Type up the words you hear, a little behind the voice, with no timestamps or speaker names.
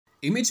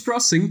Image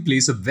processing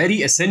plays a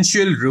very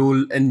essential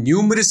role in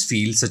numerous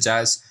fields such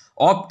as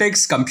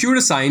optics,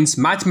 computer science,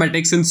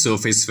 mathematics, and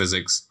surface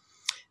physics.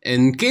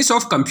 In case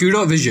of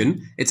computer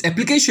vision, its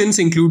applications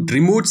include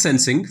remote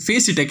sensing,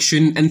 face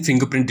detection, and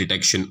fingerprint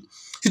detection.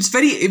 So it's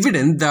very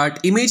evident that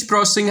image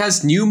processing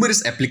has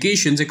numerous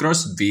applications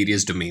across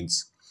various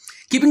domains.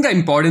 Keeping the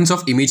importance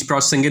of image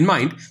processing in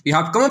mind, we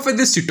have come up with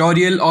this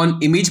tutorial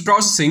on image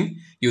processing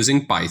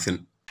using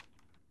Python.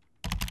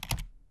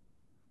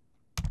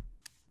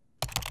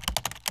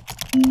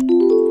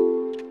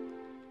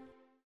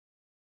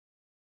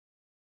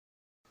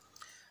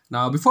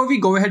 Now, before we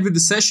go ahead with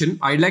the session,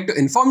 I'd like to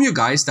inform you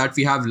guys that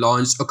we have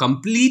launched a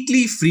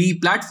completely free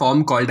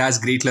platform called as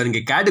Great Learning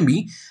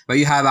Academy, where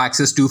you have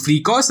access to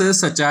free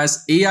courses such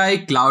as AI,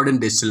 cloud, and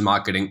digital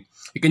marketing.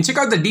 You can check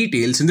out the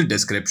details in the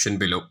description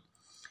below.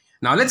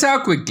 Now, let's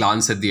have a quick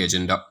glance at the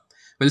agenda.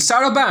 We'll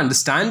start off by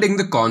understanding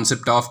the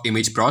concept of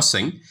image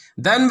processing.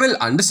 Then we'll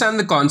understand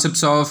the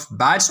concepts of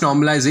batch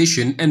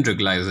normalization and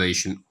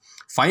regularization.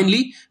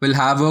 Finally, we'll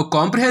have a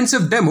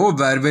comprehensive demo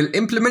where we'll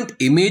implement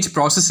image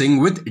processing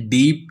with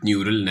deep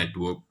neural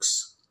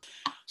networks.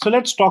 So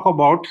let's talk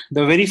about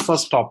the very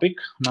first topic.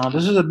 Now,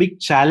 this is a big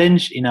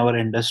challenge in our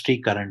industry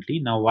currently.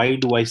 Now, why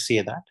do I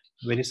say that?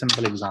 Very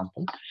simple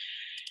example.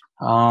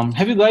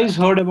 Have you guys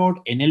heard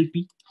about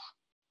NLP?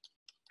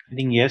 I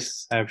think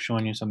yes, I have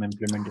shown you some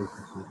implementation.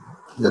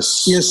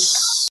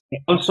 Yes.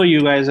 Also,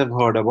 you guys have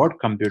heard about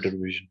computer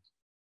vision,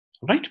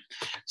 right?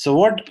 So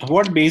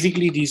what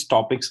basically these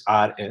topics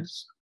are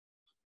is,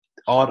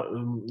 or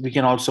we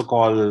can also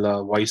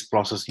call voice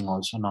processing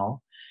also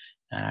now.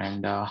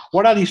 And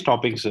what are these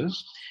topics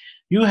is,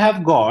 you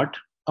have got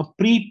a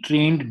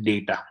pre-trained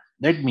data.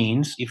 That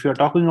means if you're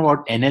talking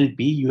about NLP,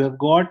 you have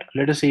got,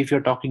 let us say if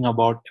you're talking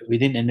about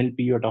within NLP,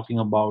 you're talking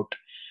about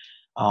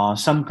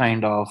some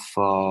kind of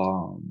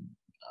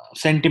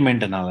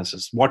sentiment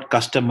analysis. What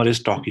customer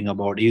is talking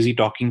about? Is he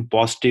talking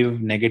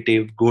positive,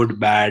 negative, good,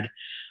 bad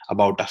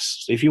about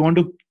us? So if you want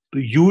to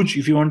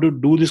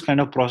do this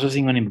kind of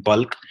processing on in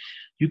bulk,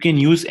 you can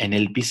use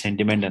NLP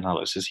sentiment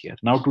analysis here.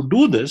 Now to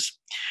do this,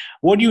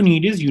 what you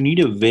need is you need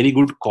a very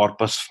good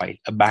corpus file,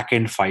 a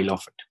backend file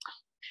of it.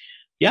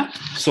 Yeah.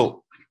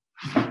 So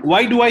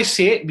why do I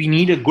say we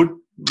need a good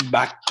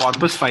back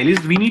corpus file is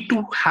we need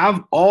to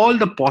have all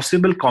the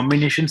possible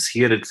combinations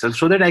here itself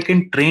so that I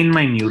can train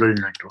my neural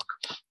network.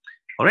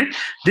 All right.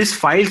 These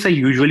files are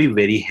usually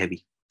very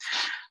heavy.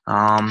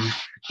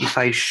 If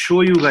I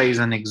show you guys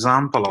an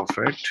example of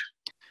it,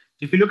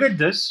 if you look at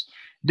this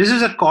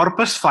is a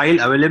corpus file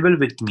available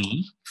with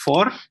me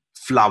for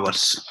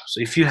flowers.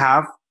 So if you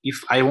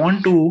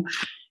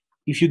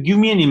give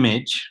me an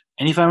image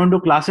and if I want to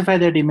classify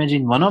that image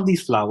in one of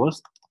these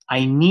flowers,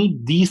 I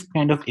need these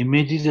kind of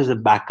images as a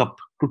backup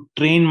to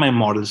train my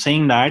model,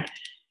 saying that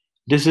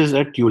this is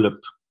a tulip,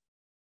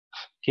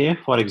 okay,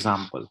 for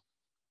example,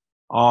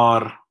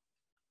 or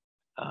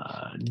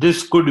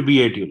this could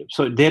be a tulip.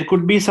 So there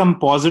could be some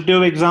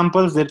positive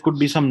examples, there could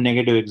be some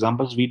negative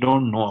examples we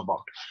don't know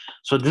about.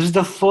 So this is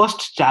the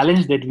first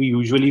challenge that we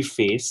usually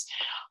face,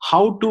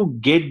 how to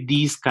get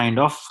these kind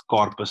of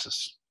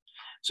corpuses.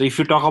 So if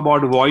you talk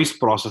about voice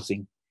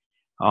processing,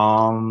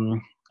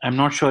 I'm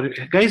not sure,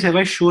 guys, have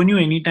I shown you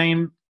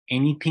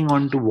anything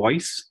onto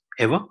voice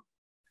ever?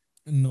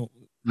 No,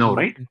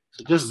 right?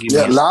 So just give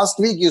me last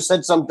week you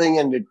said something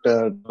and it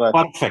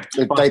perfect.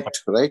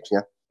 Typed, right?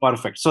 Yeah.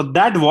 Perfect. So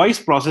that voice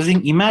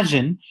processing,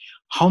 imagine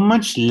how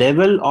much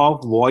level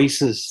of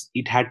voices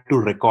it had to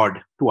record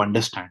to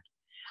understand.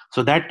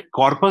 So that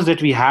corpus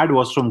that we had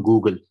was from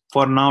Google.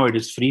 For now, it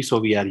is free, so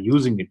we are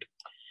using it.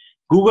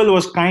 Google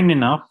was kind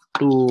enough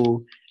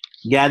to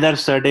gather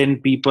certain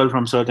people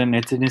from certain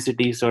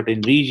ethnicities,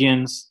 certain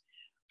regions,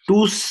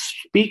 to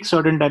speak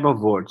certain type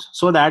of words,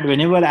 so that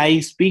whenever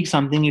I speak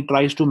something, it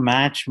tries to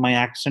match my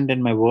accent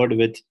and my word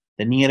with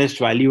the nearest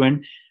value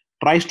and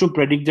tries to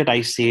predict that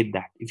I said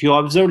that. If you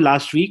observed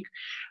last week,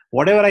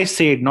 whatever I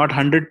said, not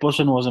 100%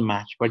 was a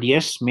match, but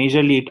yes,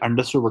 majorly it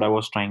understood what I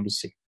was trying to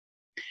say.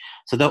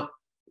 So the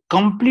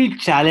complete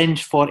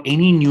challenge for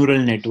any neural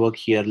network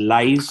here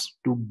lies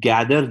to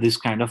gather this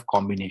kind of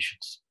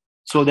combinations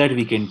so that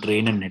we can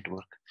train a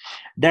network.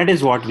 That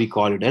is what we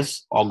call it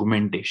as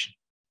augmentation.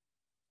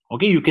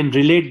 Okay, you can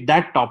relate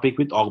that topic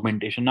with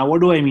augmentation. Now, what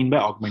do I mean by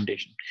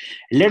augmentation?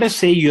 Let us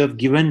say you have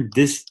given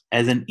this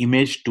as an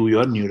image to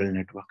your neural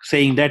network,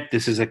 saying that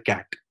this is a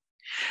cat.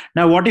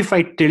 Now, what if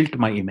I tilt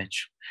my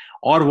image?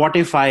 Or what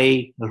if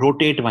I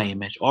rotate my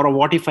image? Or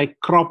what if I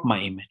crop my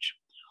image?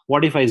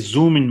 What if I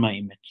zoom in my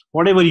image?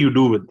 Whatever you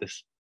do with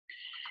this.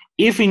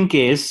 If in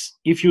case,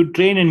 if you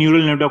train a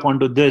neural network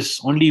onto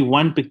this, only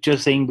one picture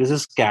saying this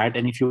is cat,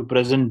 and if you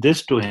present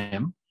this to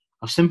him,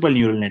 a simple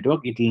neural network,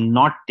 it will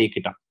not take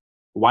it up.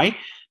 Why?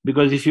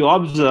 Because if you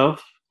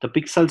observe the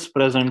pixels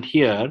present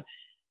here,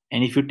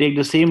 and if you take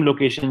the same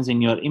locations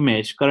in your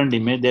image, current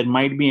image, there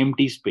might be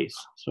empty space.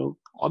 So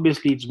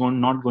obviously it's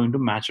not going to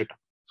match it up.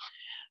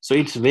 So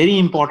it's very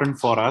important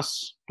for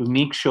us to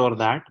make sure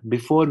that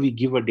before we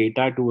give a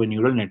data to a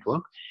neural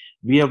network,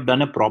 we have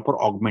done a proper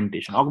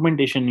augmentation.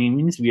 Augmentation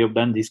means we have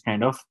done these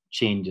kind of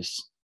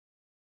changes.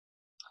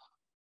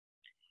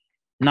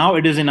 Now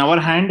it is in our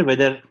hand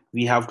whether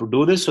we have to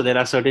do this. So there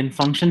are certain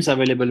functions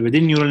available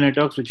within neural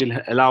networks which will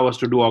allow us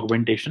to do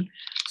augmentation.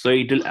 So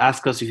it will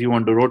ask us if you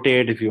want to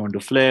rotate, if you want to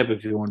flip,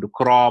 if you want to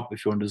crop,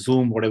 if you want to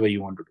zoom, whatever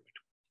you want to do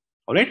it.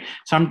 All right.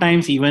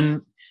 Sometimes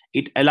even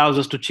it allows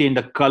us to change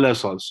the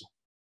colors also.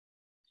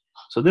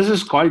 So this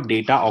is called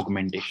data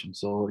augmentation.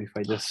 So if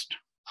I just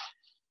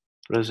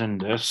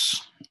present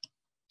this,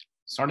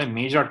 it's not a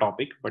major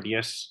topic, but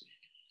yes,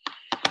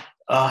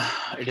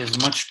 it is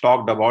much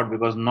talked about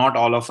because not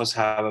all of us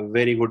have a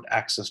very good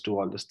access to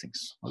all these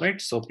things. All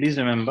right. So please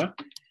remember,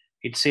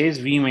 it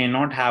says we may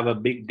not have a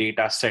big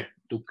data set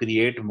to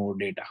create more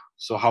data.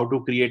 So how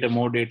to create a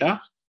more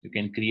data? You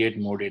can create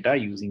more data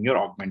using your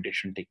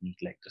augmentation technique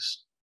like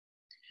this.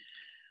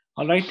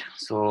 All right.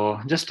 So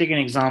just take an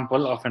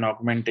example of an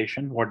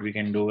augmentation. What we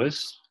can do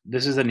is,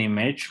 this is an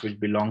image which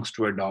belongs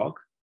to a dog.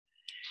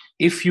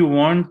 If you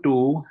want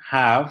to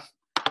have,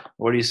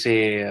 what do you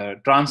say,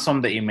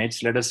 transform the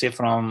image, let us say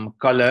from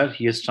color,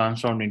 he is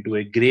transformed into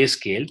a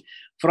grayscale.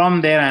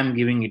 From there, I'm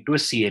giving it to a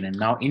CNN.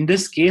 Now, in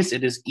this case,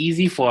 it is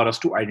easy for us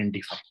to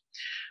identify.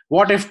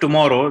 What if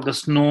tomorrow the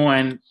snow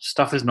and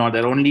stuff is not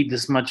there, only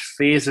this much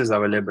face is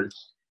available?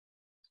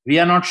 We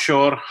are not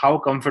sure how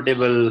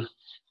comfortable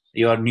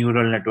your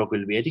neural network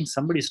will be. I think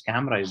somebody's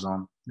camera is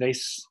on,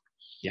 guys.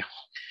 Yeah.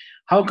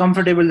 How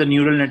comfortable the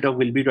neural network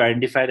will be to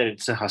identify that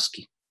it's a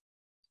husky,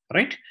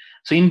 right?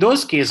 So in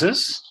those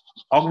cases,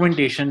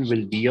 augmentation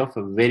will be of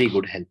a very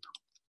good help.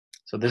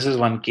 So this is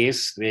one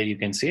case where you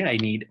can say I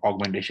need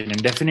augmentation,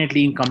 and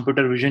definitely in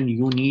computer vision,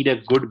 you need a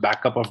good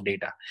backup of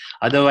data.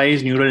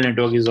 Otherwise, neural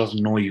network is of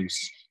no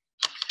use.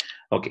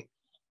 Okay.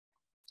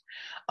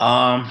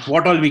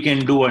 What all we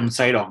can do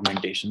inside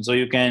augmentation? So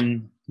you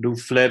can do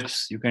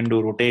flips, you can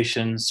do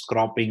rotations,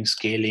 cropping,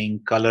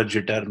 scaling, color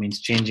jitter means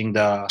changing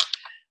the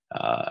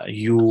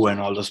hue and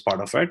all those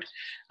part of it.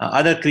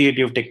 Other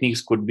creative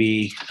techniques could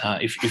be,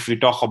 if we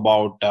talk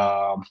about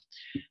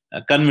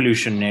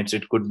convolution nets,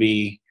 it could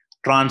be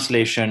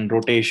translation,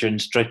 rotation,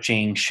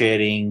 stretching,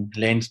 sharing,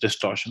 lens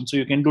distortion. So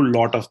you can do a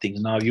lot of things.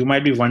 Now you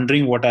might be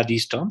wondering what are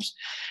these terms.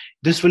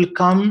 This will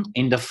come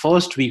in the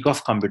first week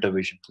of computer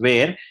vision,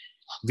 where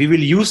we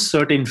will use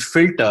certain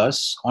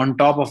filters on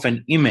top of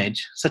an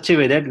image such a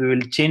way that we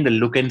will change the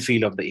look and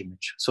feel of the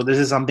image. So this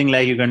is something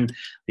like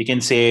we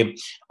can say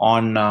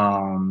on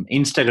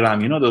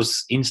Instagram,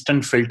 those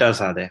instant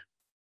filters are there.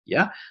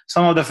 Yeah,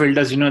 some of the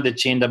filters, they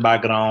change the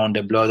background,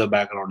 they blur the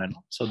background, and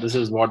so this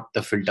is what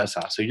the filters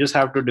are. So you just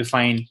have to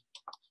define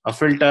a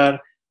filter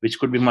which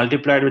could be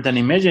multiplied with an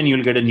image, and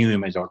you'll get a new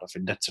image out of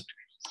it. That's it.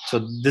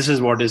 So this is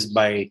what is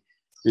by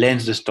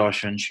lens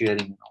distortion,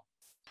 shearing.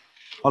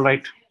 All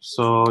right.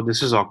 So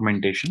this is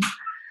augmentation.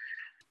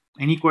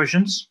 Any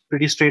questions?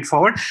 Pretty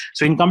straightforward.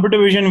 So in computer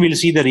vision, we'll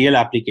see the real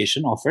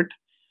application of it.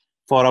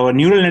 For our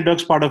neural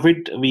networks part of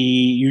it, we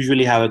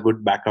usually have a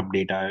good backup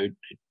data.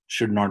 It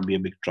should not be a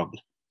big trouble.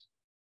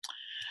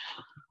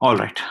 All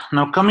right.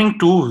 Now coming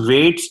to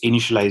weights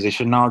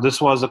initialization. Now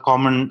this was a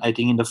common, I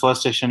think in the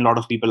first session, a lot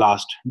of people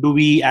asked, do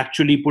we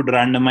actually put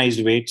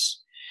randomized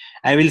weights?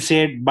 I will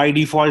say by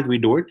default, we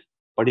do it.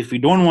 But if we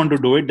don't want to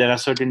do it, there are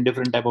certain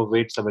different type of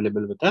weights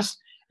available with us.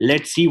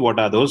 Let's see what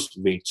are those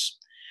weights.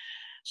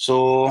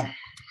 So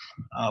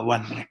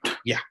 1 minute.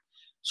 Yeah.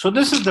 So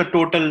this is the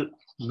total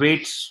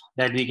weights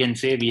that we can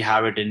say we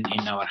have it in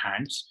our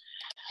hands.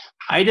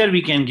 Either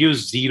we can give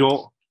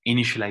zero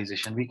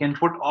initialization. We can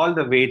put all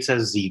the weights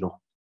as 0.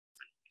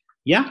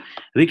 Yeah.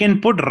 We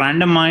can put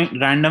random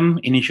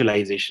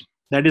initialization.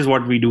 That is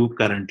what we do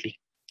currently.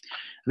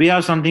 We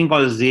have something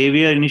called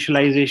Xavier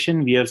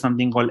initialization. We have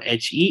something called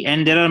HE,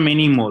 and there are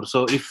many more.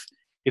 So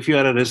if you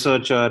are a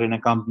researcher in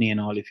a company and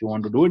all, if you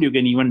want to do it, you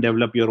can even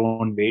develop your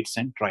own weights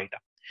and try it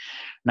out.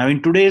 Now,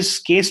 in today's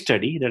case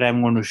study that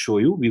I'm going to show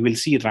you, we will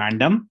see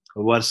random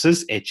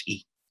versus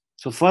HE.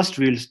 So first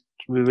we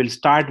will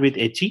start with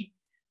HE.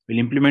 We'll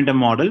implement a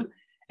model,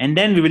 and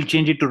then we will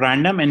change it to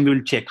random, and we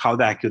will check how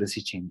the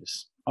accuracy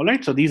changes. All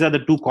right. So these are the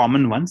two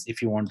common ones if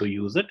you want to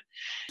use it.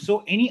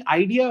 So any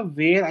idea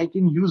where I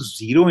can use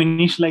zero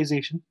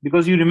initialization?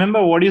 Because you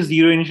remember what is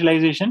zero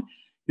initialization?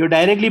 You're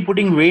directly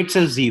putting weights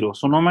as 0.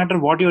 So no matter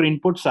what your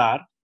inputs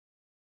are,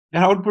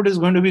 your output is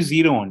going to be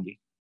 0 only.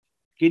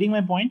 Getting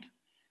my point?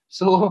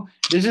 So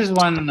this is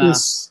one.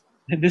 Yes.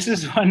 This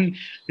is one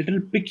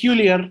little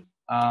peculiar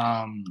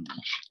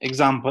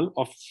example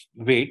of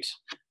weights.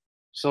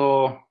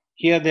 So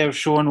here they have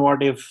shown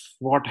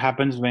what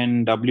happens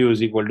when W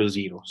is equal to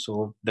 0.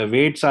 So the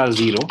weights are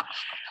 0.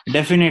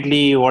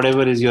 Definitely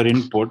whatever is your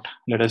input,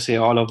 let us say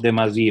all of them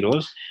are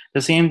zeros,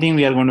 the same thing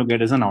we are going to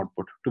get as an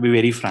output, to be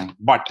very frank.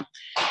 But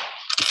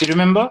if you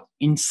remember,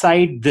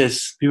 inside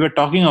this, we were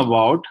talking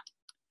about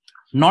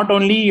not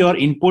only your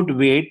input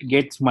weight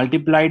gets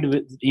multiplied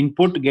with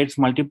input gets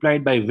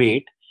multiplied by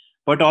weight,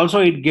 but also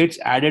it gets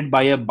added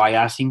by a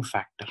biasing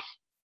factor.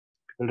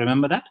 People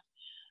remember that?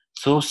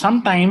 So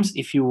sometimes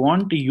if you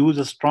want to use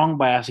a strong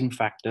biasing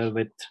factor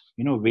with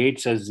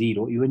weights as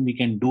 0, even we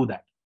can do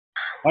that.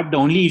 But the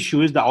only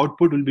issue is the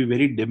output will be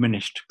very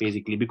diminished,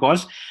 basically,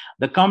 because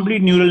the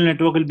complete neural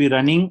network will be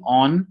running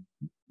on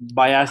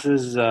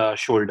bias's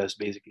shoulders,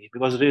 basically,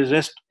 because the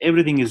rest,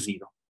 everything is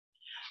zero.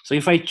 So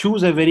if I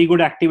choose a very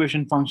good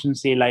activation function,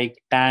 say like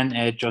tan,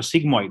 h, or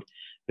sigmoid,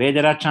 where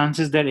there are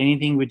chances that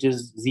anything which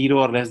is 0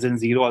 or less than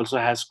 0 also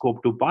has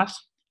scope to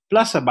pass,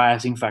 plus a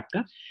biasing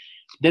factor,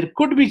 there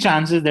could be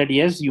chances that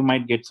yes, you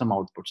might get some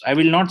outputs. I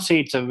will not say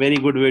it's a very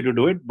good way to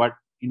do it, but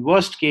in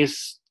worst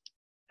case,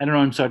 I don't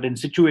know, in certain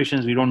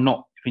situations, we don't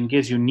know. If in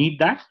case you need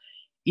that,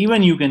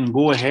 even you can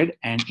go ahead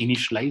and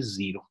initialize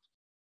 0.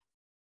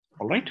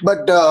 All right.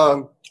 But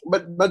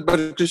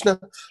Krishna,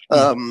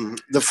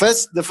 the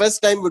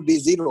first time would be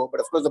 0, but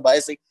of course the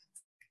biasing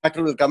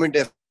factor will come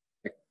into effect.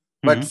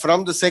 But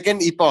from the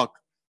second epoch,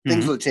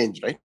 things will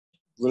change, right?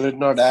 Will it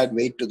not add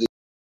weight to the?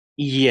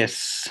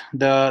 Yes,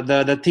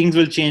 the things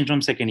will change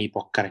from second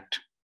epoch. Correct.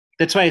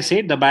 That's why I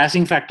said the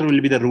biasing factor will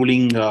be the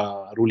ruling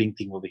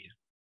thing over here.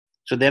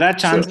 So there are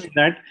chances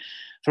that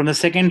from the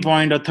second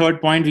point or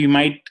third point, we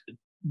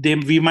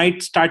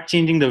might start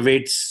changing the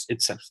weights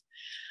itself.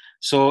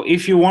 So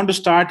if you want to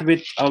start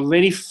with a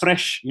very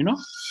fresh, you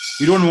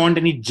don't want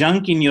any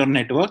junk in your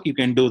network, you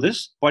can do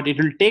this, but it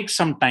will take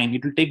some time.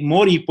 It will take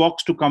more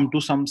epochs to come to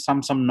some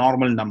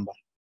normal number.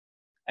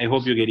 I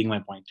hope you're getting my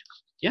point.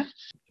 Yeah.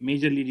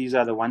 Majorly, these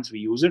are the ones we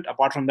use it.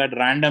 Apart from that,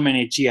 random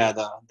and HE are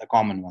the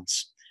common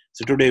ones.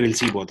 So today we'll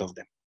see both of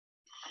them.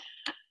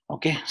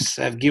 Okay.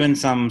 So I've given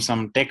some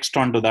text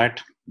onto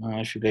that.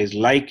 If you guys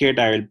like it,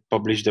 I will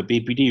publish the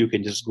PPT. You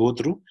can just go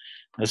through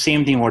the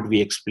same thing what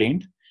we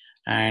explained.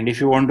 And if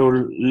you want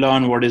to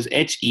learn what is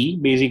HE,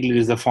 basically it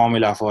is the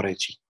formula for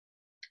HE.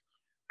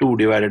 2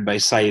 divided by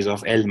size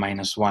of L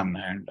minus 1.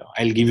 And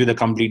I'll give you the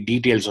complete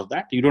details of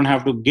that. You don't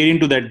have to get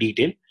into that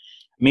detail.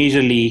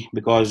 Majorly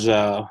because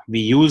we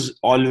use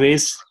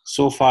always,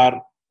 so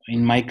far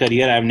in my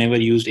career, I've never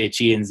used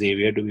HE and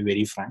Xavier, to be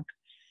very frank.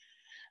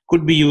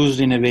 Could be used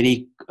in a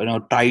very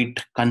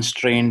tight,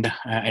 constrained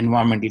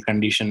environmental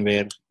condition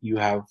where you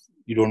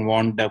don't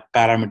want the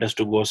parameters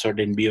to go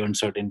beyond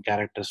certain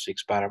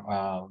characteristics,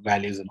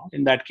 values and all.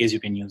 In that case, you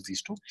can use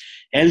these two.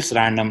 Else,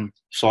 random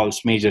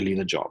solves majorly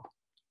the job.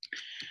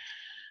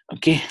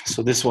 Okay,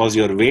 so this was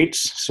your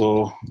weights.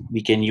 So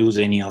we can use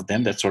any of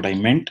them. That's what I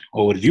meant,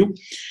 overview.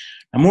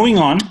 Now moving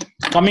on,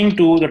 coming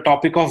to the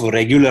topic of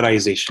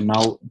regularization.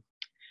 Now,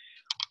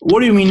 what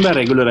do you mean by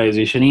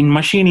regularization? In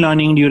machine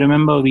learning, do you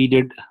remember we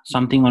did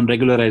something on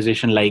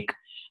regularization like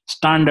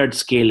standard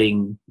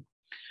scaling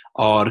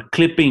or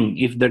clipping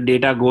if the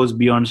data goes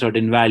beyond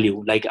certain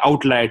value, like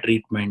outlier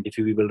treatment, if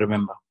you will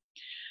remember.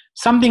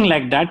 Something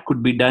like that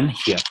could be done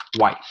here.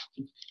 Why?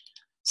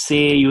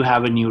 Say you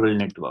have a neural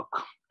network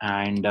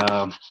and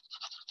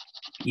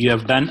you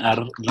have done a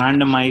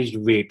randomized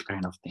weight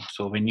kind of thing.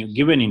 So when you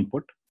give an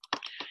input,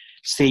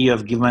 say you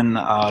have given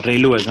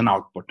ReLU as an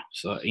output.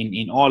 So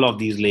in all of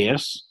these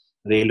layers,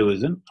 ReLU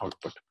is an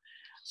output.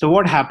 So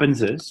what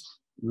happens is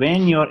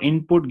when your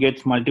input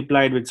gets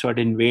multiplied with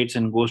certain weights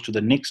and goes to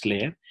the next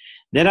layer,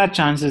 there are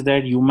chances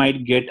that you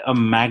might get a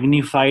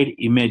magnified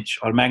image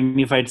or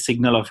magnified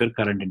signal of your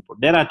current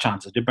input. There are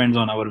chances, depends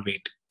on our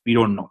weight. We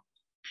don't know.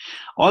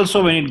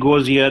 Also, when it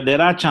goes here,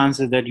 there are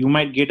chances that you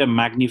might get a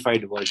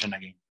magnified version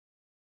again.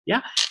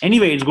 Yeah.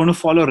 Anyway, it's going to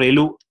follow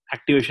ReLU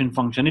activation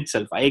function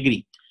itself. I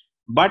agree.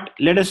 But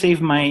let us say if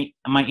my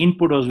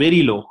input was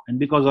very low and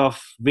because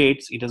of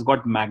weights, it has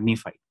got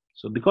magnified.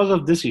 So because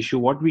of this issue,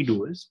 what we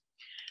do is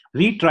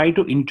we try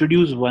to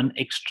introduce one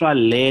extra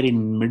layer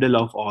in middle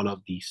of all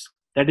of these.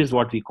 That is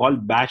what we call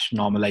batch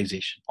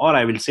normalization, or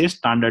I will say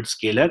standard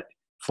scaler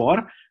for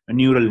a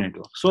neural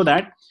network. So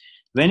that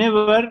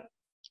whenever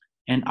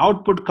an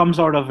output comes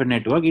out of a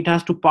network, it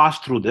has to pass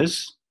through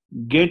this,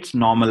 gets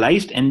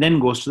normalized, and then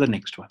goes to the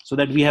next one. So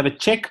that we have a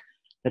check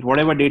that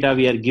whatever data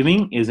we are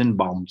giving is in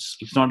bounds.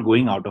 It's not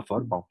going out of our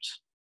bounds.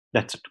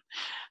 That's it.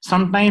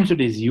 Sometimes it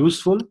is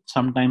useful,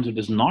 sometimes it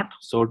is not.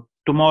 So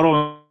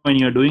tomorrow when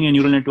you're doing a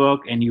neural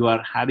network and you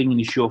are having an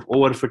issue of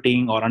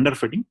overfitting or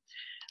underfitting,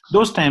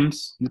 those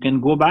times you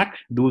can go back,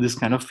 do this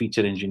kind of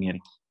feature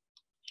engineering.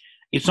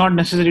 It's not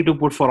necessary to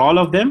put for all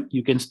of them.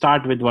 You can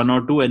start with one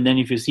or two, and then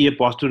if you see a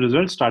positive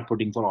result, start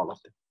putting for all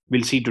of them.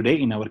 We'll see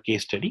today in our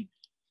case study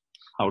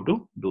how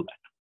to do that.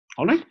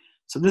 All right.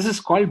 So this is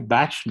called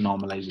batch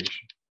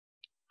normalization.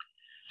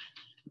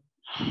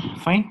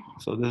 Fine.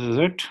 So this is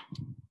it.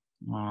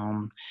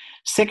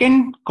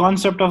 Second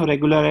concept of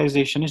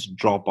regularization is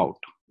dropout.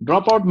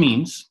 Dropout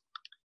means,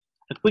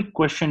 a quick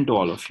question to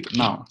all of you.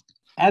 Now,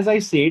 as I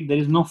said, there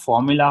is no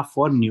formula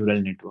for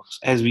neural networks.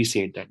 As we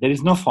said that there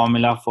is no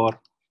formula for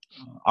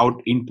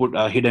input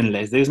hidden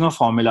layers. There is no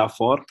formula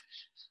for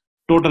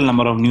total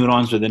number of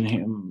neurons within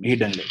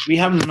hidden layers. We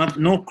have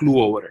no clue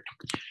over it.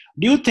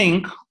 Do you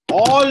think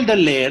all the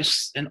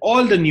layers and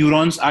all the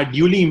neurons are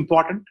duly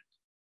important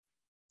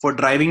for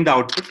driving the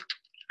output?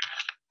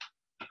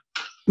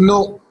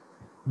 No.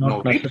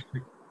 No, right?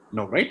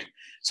 No, right?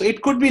 So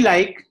it could be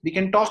like, we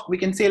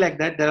can say like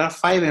that, there are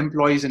 5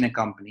 employees in a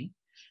company.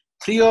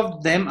 3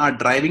 of them are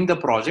driving the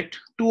project.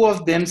 2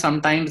 of them,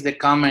 sometimes they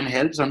come and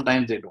help,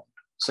 sometimes they don't.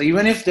 So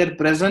even if their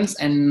presence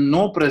and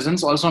no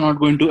presence also not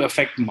going to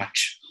affect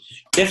much.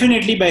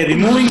 Definitely by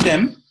removing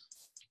them,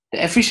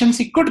 the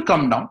efficiency could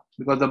come down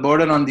because the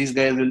burden on these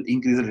guys will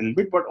increase a little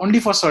bit, but only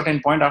for a certain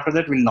point. After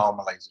that, we'll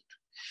normalize it.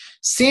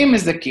 Same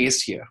is the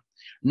case here.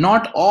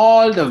 Not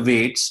all the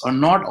weights or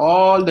not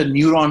all the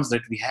neurons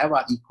that we have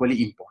are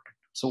equally important.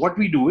 So what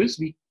we do is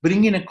we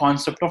bring in a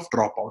concept of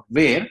dropout,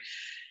 where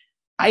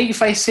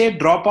if I say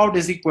dropout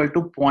is equal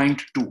to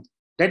 0.2,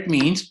 that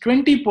means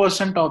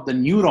 20% of the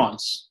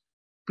neurons,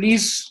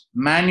 please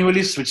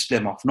manually switch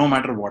them off, no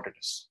matter what it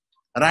is.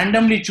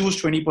 Randomly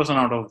choose 20%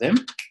 out of them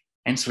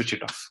and switch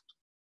it off.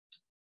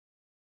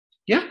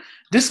 Yeah,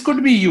 this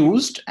could be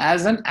used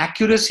as an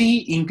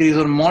accuracy increase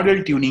or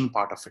model tuning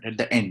part of it at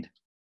the end.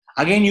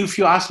 Again, if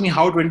you ask me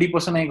how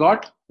 20% I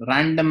got,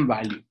 random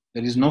value.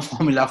 There is no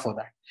formula for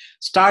that.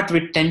 Start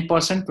with 10%,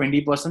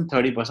 20%,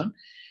 30%.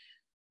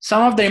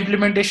 Some of the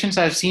implementations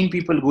I've seen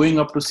people going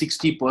up to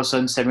 60%,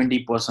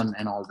 70%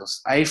 and all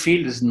this. I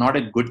feel this is not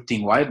a good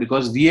thing. Why?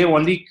 Because we have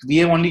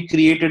only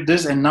created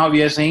this, and now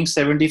we are saying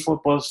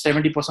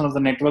 70% of the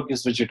network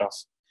is switch it off.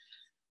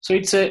 So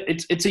it's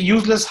a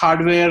useless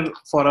hardware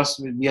for us.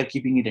 We are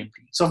keeping it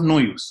empty. It's of no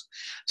use.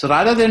 So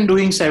rather than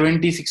doing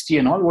 70, 60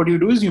 and all, what you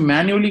do is you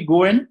manually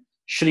go and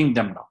shrink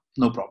them down.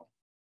 No problem.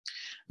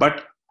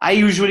 But I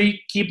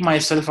usually keep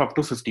myself up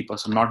to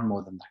 50%, not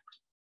more than that.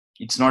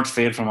 It's not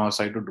fair from our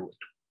side to do it,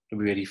 to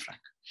be very frank.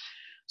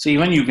 So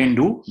even you can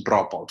do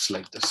dropouts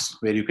like this,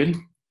 where you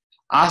can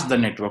ask the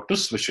network to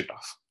switch it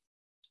off.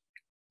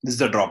 This is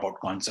the dropout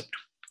concept.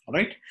 All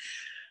right.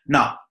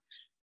 Now,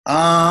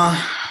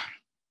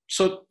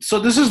 so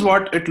this is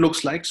what it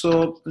looks like.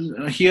 So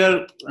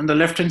here on the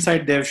left hand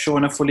side, they have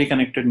shown a fully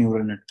connected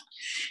neural network.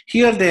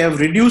 Here they have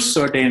reduced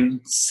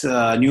certain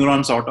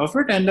neurons out of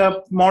it, and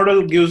the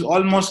model gives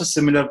almost a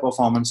similar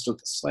performance to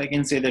this. So I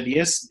can say that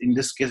yes, in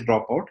this case,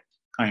 dropout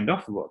kind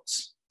of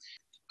works.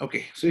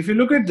 Okay, so if you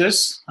look at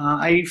this,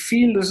 I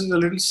feel this is a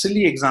little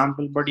silly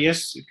example, but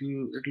yes, it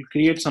will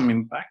create some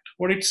impact.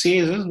 What it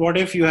says is, what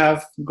if you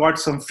have got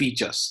some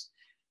features?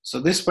 So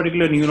this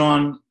particular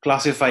neuron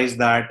classifies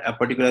that a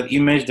particular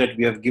image that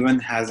we have given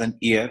has an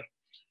ear,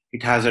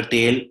 it has a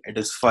tail, it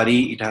is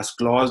furry, it has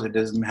claws, it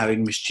is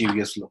having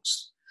mischievous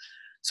looks.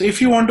 So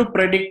if you want to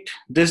predict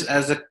this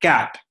as a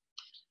cat,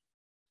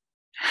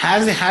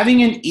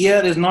 having an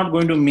ear is not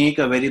going to make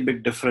a very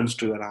big difference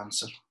to your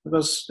answer,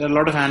 because there are a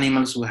lot of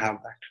animals who have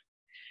that.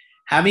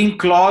 Having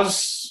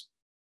claws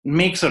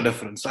makes a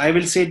difference. So I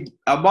will say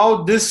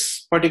about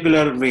this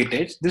particular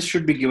weightage, this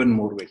should be given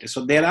more weightage.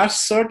 So there are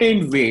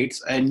certain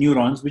weights and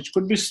neurons which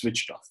could be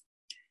switched off.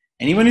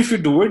 And even if you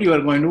do it, you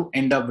are going to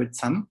end up with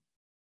some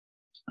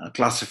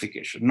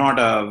classification, not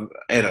a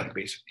error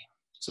basically.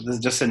 So this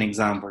is just an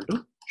example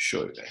to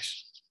show you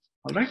guys.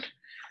 All right.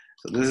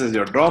 So this is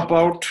your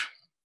dropout.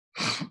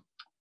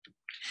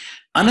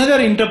 Another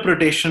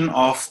interpretation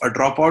of a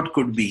dropout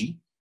could be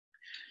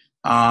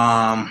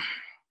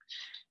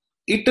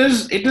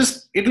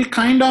it will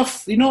kind of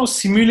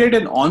simulate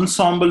an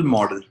ensemble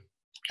model.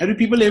 Are you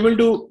people able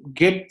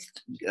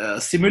to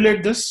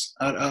simulate this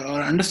or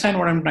understand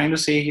what I'm trying to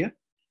say here?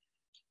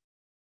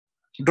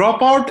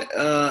 Dropout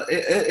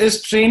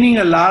is training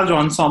a large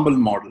ensemble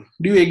model.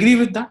 Do you agree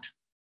with that?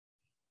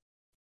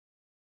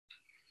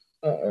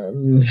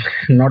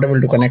 Not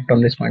able to connect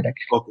on this point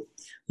actually. Okay.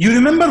 You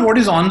remember what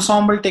is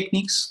ensemble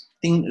techniques?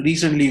 I think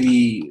recently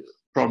we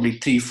probably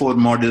 3-4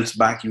 models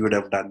back you would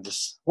have done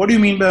this. What do you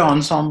mean by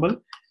ensemble?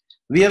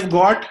 We have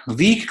got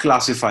weak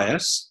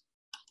classifiers,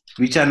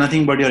 which are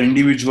nothing but your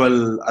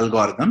individual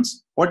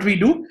algorithms. What we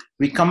do,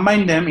 we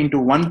combine them into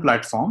one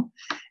platform,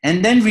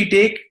 and then we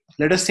take,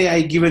 let us say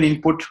I give an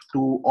input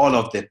to all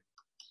of them.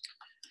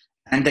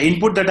 And the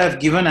input that I've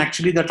given,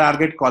 actually the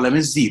target column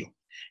is 0.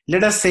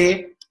 Let us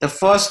say the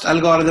first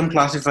algorithm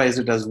classifies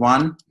it as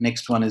 1,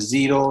 next one is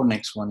 0,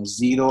 next one is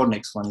 0,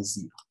 next one is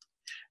 0.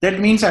 That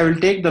means I will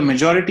take the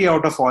majority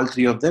out of all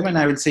 3 of them and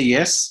I will say,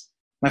 yes,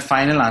 my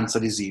final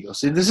answer is 0.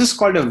 So this is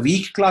called a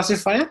weak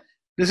classifier.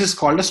 This is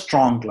called a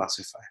strong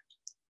classifier.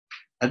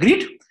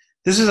 Agreed?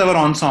 This is our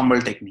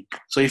ensemble technique.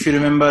 So if you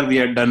remember, we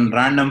had done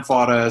random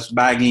forest,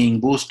 bagging,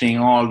 boosting,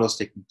 all those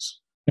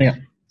techniques. Yeah.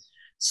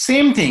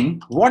 Same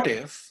thing. What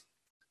if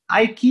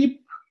I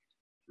keep,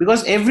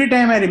 because every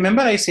time I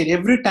remember, I said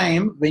every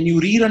time when you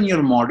rerun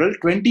your model,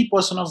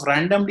 20% of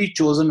randomly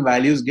chosen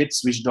values get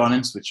switched on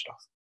and switched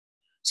off.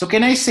 So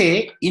can I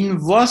say in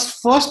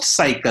first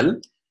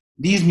cycle,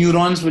 these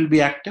neurons will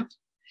be active.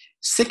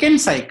 Second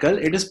cycle,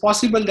 it is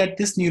possible that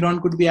this neuron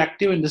could be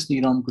active and this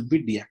neuron could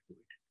be deactivated.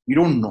 You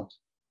don't know.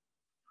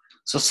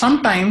 So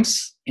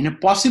sometimes in a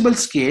possible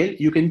scale,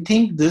 you can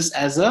think this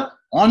as an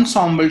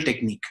ensemble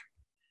technique,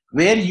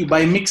 where you,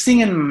 by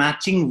mixing and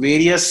matching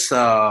various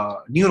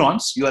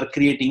neurons, you are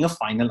creating a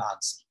final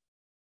answer.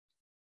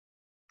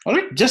 All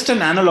right, just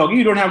an analogy.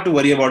 You don't have to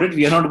worry about it.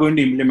 We are not going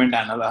to implement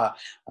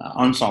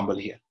ensemble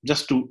here,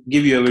 just to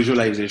give you a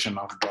visualization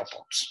of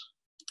dropouts.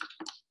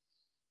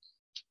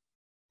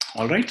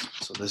 All right,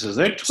 so this is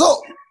it.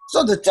 So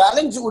the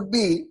challenge would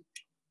be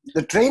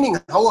the training.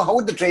 How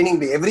would the training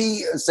be?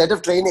 Every set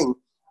of training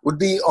would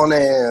be on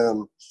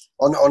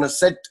a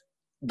set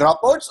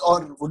dropouts,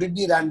 or would it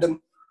be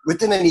random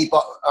within an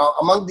epoch,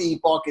 among the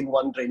epoch in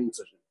one training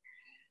session?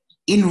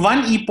 In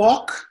one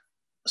epoch,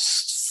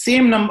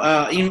 same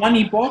number. In one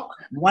epoch,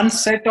 one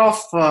set of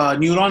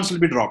neurons will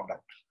be dropped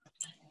out.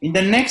 In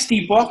the next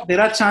epoch,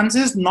 there are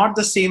chances not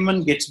the same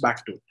one gets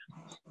back to it.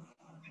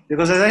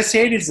 Because as I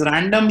said, it's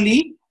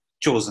randomly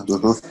chosen.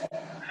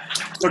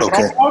 So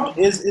dropout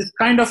is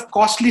kind of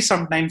costly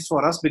sometimes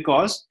for us,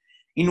 because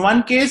in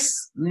one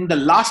case, in the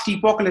last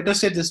epoch, let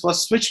us say this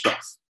was switched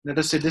off. Let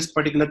us say this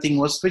particular thing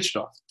was switched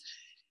off.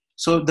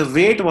 So the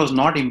weight was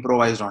not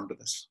improvised onto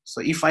this.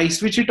 So if I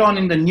switch it on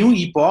in the new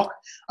epoch,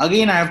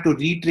 again I have to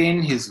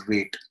retrain his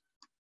weight.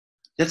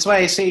 That's why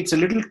I say it's a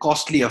little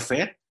costly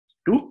affair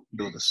to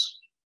do this.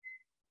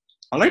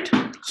 All right.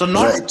 So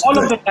not all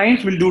of the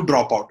times we'll do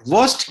dropout.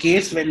 Worst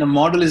case, when the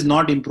model is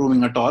not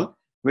improving at all,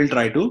 we'll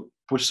try to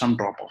push some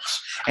dropouts.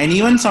 And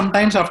even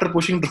sometimes after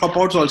pushing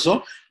dropouts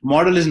also,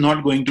 model is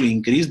not going to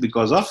increase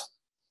because of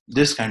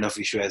this kind of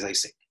issue, as I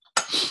say.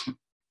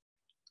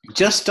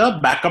 Just a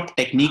backup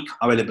technique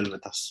available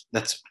with us.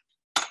 That's it.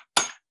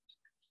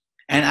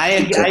 And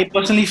I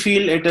personally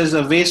feel it is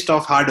a waste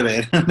of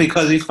hardware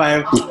because if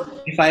I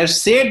have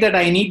said that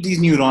I need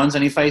these neurons,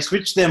 and if I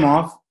switch them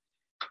off,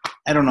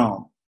 I don't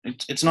know.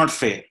 It's not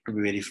fair, to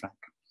be very frank.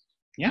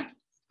 Yeah.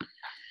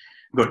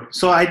 Good.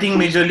 So I think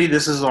majorly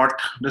this is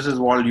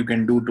all you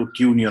can do to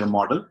tune your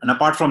model. And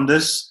apart from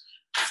this,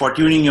 for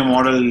tuning your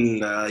model,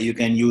 you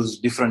can use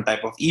different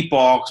type of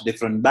epochs,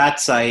 different batch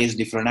size,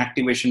 different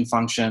activation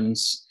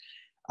functions,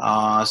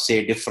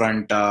 say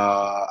different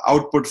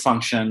output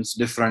functions,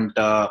 different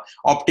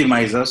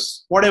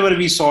optimizers, whatever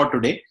we saw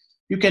today.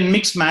 You can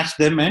mix match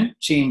them and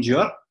change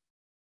your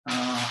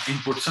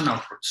inputs and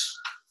outputs.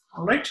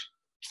 All right.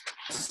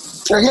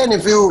 Again,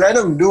 if you kind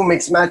of do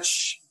mix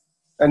match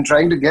and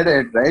trying to get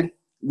it right,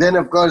 then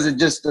of course it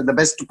just the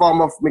best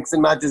form of mix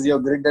and match is your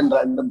grid and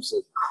random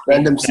seed.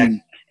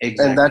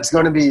 Exactly. And that's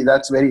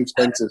very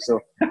expensive. So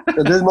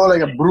this is more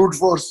like a brute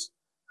force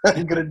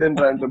grid and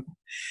random.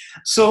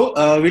 So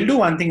we'll do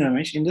one thing,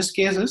 Ramesh. In this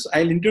case,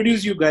 I'll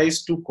introduce you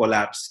guys to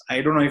Collabs.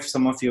 I don't know if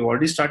some of you have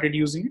already started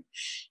using it.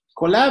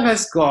 Collab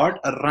has got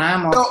a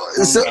RAM of...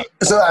 Sorry.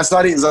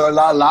 So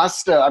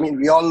last,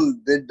 we all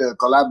did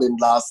Collab in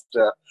last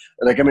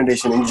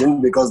recommendation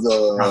engine because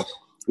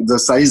the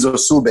size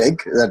was so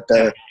big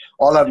that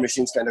all our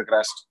machines kind of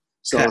crashed.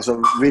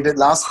 So we did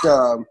last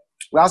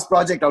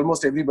project,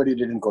 almost everybody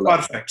did in Collab.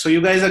 Perfect. So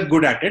you guys are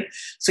good at it.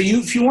 So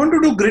if you want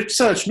to do grid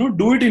search,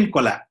 do it in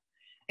Collab.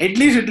 At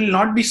least it will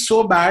not be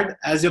so bad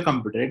as your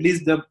computer. At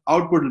least the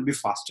output will be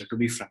faster, to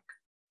be frank.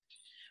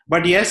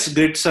 But yes,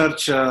 grid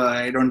search,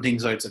 I don't think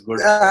so. It's a good...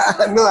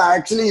 no,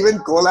 actually, even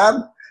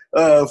Collab,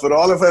 for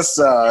all of us,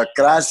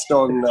 crashed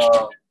on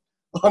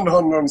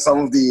some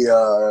of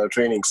the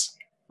trainings.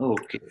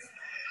 Okay.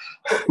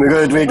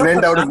 Because it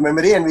went out of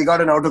memory and we got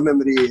an out of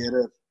memory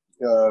error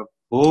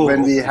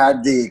when we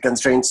had the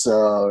constraints,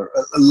 a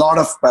lot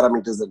of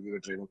parameters that we were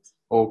training.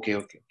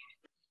 Okay,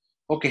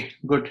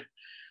 good.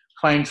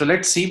 Fine. So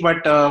let's see.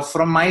 But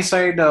from my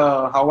side,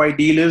 how I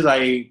deal is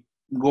I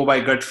go by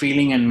gut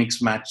feeling and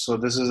mix match. So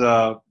this is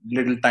a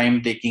little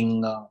time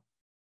taking,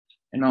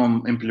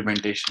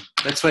 implementation.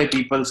 That's why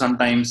people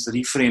sometimes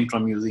refrain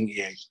from using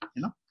AI.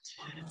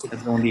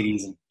 That's the only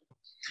reason.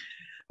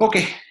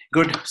 Okay,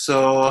 good.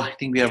 So I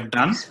think we have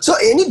done. So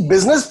any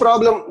business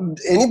problem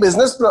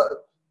that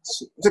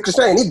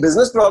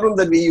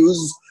we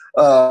use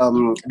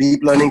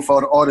deep learning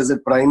for, or is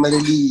it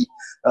primarily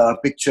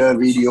picture,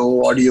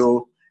 video,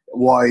 audio,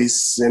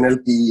 voice,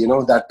 NLP,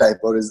 that type,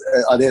 or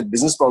are there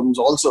business problems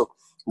also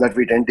that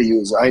we tend to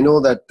use? I know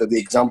that the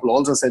example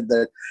also said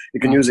that you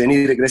can use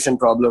any regression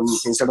problem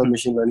instead of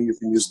machine learning, you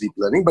can use deep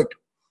learning, but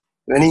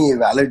any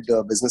valid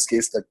business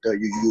case that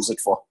you use it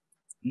for?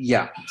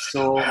 Yeah.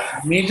 So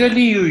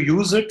majorly you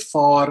use it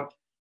for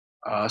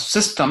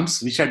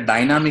systems which are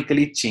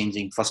dynamically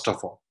changing, first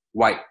of all.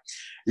 Why?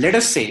 Let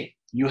us say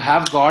you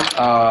have got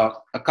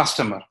a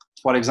customer.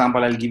 For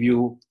example, I'll give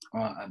you,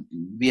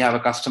 we have a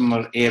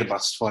customer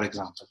Airbus, for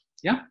example.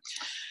 Yeah.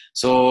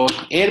 So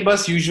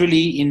Airbus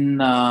usually in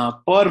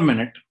per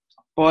minute,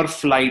 per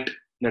flight,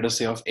 let us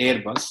say of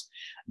Airbus,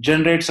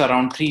 generates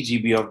around 3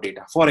 GB of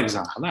data. For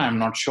example, I'm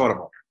not sure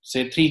about it.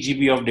 Say 3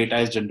 GB of data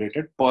is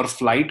generated per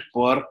flight,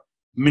 per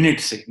minute,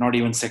 say, not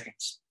even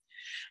seconds.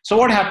 So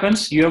what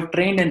happens? You have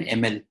trained an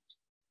ML.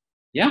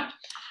 Yeah.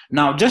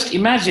 Now just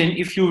imagine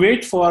if you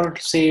wait for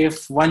say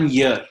 1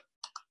 year,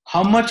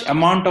 how much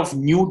amount of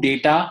new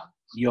data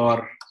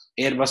your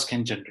Airbus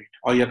can generate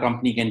or your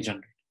company can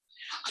generate.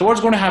 So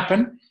what's going to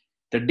happen?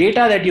 The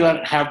data that you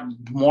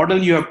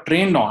model you have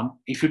trained on,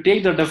 if you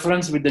take the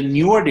difference with the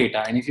newer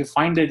data, and if you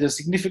find there's a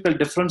significant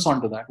difference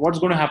onto that, what's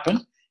going to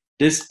happen?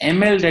 This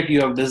ML that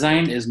you have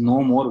designed is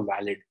no more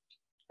valid.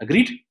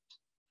 Agreed?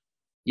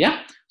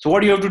 Yeah. So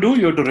what you have to do?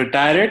 You have to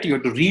retire it. You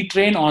have to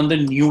retrain on the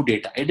new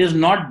data. It is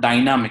not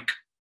dynamic.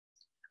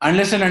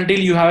 Unless and until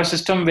you have a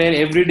system where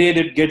every day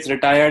that gets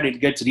retired, it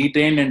gets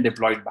retained and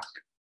deployed back.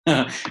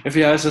 If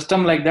you have a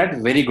system like that,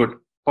 very good.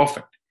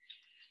 Perfect.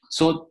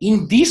 So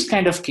in these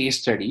kind of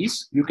case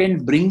studies, you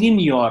can bring in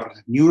your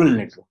neural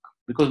network,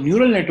 because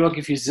neural network,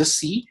 if you just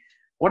see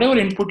whatever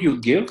input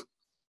you give,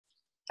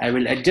 I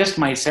will adjust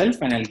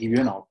myself and I'll give you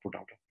an output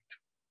out of it.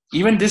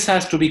 Even this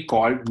has to be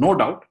called, no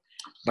doubt,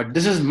 but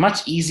this is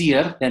much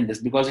easier than this,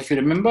 because if you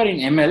remember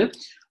in ML,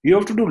 you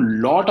have to do a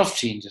lot of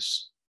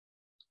changes.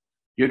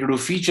 You have to do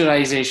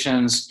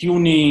featureizations,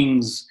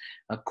 tunings,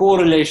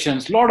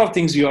 correlations, a lot of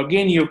things. You have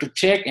to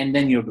check and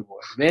then you have to go.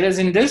 Whereas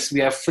in this,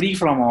 we are free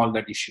from all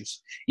that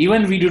issues.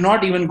 Even we do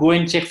not even go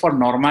and check for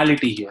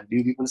normality here. Do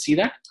you people see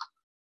that?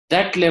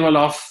 That level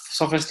of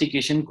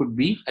sophistication could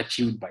be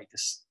achieved by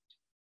this.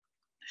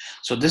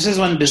 So this is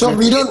one business. So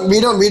we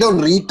don't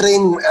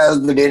retrain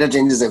as the data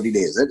changes every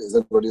day, is it? Is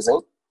that what you're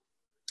saying?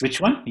 Which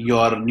one?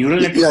 Your neural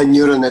network? Yeah,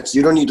 neural nets.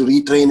 You don't need to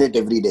retrain it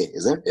every day,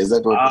 is it? Is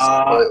that what you're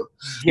saying?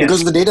 Yes.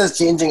 Because the data is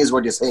changing is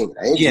what you're saying,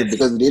 right? Yes.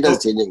 Because the data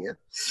is changing, yeah.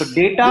 So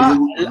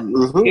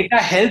data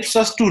helps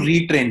us to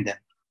retrain them.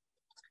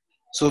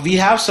 So we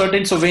have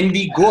certain, so when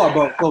we go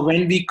about, so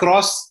when we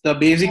cross the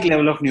basic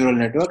level of neural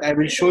network, I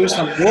will show you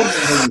some more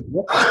neural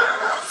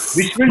networks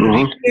which will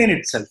retrain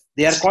itself.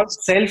 They are called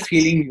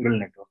self-healing neural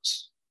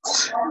networks.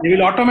 They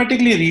will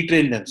automatically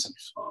retrain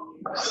themselves.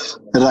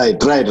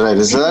 Right. So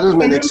that is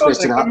my next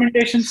question.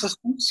 Recommendation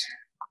systems.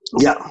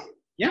 Yeah.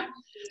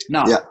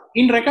 Now,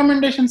 in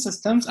recommendation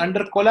systems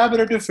under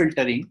collaborative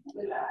filtering,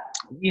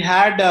 we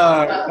had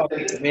a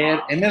topic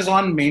where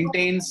Amazon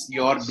maintains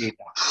your data.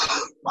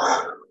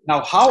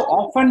 Now, how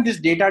often this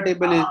data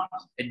table is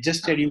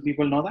adjusted? You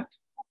people know that?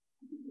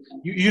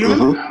 You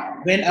remember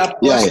when a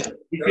person,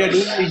 if you are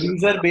doing a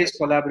user-based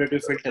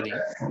collaborative filtering,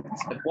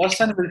 the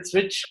person will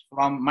switch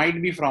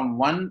might be from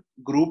one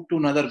group to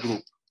another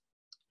group,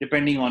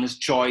 depending on his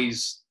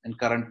choice and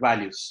current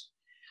values.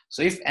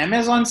 So if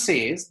Amazon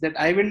says that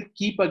I will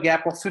keep a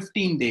gap of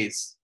 15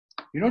 days,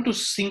 to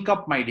sync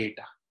up my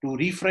data, to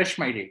refresh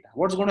my data,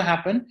 what's going to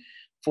happen?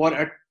 For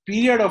a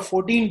period of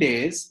 14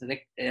 days,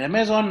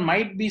 Amazon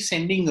might be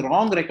sending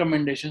wrong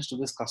recommendations to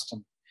this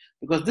customer,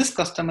 because this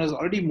customer has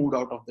already moved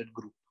out of that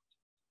group.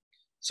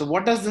 So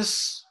what does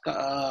this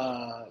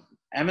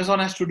Amazon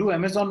has to do?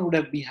 Amazon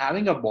would be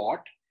having a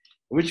bot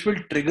which will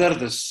trigger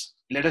this,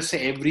 let us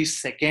say every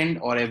second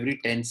or every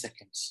 10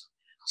 seconds,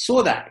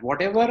 so that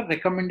whatever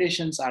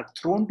recommendations are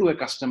thrown to a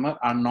customer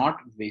are not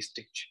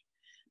wastage.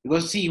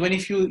 Because see, even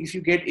if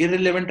you get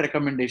irrelevant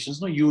recommendations,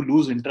 you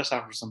lose interest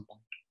after some point.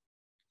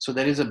 So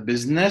there is a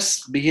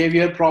business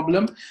behavior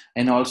problem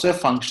and also a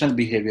functional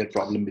behavior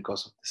problem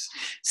because of this.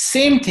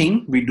 Same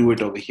thing, we do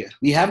it over here.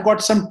 We have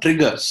got some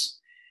triggers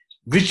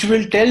which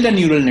will tell the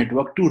neural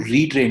network to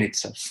retrain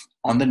itself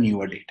on the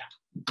newer data.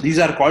 These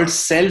are called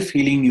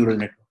self-healing neural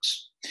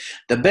networks.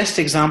 The best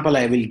example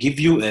I will give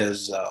you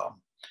is,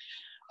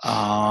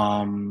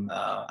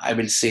 I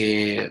will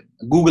say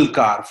Google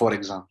car, for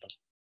example.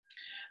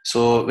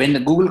 So when the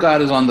Google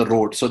car is on the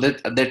road, so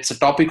that's a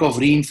topic of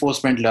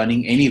reinforcement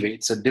learning anyway.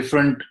 It's a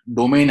different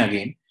domain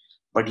again.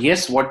 But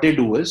yes, what they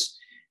do is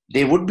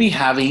they would be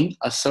having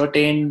a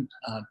certain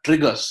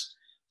triggers.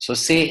 So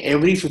say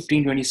every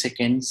 15-20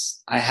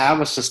 seconds, I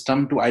have a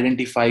system to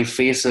identify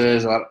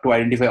faces or to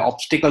identify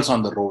obstacles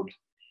on the road.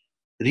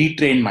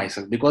 Retrain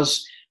myself,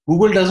 because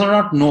Google does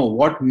not know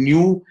what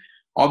new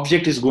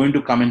object is going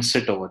to come and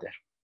sit over there,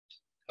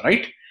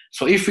 right?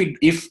 So if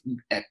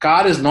a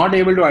car is not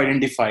able to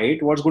identify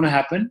it, what's going to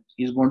happen?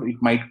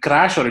 It might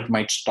crash or it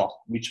might stop,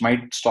 which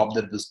might stop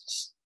their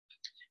business.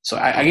 So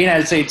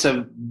I'll say it's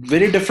a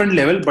very different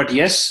level, but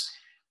yes,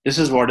 this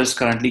is what is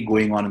currently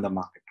going on in the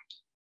market.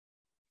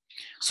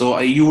 So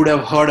you would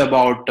have heard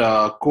about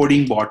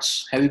coding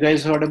bots. Have you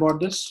guys heard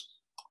about this?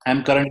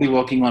 I'm currently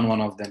working on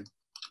one of them.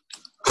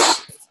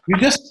 You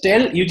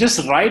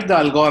just write the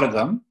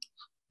algorithm,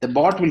 the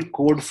bot will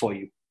code for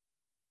you.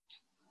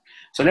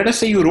 So let us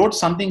say you wrote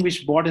something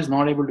which bot is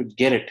not able to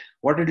get it.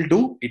 What it will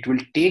do? It will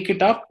take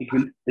it up, it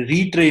will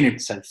retrain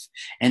itself,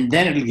 and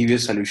then it will give you a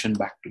solution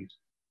back to you.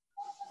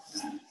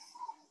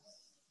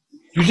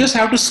 You just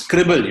have to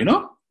scribble,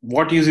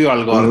 what is your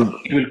algorithm.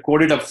 It will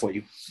code it up for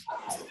you.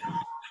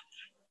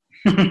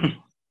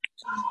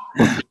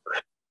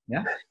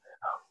 Yeah.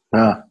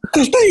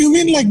 Krishna, you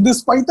mean like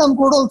this Python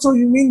code also?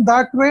 You mean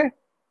that way?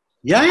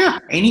 Yeah.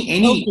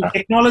 Any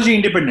technology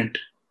independent.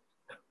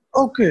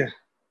 Okay.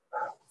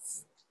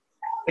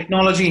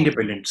 Technology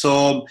independent.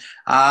 So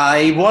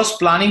I was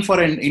planning for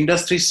an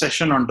industry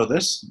session onto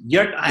this.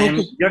 Yet I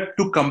am yet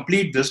to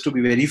complete this, to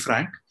be very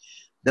frank.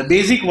 The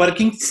basic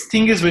working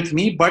thing is with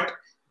me, but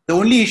the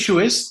only issue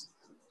is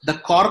the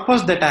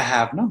corpus that I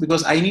have,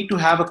 because I need to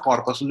have a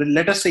corpus. So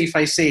let us say if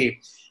I say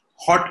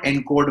hot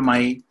encode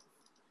my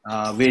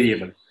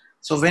variable.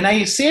 So when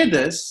I say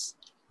this,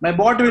 my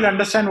bot will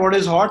understand what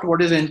is hot,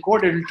 what is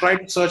encode. It will try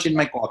to search in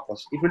my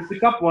corpus. It will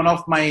pick up one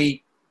of my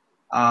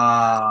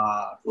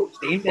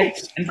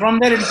index, and from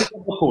there it will pick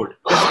up the code.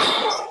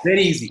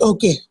 Very easy.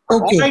 Okay.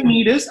 All I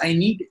need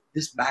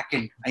this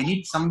backend. I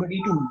need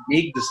somebody to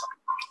make this up.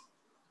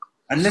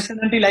 Unless and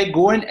until I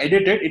go and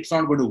edit it, it's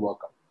not going to work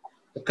out.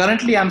 So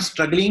currently, I'm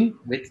struggling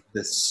with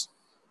this.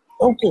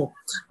 Okay.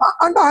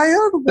 And I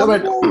heard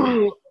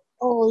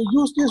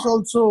use case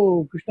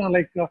also, Krishna.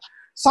 Like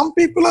some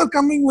people are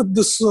coming with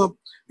this.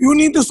 You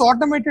need this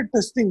automated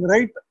testing,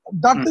 right?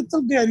 That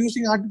itself they are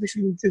using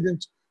artificial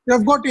intelligence. You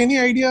have got any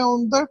idea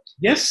on that?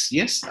 Yes.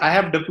 I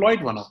have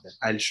deployed one of them.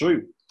 I'll show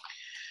you.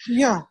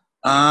 Yeah.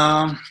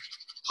 Um,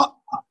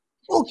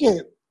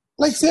 Okay.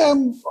 Like say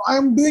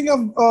I'm doing a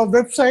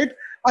website.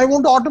 I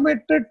want to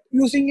automate it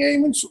using AI.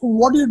 Means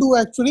what do you do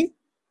actually?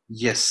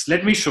 yes,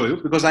 let me show you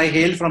because I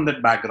hail from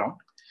that background.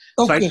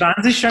 So I Okay.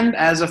 transitioned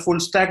as a full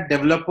stack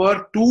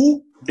developer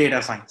to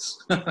data science.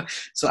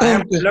 So I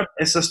have Okay. developed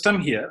a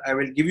system here. I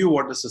will give you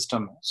what the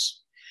system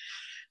is.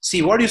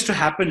 See, what used to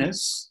happen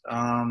is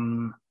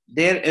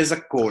there is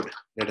a code,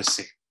 let us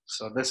say.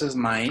 So this is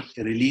my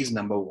release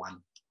number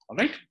 1. All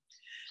right.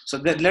 So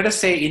that, let us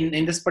say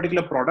in this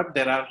particular product,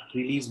 there are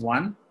release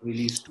 1,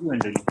 release 2,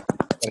 and release 3,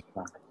 for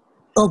example.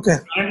 Okay.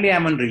 Currently,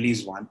 I'm on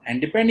release 1.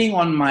 And depending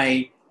on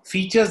my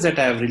features that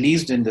I have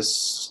released in this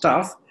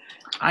stuff,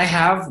 I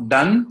have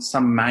done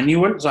some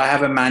manual. So I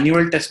have a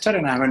manual tester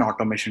and I have an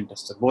automation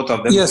tester, both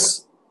of them.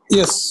 Yes.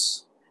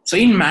 Yes. So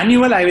in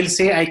manual, I will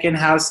say I can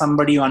have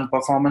somebody on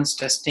performance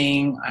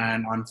testing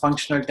and on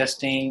functional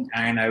testing,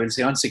 and I will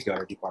say on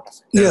security part of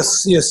it.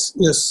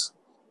 Yes.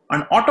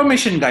 An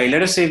automation guy,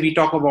 let us say we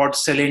talk about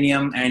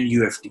Selenium and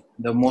UFT,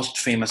 the most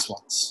famous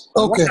ones.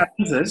 Okay. What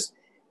happens is,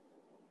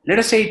 let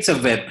us say it's a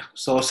web.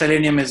 So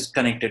Selenium is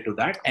connected to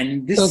that.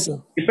 And this,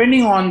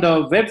 depending on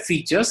the web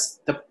features,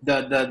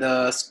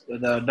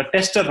 the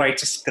tester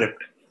writes a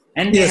script.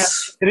 And they have a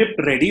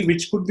script ready,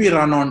 which could be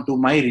run on to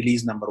my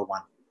release number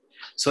 1.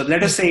 So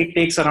let us say it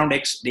takes around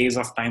X days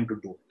of time to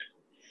do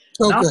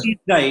it. Now these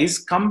guys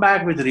come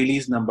back with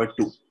release number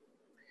 2.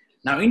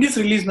 Now in this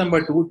release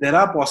number 2, there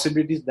are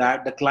possibilities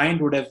that the client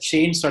would have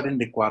changed certain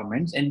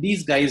requirements, and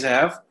these guys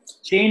have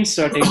changed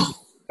certain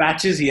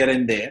patches here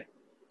and there.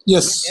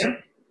 Yes.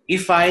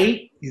 If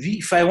I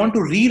want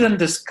to rerun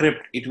the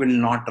script, it will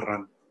not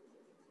run.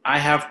 I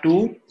have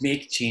to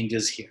make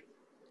changes here.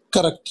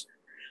 Correct.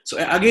 So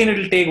again, it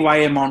will take Y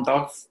amount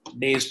of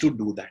days to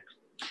do that.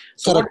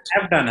 So what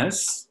I have done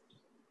is,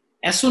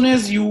 as soon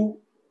as you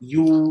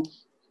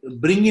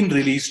bring in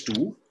release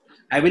 2,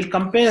 I will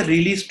compare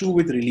release 2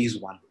 with release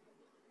 1.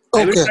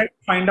 I will try to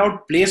find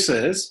out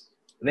places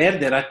where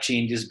there are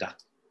changes done.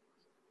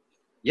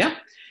 Yeah.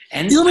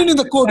 And you mean in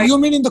the code? You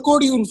mean in the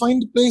code you will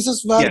find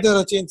places where there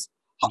are changes?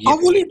 How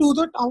will you do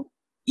that? How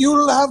you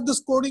will have this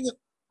coding?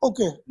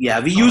 Okay.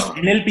 Yeah, we use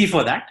NLP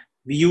for that.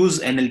 We use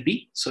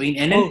NLP. So in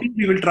NLP,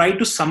 we will try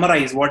to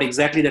summarize what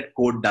exactly that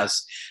code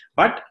does.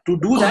 But to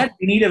do that,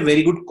 we need a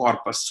very good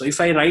corpus. So if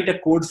I write a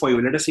code for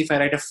you, let us say if I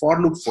write a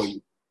for loop for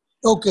you,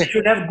 I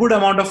should have good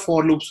amount of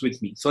for loops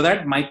with me so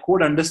that my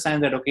code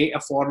understands that, okay, a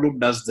for loop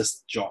does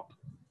this job.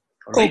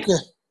 Right? Okay.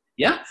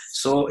 Yeah.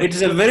 So it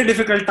is a very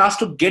difficult task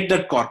to get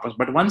that corpus.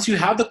 But once you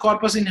have the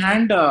corpus in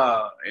hand,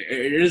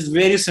 it is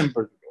very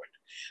simple to do it.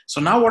 So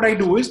now what I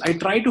do is I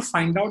try to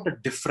find out the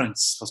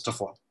difference, first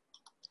of all.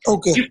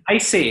 Okay. If I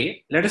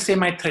say, let us say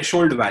my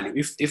threshold value,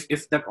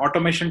 if the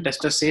automation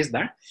tester says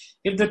that,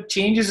 if the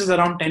changes is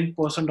around 10%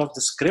 of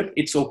the script,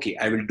 it's okay.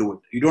 I will do it.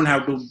 You don't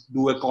have to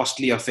do a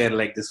costly affair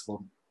like this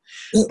for me.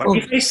 But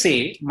if I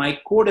say my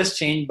code has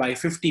changed by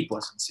 50%,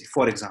 say,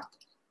 for example,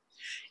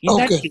 in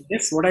that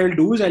case, what I will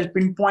do is I'll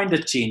pinpoint the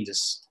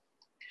changes.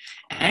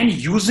 And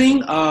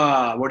using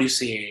a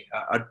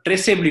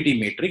traceability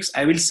matrix,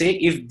 I will say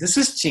if this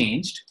is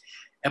changed,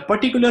 a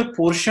particular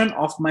portion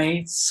of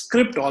my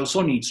script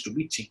also needs to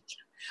be changed.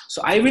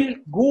 So I will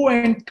go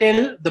and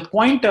tell the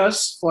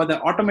pointers for the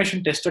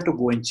automation tester to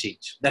go and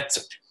change. That's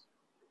it.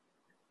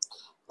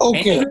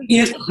 Okay.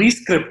 Yes,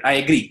 rescript, I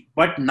agree.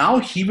 But now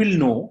he will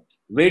know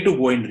where to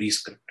go and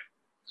rescript.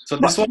 So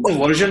this was the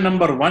version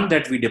number 1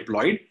 that we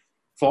deployed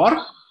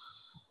for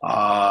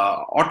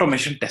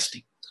automation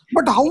testing.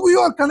 But how you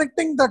are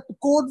connecting that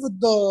code with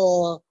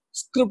the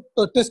script,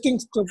 testing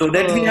script? So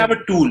that we have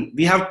a tool.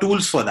 We have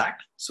tools for that.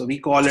 So we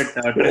call it.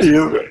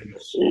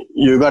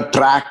 You got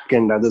Track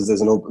and others.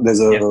 There's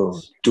a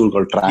tool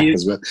called Track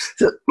as well.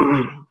 So,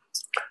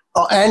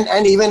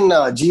 and even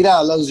Jira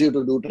allows you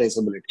to do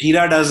traceability.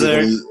 Jira does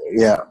it.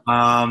 Yeah.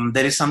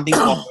 There is something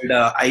called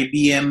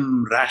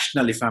IBM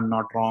Rational, if I'm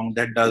not wrong,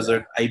 that does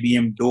it.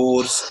 IBM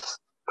Doors.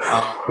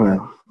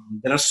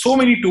 There are so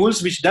many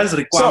tools which does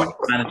requirement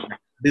management,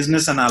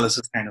 business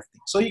analysis kind of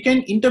thing. So you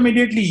can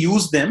intermediately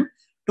use them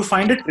to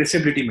find a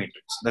traceability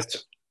matrix. That's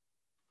it.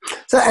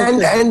 So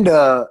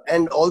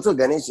and also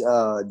Ganesh,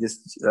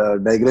 just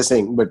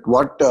digressing, but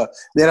what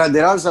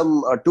there are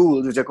some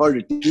tools which are called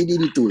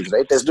TDD tools,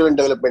 right? Test driven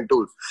development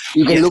tools.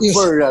 You can look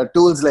for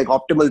tools like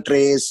Optimal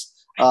Trace,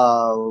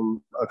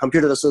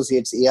 Computer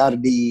Associates,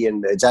 ARD,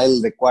 and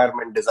Agile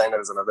Requirement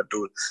Designer is another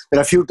tool. There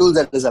are a few tools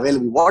that is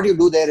available. What you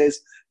do there is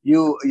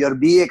your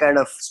BA kind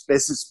of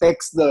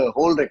specs the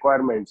whole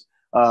requirements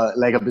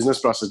like a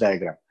business process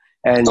diagram,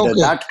 and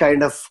that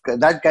kind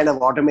of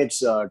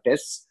automates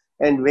tests.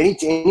 And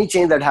any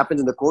change that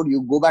happens in the code,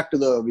 you go back to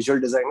the visual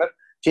designer,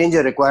 change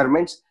your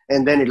requirements,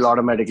 and then it'll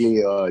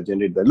automatically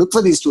generate that. Look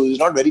for these tools. It's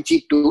not very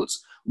cheap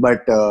tools,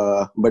 but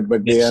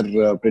they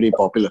are pretty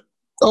popular.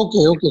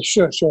 Okay,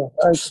 sure.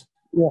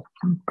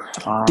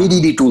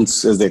 TDD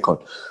tools, as they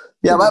call.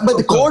 Yeah, but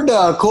the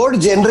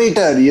code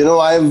generator,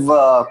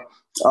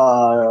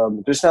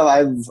 Krishna,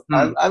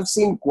 I've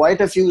seen quite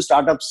a few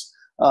startups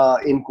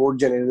in code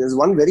generator. There's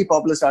one very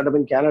popular startup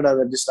in Canada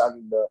that just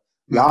started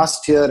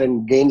last year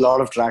and gained a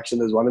lot of traction.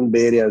 There's one in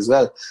Bay Area as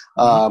well.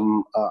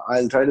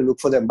 I'll try to look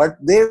for them, but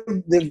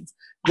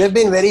they've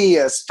been very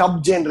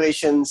stub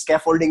generation,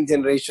 scaffolding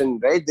generation,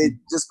 right? They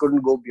just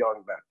couldn't go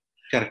beyond that.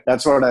 Correct.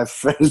 That's what I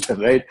felt,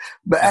 right?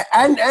 But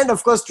and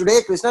of course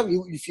today, Krishna,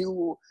 if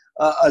you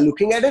are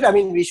looking at it, I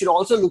mean, we should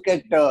also look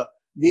at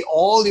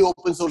all the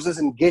open sources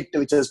in Git,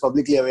 which is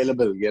publicly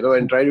available,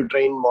 and try to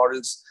train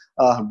models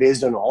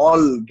based on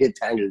all Git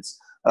handles.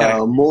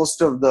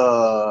 Most of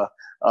the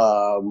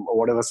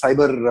whatever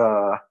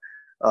cyber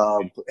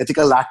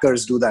ethical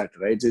hackers do that,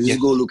 right? They just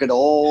go look at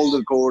all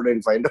the code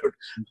and find out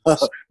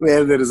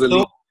where there is a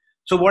leak.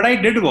 So what I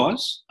did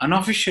was,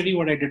 unofficially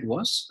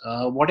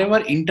whatever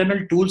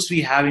internal tools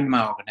we have in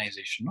my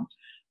organization,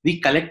 we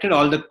collected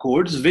all the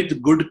codes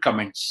with good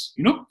comments,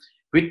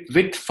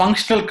 with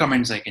functional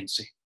comments, I can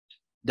say.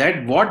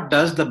 That what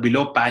does the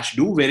below patch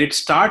do, where it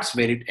starts,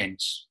 where it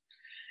ends.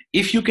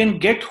 If you can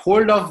get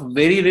hold of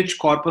very rich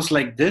corpus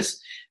like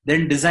this,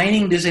 then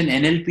designing this in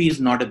NLP is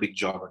not a big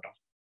job at all.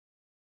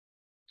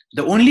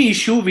 The only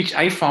issue which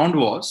I found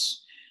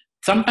was,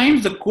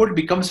 sometimes the code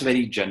becomes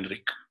very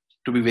generic,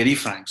 to be very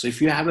frank. So if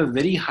you have a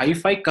very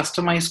hi-fi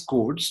customized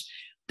codes,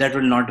 that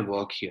will not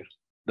work here.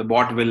 The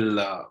bot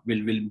will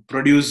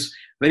produce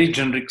very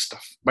generic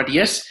stuff. But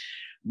yes,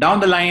 down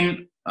the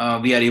line,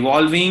 we are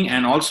evolving,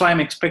 and also I'm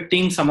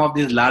expecting some of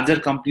these larger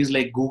companies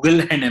like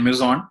Google and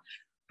Amazon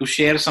to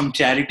share some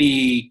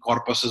charity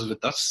corpuses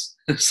with us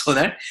so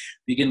that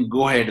we can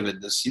go ahead with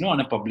this,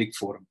 on a public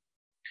forum.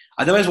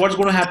 Otherwise, what's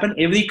going to happen?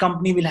 Every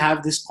company will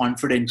have this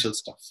confidential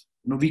stuff.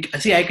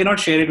 I cannot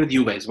share it with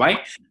you guys.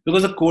 Why?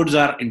 Because the codes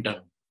are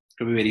internal,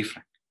 to be very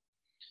frank.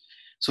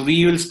 So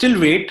we will still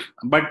wait,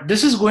 but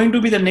this is going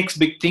to be the next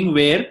big thing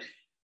where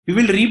we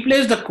will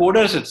replace the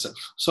coders itself.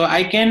 So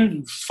I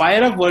can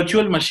fire up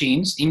virtual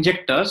machines,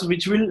 injectors,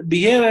 which will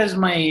behave as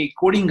my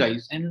coding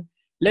guys and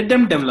let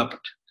them develop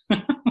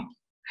it.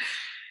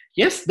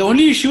 Yes, the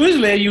only issue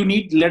is where you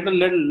need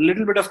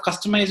little bit of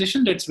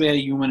customization. That's where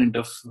human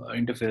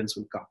interference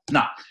will come.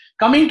 Now,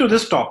 coming to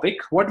this topic,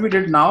 what we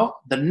did now,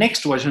 the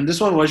next version,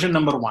 this was version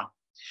number 1.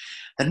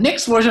 The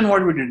next version,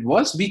 what we did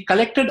was we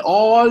collected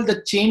all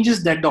the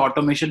changes that the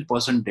automation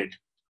person did,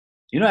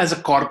 as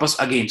a corpus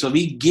again. So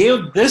we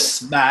gave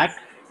this back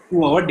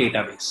to our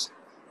database.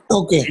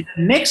 Okay. In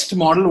the next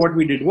model, what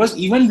we did was,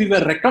 even we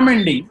were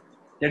recommending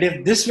that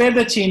if this were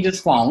the changes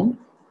found,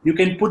 you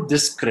can put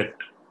this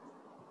script.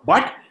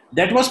 But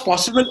that was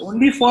possible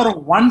only for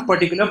one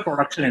particular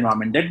production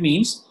environment. That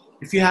means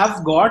if you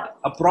have got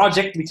a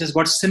project which has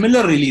got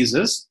similar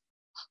releases,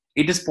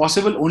 it is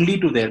possible only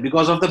to there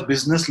because of the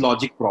business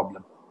logic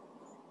problem.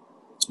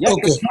 Yeah,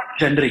 okay. It's not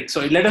generic.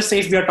 So let us say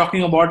if we are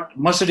talking about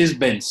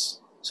Mercedes-Benz.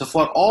 So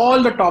for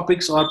all the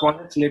topics or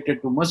projects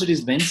related to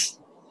Mercedes-Benz,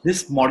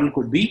 this model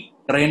could be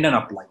trained and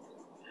applied.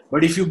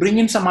 But if you bring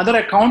in some other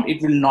account,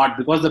 it will not,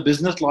 because the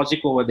business logic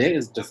over there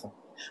is different.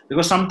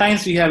 Because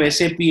sometimes we have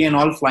SAP and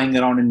all flying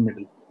around in the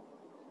middle.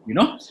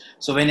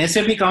 So when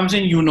SAP comes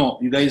in,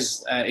 you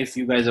guys, if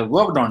you guys have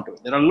worked on it,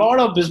 there are a lot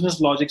of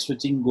business logic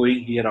switching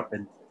going here up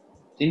and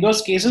in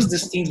those cases,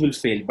 these things will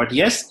fail. But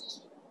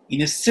yes,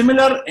 in a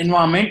similar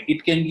environment,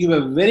 it can give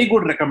a very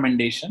good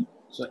recommendation.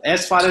 So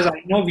as far as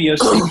I know, we are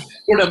seeing a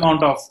good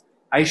amount of,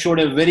 I showed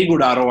a very good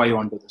ROI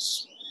onto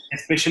this,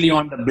 especially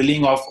on the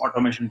billing of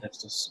automation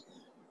testers,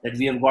 that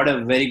we have got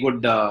a very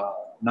good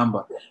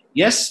number.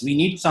 Yes, we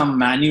need some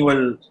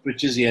manual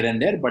switches here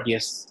and there, but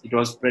yes, it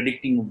was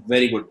predicting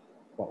very good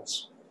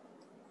calls.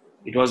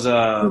 It was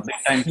a big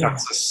time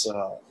success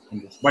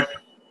in this. But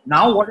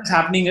now what is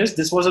happening is,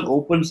 this was an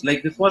open,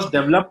 this was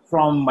developed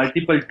from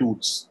multiple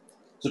tools.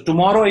 So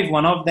tomorrow, if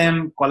one of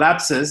them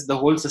collapses, the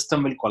whole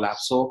system will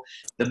collapse. So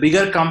the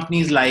bigger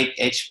companies like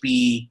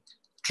HP,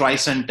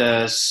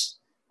 Tricentis,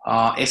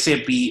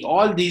 SAP,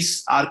 all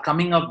these are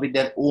coming up with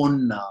their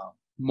own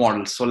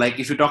models. So like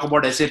if you talk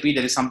about SAP,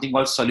 there is something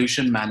called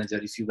Solution Manager,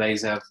 if you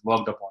guys have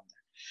worked upon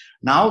that.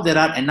 Now there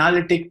are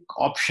analytic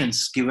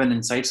options given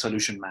inside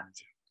Solution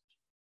Manager.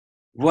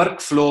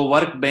 Workflow,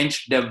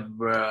 workbench, dev,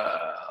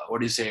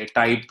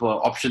 type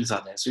options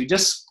are there. So you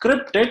just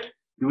script it,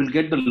 you will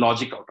get the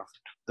logic out of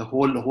it, the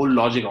whole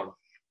logic out of it.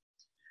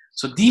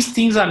 So these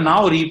things are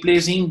now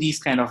replacing these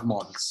kind of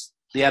models.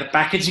 They are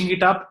packaging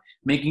it up,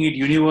 making it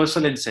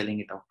universal and selling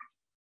it out.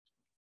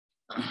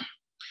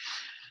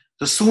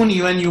 So soon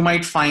even you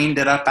might find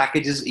there are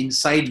packages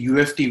inside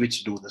UFT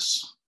which do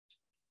this.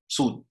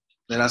 Soon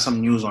there are some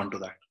news onto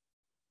that.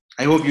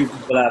 I hope you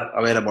people are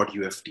aware about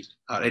UFT,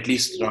 or at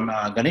least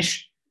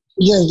Ganesh.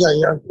 Yeah.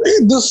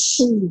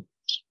 This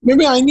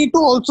maybe I need to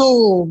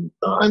also.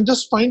 I'm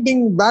just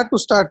finding where to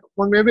start.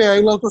 Or maybe I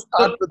will also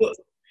start with.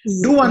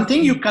 Do one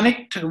thing. You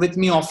connect with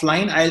me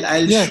offline.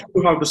 I'll show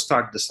you how to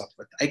start this up.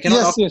 I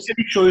cannot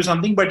show you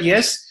something, but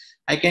yes,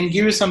 I can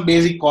give you some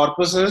basic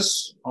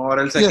corpuses, or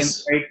else I can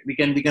Yes. write. We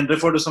can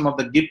refer to some of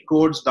the Git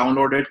codes,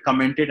 download it,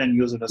 comment it, and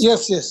use it as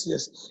Yes, yes,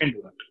 yes. I can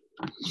do that.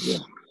 Yeah.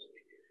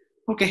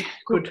 Okay,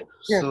 good.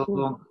 Yeah, So,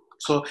 cool.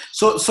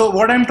 so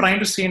what I'm trying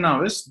to say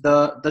now is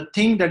the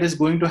thing that is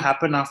going to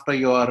happen after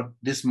your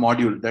this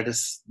module, that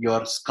is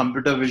your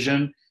computer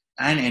vision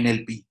and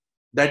NLP,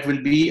 that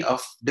will be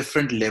of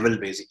different level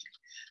basically.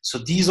 So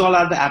these all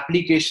are the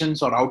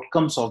applications or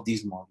outcomes of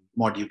these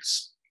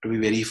modules, to be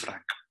very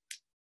frank.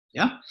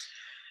 Yeah.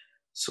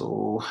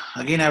 So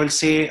again, I will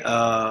say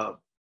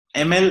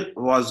ML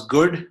was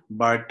good,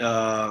 but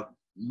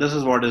this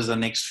is what is the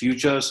next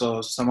future.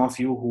 So some of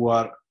you who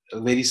are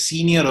very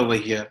senior over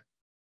here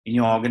in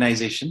your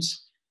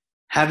organizations,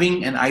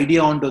 having an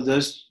idea onto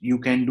this, you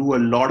can do a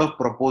lot of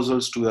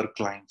proposals to your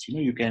clients.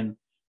 You can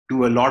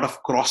do a lot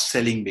of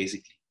cross-selling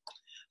basically.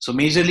 So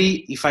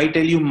majorly, if I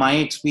tell you my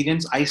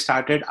experience,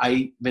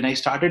 when I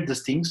started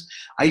these things,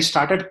 I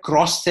started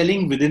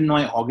cross-selling within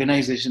my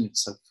organization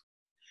itself.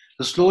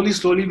 So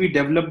slowly, we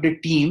developed a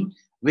team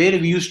where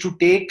we used to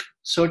take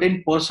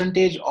certain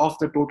percentage of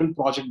the total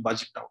project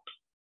budget out.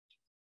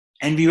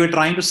 And we were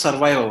trying to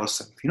survive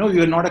ourselves. We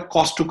were not a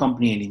cost to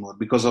company anymore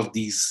because of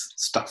these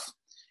stuff.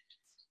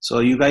 So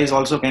you guys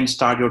also can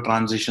start your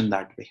transition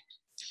that way.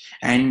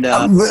 And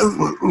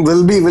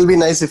will be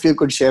nice if you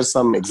could share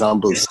some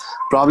examples. Yes.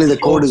 Probably the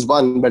code is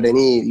one, but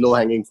any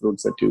low-hanging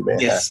fruits that you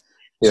may have.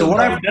 So what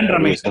I've done,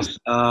 Ramesh, is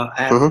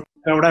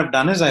what I've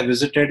done is I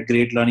visited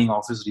Great Learning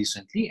Office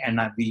recently, and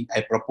I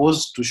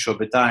proposed to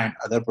Shobita and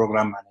other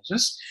program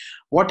managers,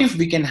 what if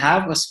we can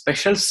have a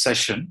special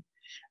session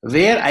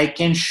where I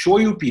can show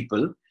you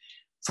people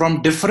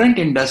from different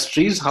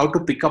industries how to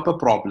pick up a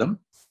problem,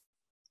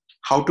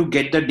 how to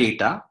get the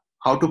data,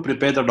 how to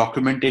prepare the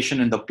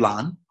documentation and the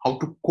plan, how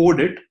to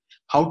code it,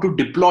 how to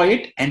deploy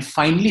it, and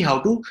finally how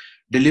to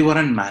deliver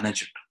and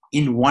manage it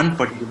in one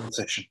particular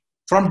session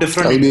from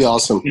different. That'll be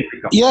awesome.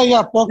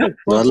 Yeah, perfect.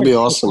 That'll be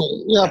awesome.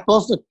 Yeah,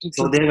 perfect.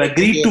 So they've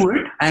agreed to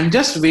it. I'm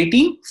just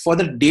waiting for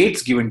the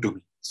dates given to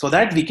me so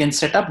that we can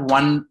set up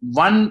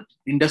one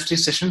industry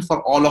session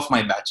for all of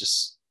my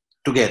batches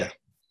together.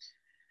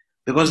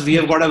 Because we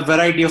have got a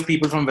variety of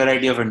people from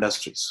variety of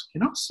industries,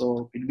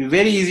 so it'll be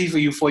very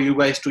easy for you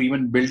guys to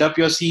even build up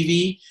your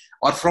CV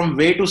or from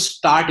where to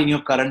start in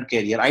your current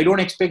career. I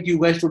don't expect you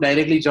guys to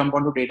directly jump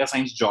onto data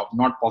science job.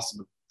 Not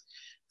possible.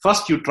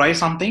 First, you try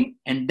something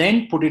and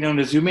then put it on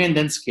resume and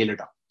then scale it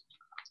up.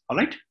 All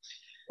right.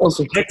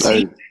 Okay. Let's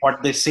see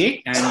what they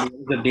say and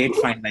the date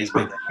finalized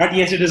by them. But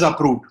yes, it is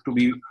approved to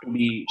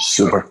be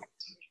super.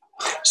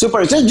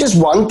 Super. Just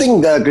one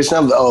thing,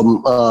 Krishna.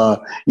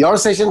 Your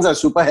sessions are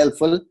super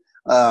helpful.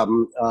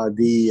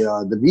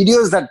 The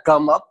videos that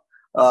come up,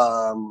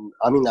 I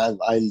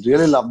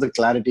really love the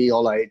clarity,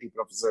 all IIT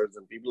professors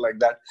and people like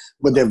that,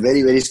 but they're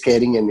very, very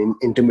scary and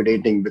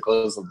intimidating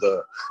because of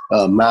the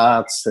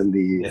maths and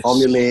the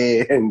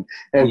formulae and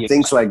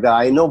things like that.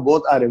 I know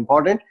both are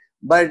important,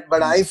 but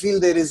I feel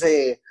there is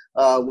a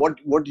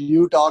what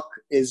you talk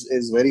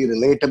is very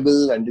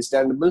relatable,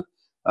 understandable.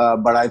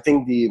 But I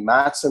think the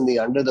maths and the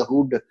under the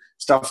hood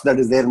stuff that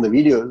is there in the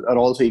videos are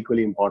also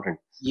equally important.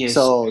 Yes.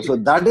 So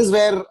that is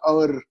where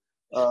our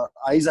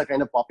eyes are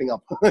kind of popping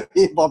out.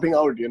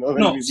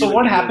 So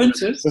what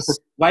happens is,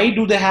 why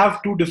do they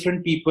have two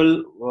different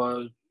people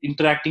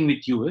interacting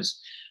with you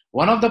is,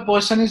 one of the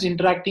person is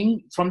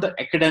interacting from the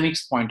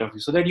academics point of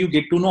view, so that you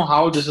get to know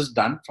how this is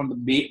done from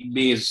the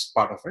base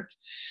part of it.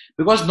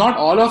 Because not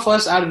all of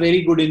us are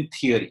very good in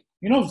theory.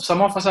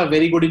 Some of us are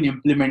very good in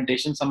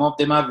implementation. Some of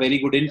them are very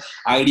good in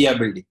idea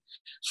building.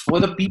 For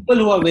the people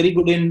who are very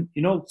good in,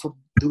 for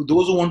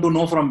those who want to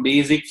know from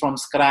basic, from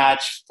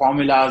scratch,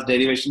 formulas,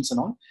 derivations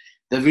and all,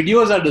 the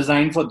videos are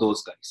designed for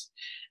those guys.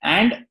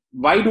 And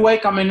why do I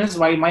come in is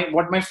what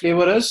my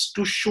flavor is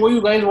to show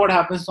you guys what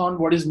happens on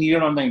what is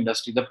needed on the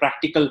industry, the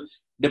practical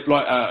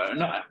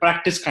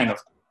practice kind of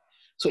thing.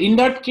 So in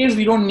that case,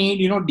 we don't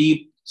need,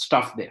 deep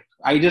stuff there.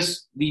 We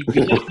just need a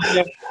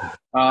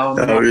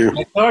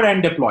method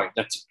and deploy.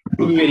 That's it.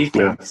 To be very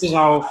clear. This is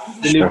how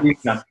delivery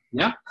is done.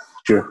 Yeah.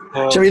 Sure.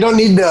 So we don't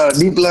need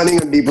deep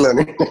learning and deep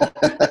learning.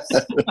 That's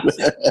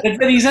the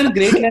reason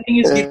great learning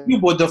is giving you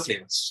both the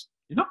flavors.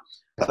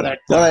 So that,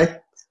 all right.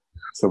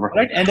 Super.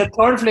 Right. And the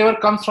third flavor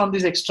comes from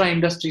these extra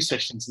industry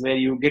sessions where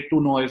you get to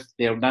know if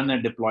they have done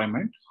a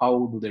deployment,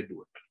 how do they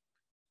do it?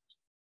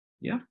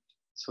 Yeah.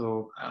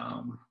 So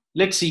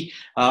let's see.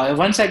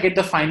 Once I get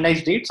the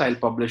finalized dates, I'll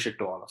publish it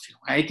to all of you.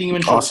 I think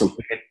even awesome.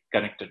 We get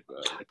connected.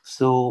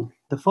 So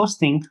the first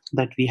thing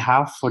that we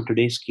have for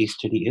today's case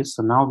study is,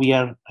 so now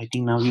I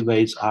think now you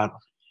guys are,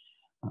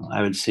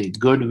 I would say,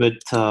 good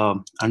with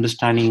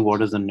understanding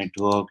what is the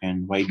network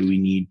and why do we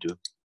need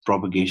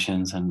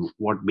propagations and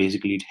what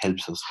basically it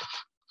helps us with.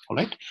 All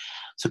right.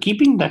 So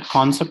keeping that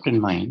concept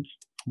in mind,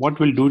 what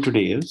we'll do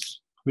today is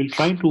we'll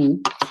try to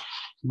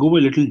go a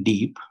little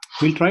deep.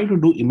 We'll try to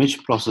do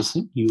image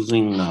processing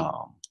using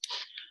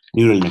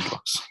neural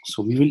networks.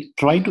 So we will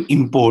try to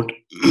import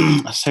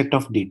a set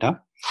of data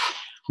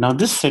Now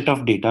this set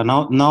of data,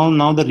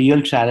 now the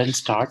real challenge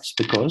starts,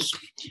 because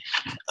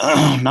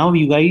now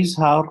you guys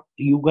are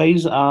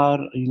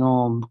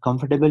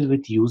comfortable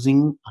with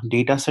using a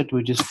data set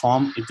which is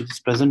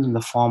present in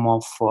the form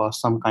of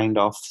some kind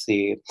of,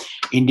 say,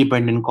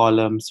 independent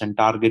columns and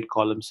target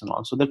columns and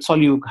all. So that's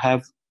all you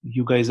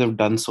guys have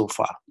done so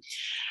far.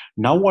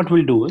 Now what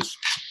we'll do is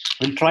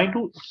we'll try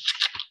to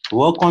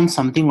work on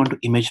something onto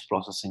image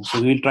processing.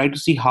 So we'll try to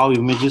see how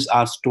images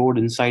are stored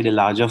inside a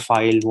larger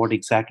file, what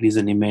exactly is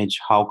an image,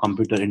 how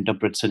computer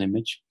interprets an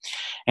image,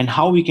 and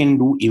how we can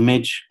do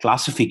image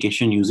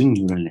classification using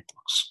neural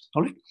networks.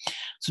 All right.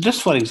 So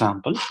just for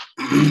example,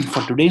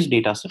 for today's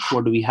data set,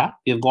 what do we have?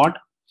 We've got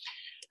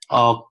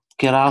a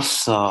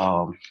Keras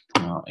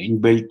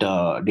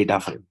inbuilt data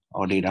frame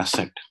or data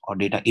set or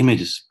data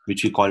images,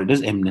 which we call it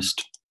as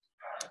MNIST.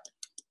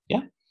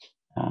 Yeah.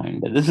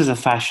 And this is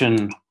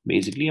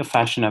basically a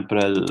fashion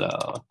apparel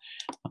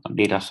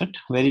data set,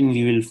 wherein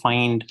we will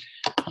find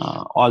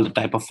all the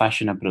type of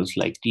fashion apparels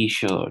like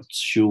t-shirts,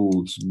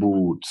 shoes,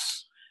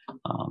 boots,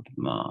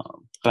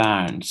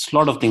 pants, a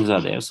lot of things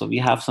are there. So we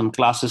have some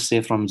classes, say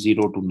from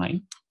 0 to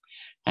 9.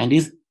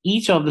 And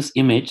each of this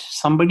image,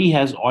 somebody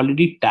has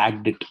already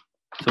tagged it.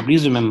 So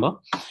please remember,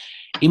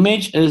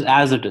 image is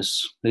as it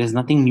is. There is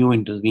nothing new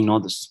in it. We know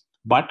this.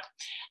 But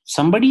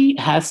somebody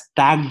has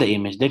tagged the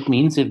image. That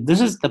means if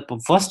this is the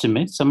first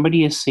image,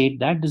 somebody has said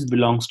that this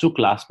belongs to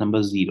class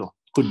number 0.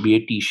 Could be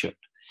a t-shirt.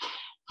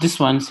 This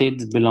one said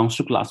this belongs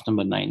to class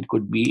number 9.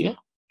 Could be a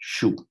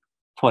shoe,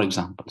 for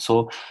example.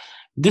 So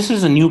this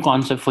is a new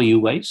concept for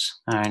you guys,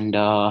 and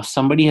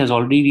somebody has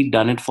already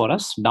done it for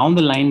us. Down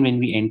the line, when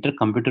we enter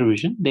computer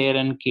vision, there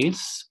in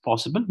case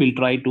possible, we'll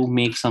try to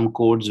make some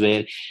codes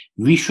where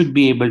we should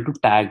be able to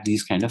tag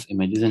these kind of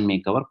images and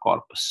make our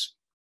corpus.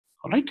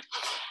 All right.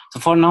 So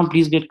for now,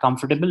 please get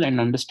comfortable and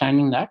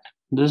understanding that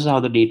this is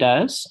how the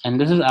data is, and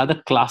this is other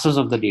classes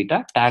of the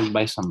data tagged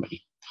by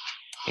somebody.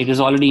 It is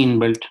already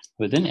inbuilt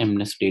within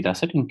MNIST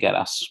dataset in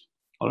Keras.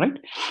 All right.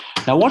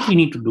 Now, what we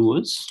need to do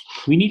is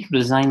we need to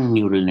design a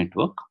neural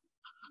network,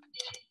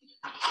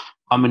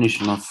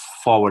 combination of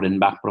forward and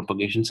back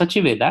propagation, such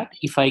a way that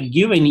if I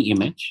give any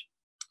image,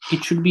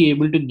 it should be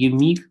able to give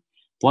me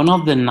one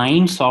of the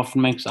 9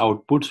 softmax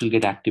outputs will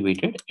get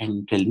activated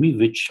and tell me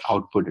which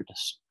output it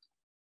is.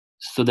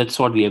 So that's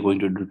what we are going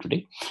to do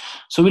today.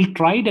 So we'll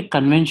try the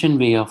convention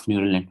way of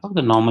neural network,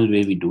 the normal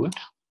way we do it,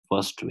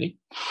 first way.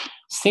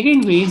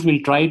 Second way is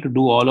we'll try to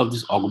do all of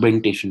this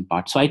augmentation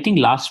part. So I think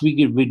last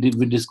week we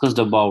discussed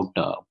about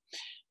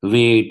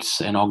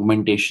weights and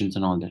augmentations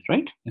and all that,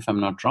 right? If I'm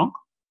not wrong,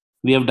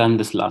 we have done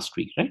this last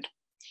week, right?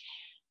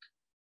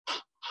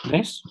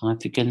 Guys,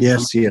 if you can.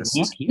 Yes.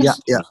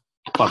 Yeah.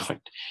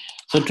 Perfect.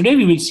 So today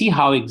we will see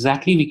how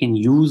exactly we can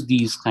use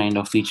these kind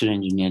of feature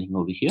engineering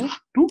over here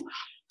to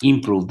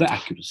improve the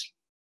accuracy.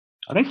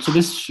 All right. So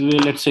this,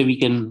 let's say we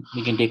can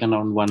take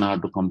around 1 hour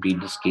to complete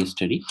this case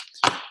study.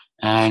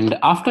 And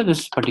after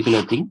this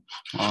particular thing,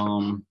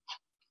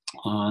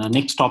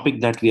 next topic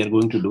that we are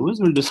going to do is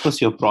we'll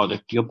discuss your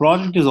project. Your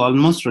project is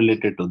almost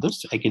related to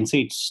this. I can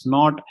say it's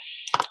not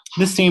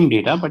the same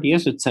data, but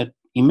yes, it's an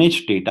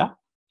image data.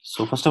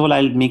 So first of all,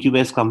 I'll make you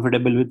guys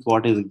comfortable with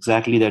what is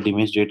exactly that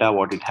image data,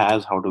 what it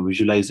has, how to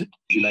visualize it.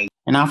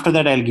 And after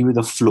that, I'll give you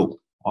the flow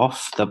of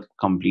the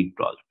complete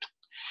project.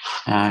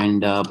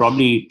 And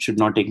probably it should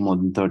not take more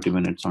than 30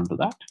 minutes onto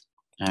that.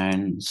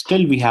 And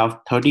still we have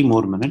 30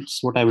 more minutes.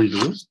 What I will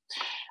do is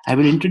I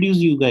will introduce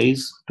you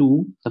guys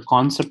to the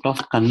concept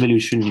of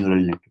convolution neural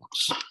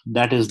networks.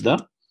 That is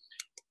the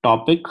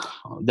topic.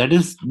 That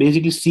is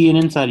basically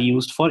CNNs are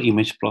used for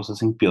image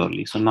processing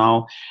purely. So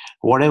now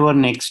whatever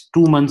next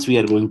 2 months we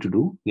are going to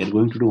do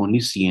only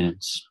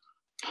CNNs.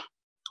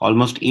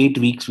 Almost 8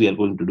 weeks we are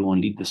going to do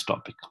only this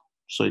topic.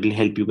 So it will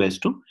help you guys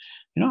to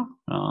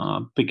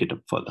pick it up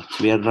further.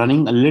 So we are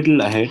running a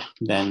little ahead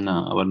than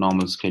our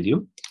normal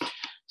schedule.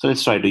 So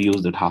let's try to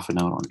use that half an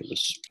hour onto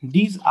this.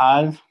 These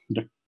are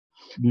the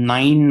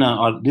 10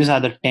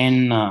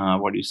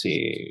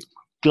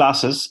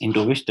 classes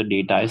into which the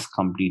data is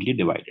completely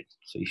divided.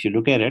 So if you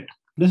look at it,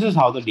 this is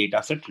how the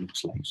data set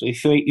looks like. So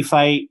if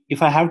I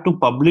have to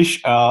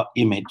publish an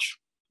image,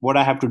 what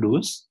I have to do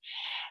is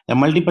there are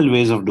multiple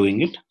ways of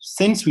doing it.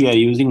 Since we are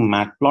using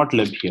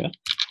matplotlib here,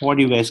 what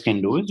you guys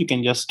can do is you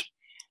can just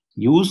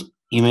use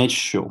image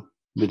show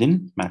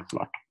within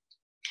matplot.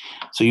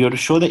 So you have to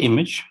show the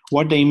image.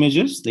 What the image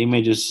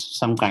is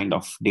some kind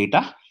of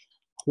data.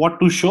 What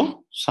to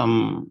show?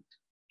 Some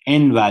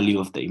end value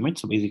of the image.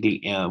 So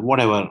basically,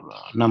 whatever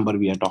number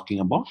we are talking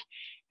about.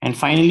 And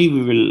finally,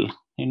 we will,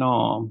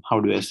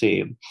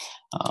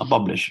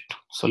 publish it.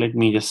 So let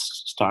me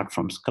just start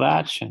from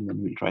scratch and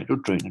then we'll try to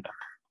train it up.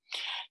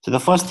 So the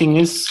first thing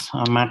is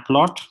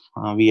matplot.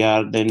 We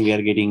are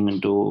getting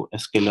into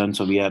sklearn.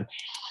 So we are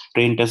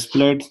train test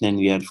split. Then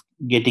we are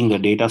getting the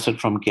data set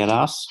from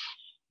Keras.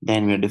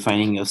 Then we are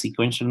defining a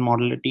sequential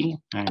modality,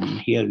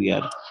 and here we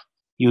are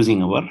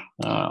using our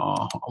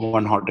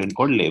one hot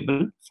encode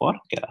label for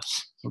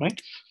Keras, right?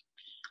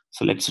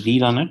 So let's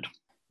rerun it.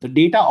 the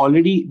data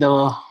already,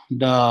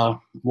 the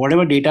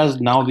whatever data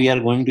now we are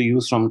going to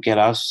use from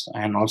Keras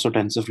and also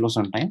TensorFlow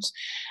sometimes,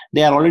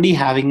 they are already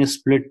having a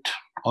split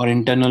or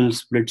internal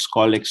splits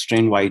called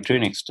xtrain,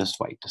 ytrain, xtest,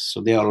 ytest. So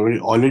they are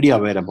already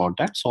aware about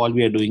that. So all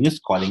we are doing is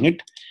calling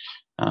it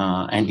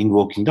and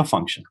invoking the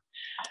function.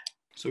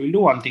 So we'll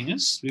do one thing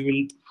is we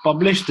will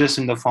publish this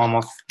in the form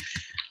of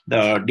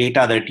the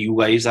data that you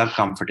guys are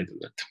comfortable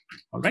with.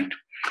 All right.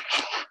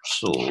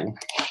 So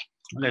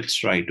let's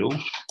try to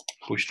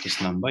push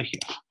this number here.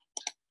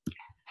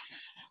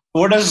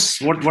 What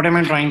am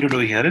I trying to do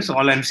here is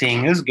all I'm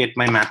saying is get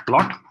my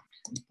matplot,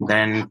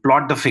 then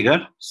plot the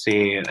figure.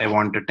 Say I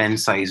want a 10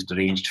 sized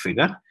ranged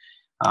figure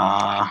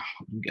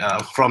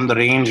from the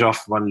range of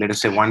let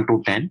us say 1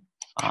 to 10.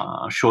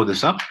 Show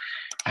this up,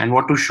 and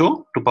what to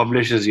show to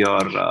publish is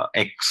your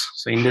x.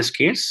 So in this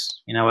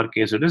case, in our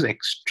case, it is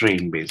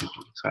xtrain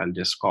basically. So I'll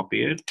just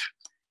copy it.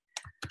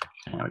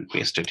 I will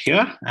paste it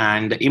here,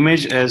 and the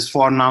image is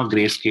for now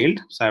grayscaled,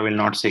 so I will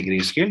not say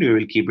grayscale. We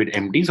will keep it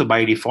empty. So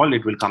by default,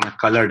 it will come a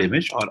colored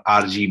image or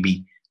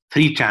RGB,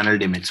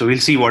 3-channeled image. So we'll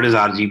see what is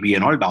RGB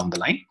and all down the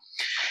line.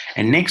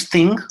 And next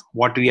thing,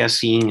 what we are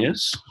seeing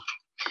is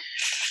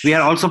we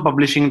are also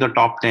publishing the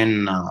top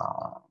 10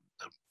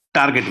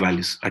 target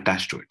values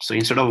attached to it. So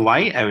instead of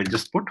Y, I will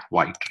just put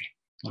Y tree.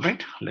 All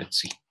right,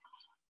 let's see.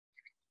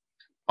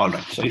 All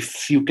right, so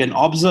if you can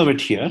observe it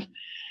here,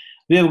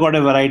 we have got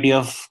a variety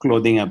of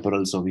clothing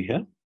apparels over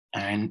here,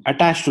 and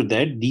attached to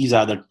that, these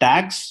are the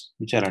tags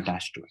which are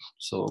attached to it.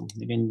 So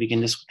we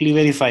can just quickly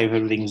verify if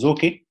everything is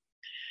okay.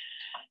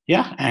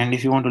 Yeah, and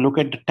if you want to look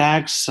at the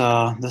tags,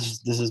 this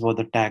is what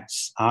the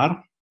tags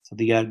are. So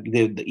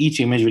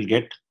each image will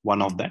get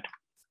one of that.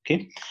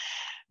 Okay.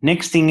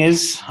 Next thing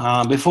is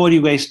before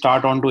you guys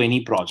start onto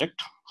any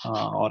project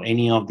or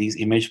any of these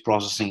image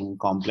processing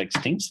complex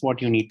things,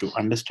 what you need to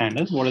understand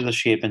is what is the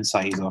shape and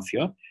size of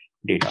your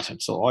data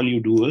set. So all you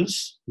do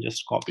is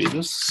just copy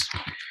this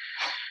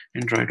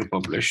and try to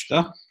publish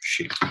the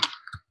shape.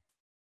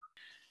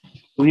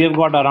 We have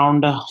got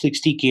around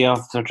 60K of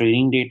the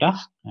training data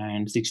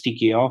and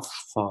 60K of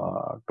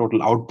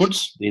total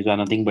outputs. These are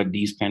nothing but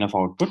these kind of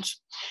outputs.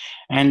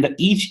 And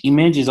each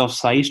image is of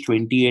size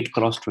 28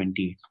 cross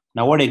 28.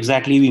 Now, what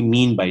exactly we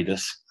mean by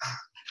this?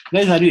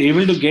 Guys, are you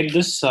able to get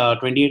this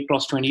 28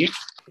 cross 28?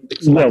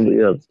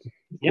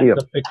 Yeah.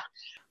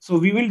 So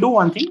we will do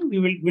one thing.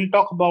 We'll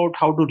talk about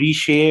how to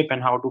reshape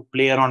and how to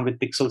play around with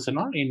pixels and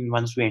all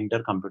once we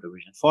enter computer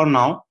vision. For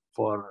now,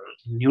 for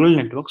neural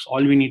networks,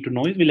 all we need to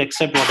know is we'll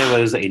accept whatever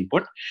is the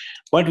input,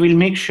 but we'll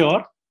make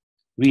sure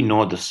we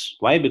know this.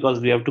 Why? Because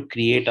we have to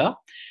create a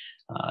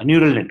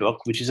neural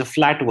network, which is a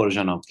flat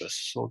version of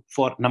this. So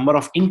for number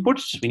of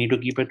inputs, we need to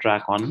keep a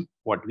track on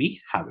what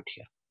we have it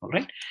here. All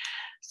right.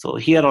 So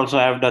here also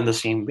I have done the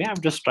same way.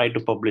 I've just tried to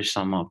publish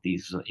some of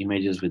these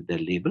images with their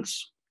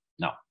labels.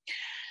 Now,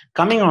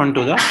 coming on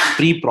to the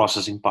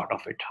pre-processing part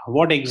of it,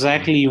 what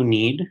exactly you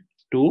need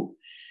to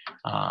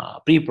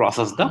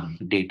pre-process the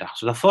data.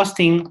 So the first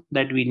thing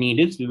that we need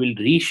is we will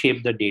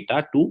reshape the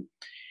data to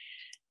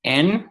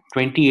N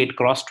 28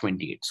 cross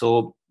 28.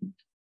 So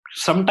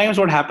sometimes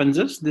what happens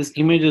is these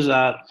images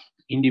are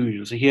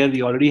individual. So here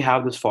we already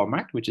have this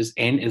format, which is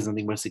N is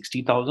nothing but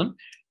 60,000,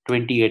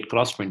 28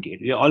 cross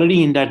 28. We are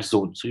already in that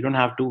zone, so you don't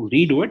have to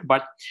redo it,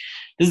 but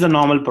this is the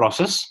normal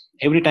process.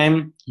 Every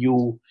time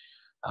you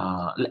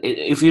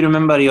if you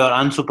remember your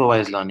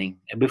unsupervised learning,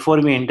 before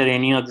we enter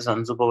any of this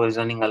unsupervised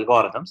learning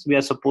algorithms, we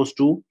are supposed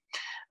to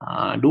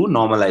do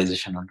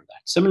normalization onto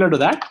that. Similar to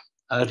that,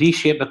 a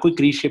quick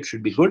reshape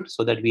should be good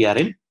so that we are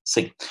in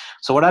sync.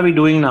 So what are we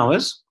doing now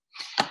is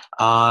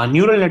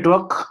neural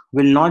network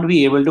will not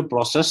be able to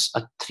process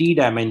a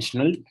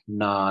 3-dimensional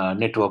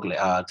network,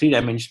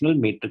 3-dimensional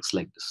matrix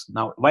like this.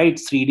 Now, why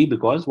it's 3D?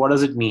 Because what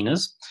does it mean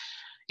is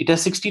it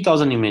has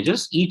 60,000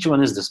 images. Each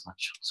one is this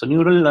much. So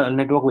neural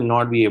network will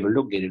not be able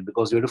to get it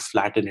because we have to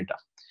flatten it up.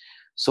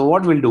 So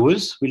what we'll do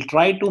is we'll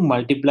try to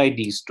multiply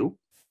these two,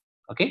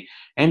 okay,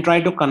 and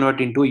try to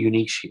convert into a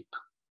unique shape,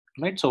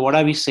 right? So what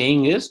are we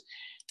saying is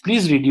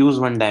please reduce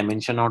one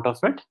dimension out of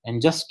it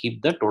and just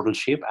keep the total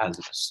shape as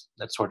it is.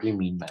 That's what we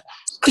mean by that.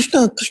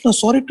 Krishna,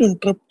 sorry to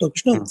interrupt.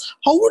 Krishna,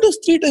 how would is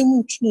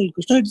 3-dimensional?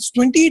 Krishna, it's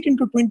 28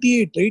 into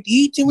 28, right?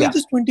 Each image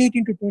is 28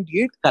 into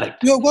 28.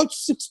 Correct. You have got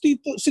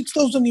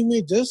 6,000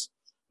 images.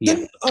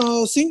 Then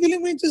single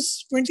image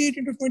is 28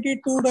 into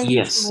 28, 2-dimensional.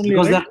 Yes, only,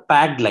 because right? they're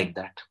packed like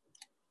that.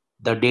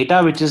 The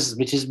data which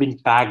has been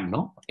packed,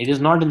 no, it is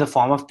not in the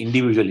form of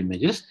individual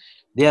images.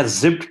 They are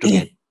zipped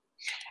together.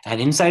 And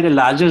inside a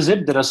larger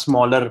zip, there are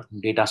smaller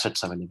data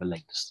sets available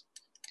like this.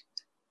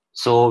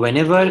 So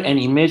whenever an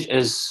image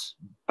is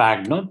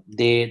packed, no,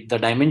 the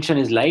dimension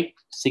is like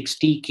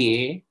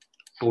 60K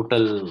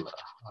total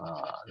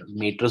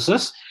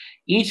matrices.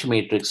 Each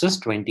matrix is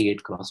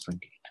 28 cross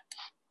 28.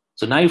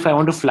 So now if I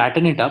want to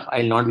flatten it up,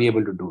 I'll not be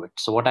able to do it.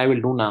 So what I will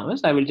do now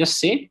is I will just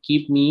say,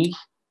 keep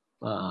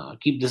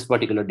this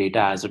particular data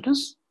as it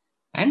is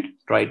and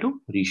try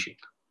to reshape.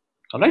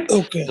 All right.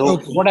 Okay. So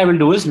what I will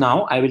do is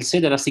now I will say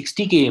there are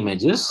 60K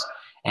images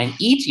and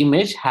each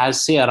image has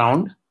say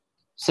around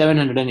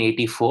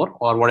 784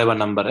 or whatever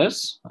number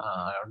is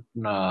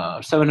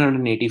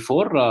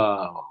 784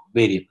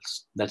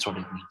 variables. That's what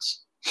it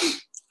means.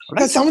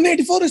 Right?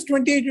 784 is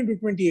 28 into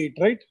 28,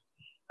 right?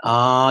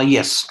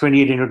 Yes,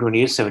 28 into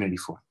 28 is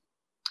 784.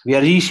 We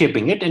are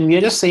reshaping it, and we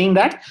are just saying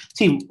that,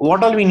 see,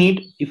 what all we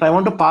need, if I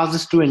want to pass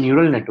this to a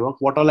neural network,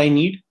 what all I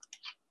need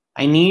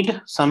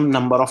some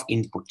number of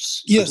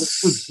inputs. Yes.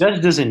 So just to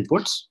judge these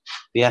inputs,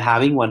 we are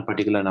having one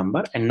particular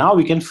number, and now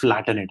we can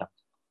flatten it up.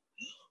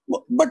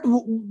 But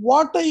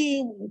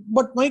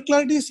my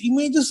clarity is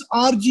images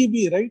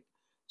RGB, right?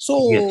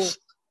 So yes.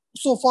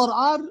 So for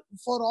our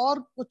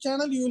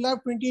channel, you will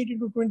have 28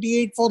 into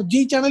 28. For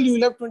G channel, you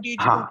will have 28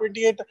 into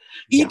 28.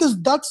 It is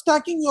that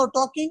stacking you are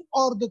talking,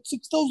 or the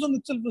 6,000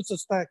 itself is a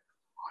stack?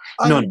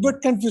 I'm a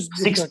bit confused.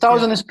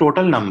 6,000 is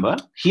total number.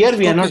 Here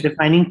we are not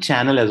defining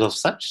channel as of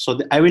such. So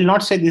I will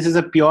not say this is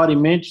a pure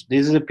image.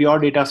 This is a pure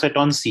data set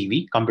on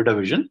CV, computer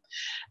vision.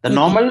 The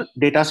normal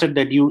data set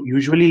that you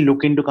usually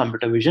look into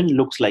computer vision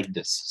looks like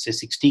this. Say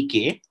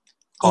 60K,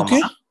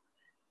 comma,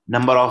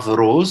 number of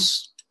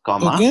rows,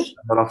 comma,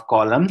 number of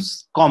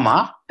columns,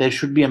 comma, there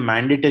should be a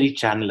mandatory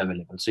channel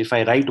available. So if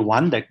I write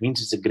 1, that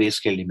means it's a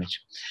grayscale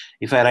image.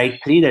 If I write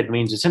 3, that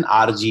means it's an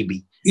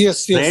RGB.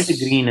 Yes. Red,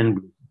 green, and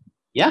blue.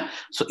 Yeah.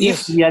 So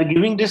if we are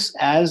giving this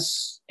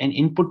as an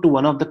input to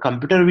one of the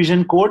computer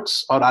vision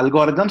codes or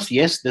algorithms,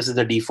 yes, this is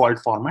the default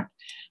format.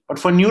 But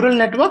for neural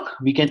network,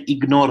 we can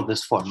ignore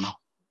this for now.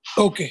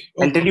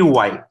 I'll tell you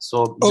why.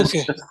 So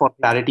just for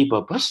clarity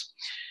purpose.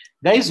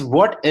 Guys,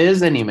 what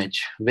is an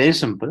image? Very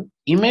simple.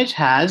 Image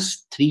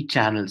has 3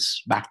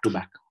 channels back to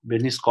back.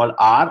 One is called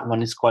R,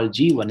 one is called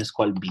G, one is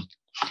called B.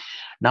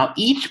 Now,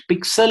 each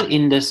pixel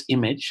in this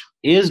image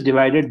is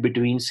divided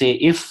between, say,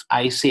 if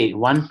I say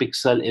 1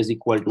 pixel is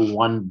equal to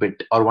 1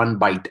 bit or 1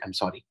 byte, I'm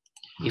sorry.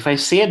 If I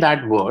say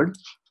that word,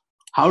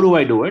 how do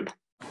I do it?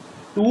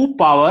 2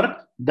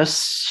 power the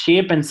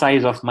shape and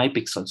size of my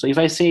pixel. So if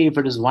I say if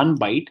it is 1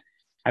 byte,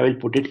 I will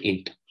put it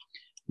 8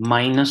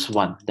 minus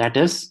 1. That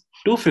is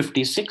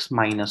 256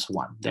 minus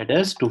 1. That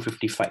is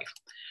 255.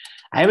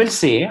 I will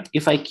say,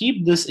 if I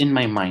keep this in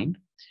my mind,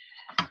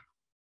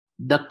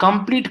 the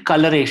complete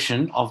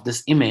coloration of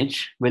this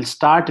image will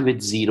start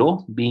with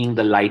 0 being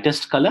the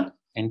lightest color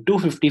and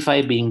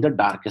 255 being the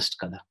darkest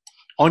color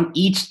on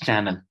each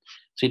channel.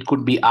 So it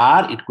could be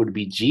R, it could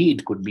be G,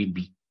 it could be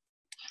B.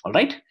 All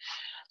right.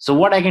 So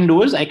what I can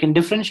do is I can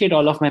differentiate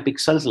all of my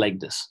pixels like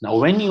this. Now,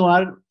 when you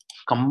are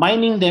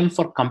combining them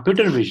for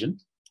computer vision,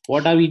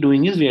 what are we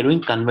doing is we are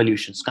doing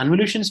convolutions.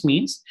 Convolutions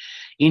means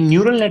in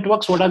neural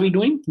networks, what are we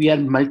doing? We are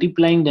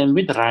multiplying them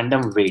with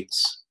random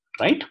weights,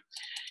 right?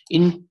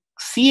 In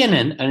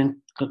CNN and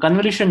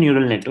convolution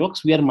neural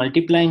networks, we are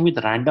multiplying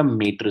with random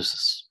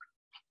matrices,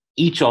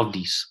 each of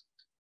these.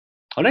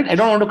 All right. I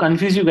don't want to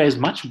confuse you guys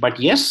much, but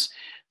yes.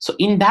 So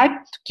in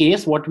that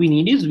case, what we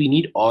need is we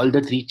need all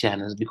the 3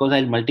 channels, because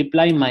I'll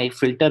multiply my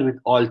filter with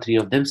all 3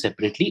 of them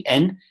separately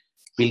and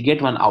we'll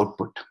get one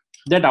output.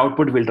 That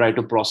output will try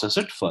to process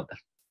it further.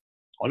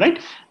 All right.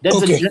 That's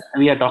the reason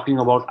we are talking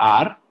about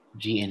R,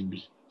 G, and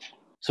B.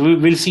 So we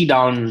will see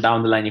down the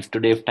line, if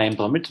time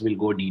permits, we'll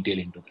go detail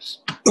into this.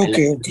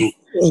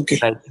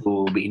 Try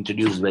to be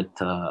introduced with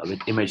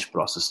image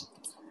processing.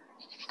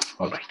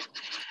 All right.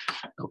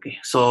 Okay.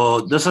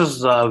 So this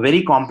is a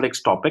very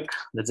complex topic.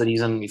 That's the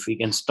reason if we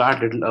can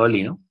start a little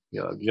earlier,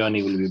 your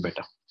journey will be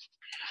better.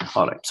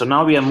 All right. So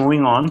now we are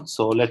moving on.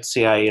 So let's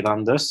say I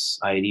run this,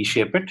 I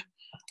reshape it.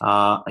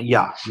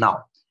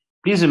 Now,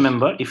 please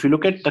remember, if you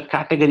look at the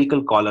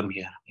categorical column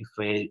here, if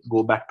I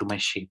go back to my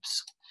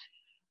shapes,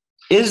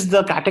 is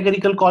the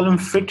categorical column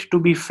fit to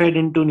be fed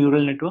into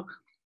neural network,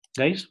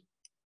 guys?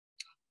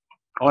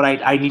 All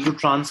right, I need to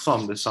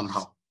transform this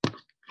somehow.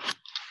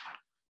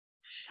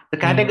 The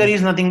category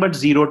is nothing but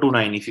 0 to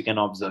 9, if you can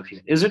observe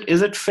here. Is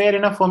it fair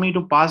enough for me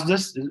to pass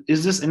this?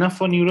 Is this enough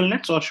for neural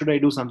nets, or should I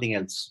do something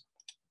else?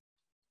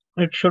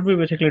 It should be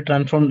basically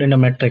transformed in a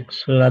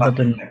matrix rather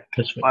than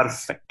this way.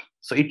 Perfect.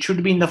 So it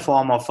should be in the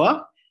form of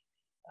a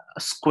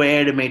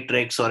squared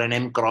matrix or an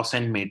m cross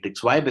n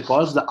matrix. Why?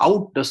 Because the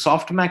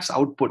softmax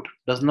output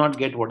does not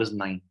get what is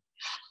 9.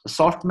 The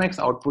softmax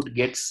output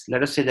gets,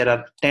 let us say there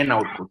are 10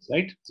 outputs,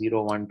 right?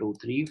 0, 1, 2,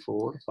 3,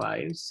 4,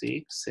 5,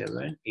 6,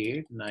 7,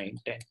 8, 9,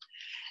 10.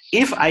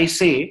 If I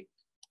say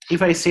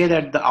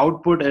that the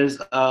output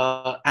is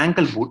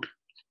ankle boot,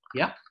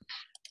 yeah.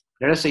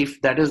 Let us say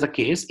if that is the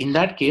case, in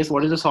that case,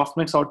 what is the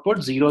softmax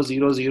output? 0,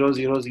 0, 0,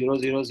 0, 0,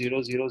 0, 0,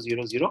 0,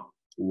 0, 0,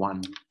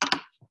 1.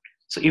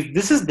 So if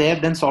this is there,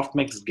 then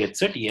softmax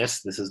gets it.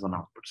 Yes, this is one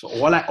output. So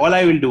all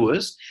I will do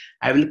is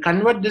I will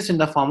convert this in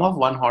the form of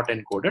one hot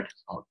encoded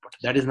output.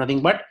 That is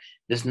nothing but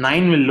this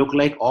 9 will look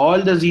like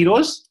all the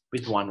zeros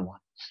with 1, 1.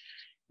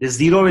 This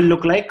 0 will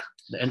look like,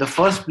 in the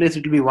first place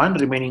it will be 1,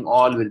 remaining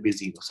all will be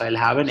 0. So I'll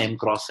have an 10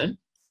 cross 10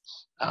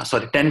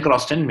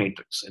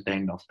 matrix at the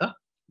end of the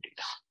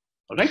data.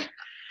 All right.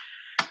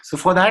 So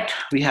for that,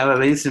 we have a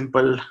very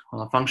simple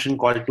function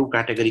called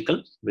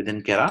toCategorical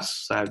within Keras.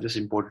 So I have just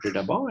imported it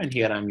above, and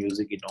here I'm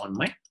using it on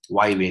my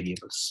y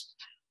variables.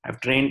 I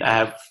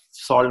have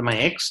solved my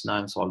x, now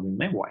I'm solving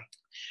my y.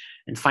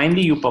 And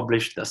finally, you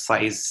publish the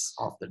size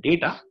of the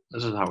data.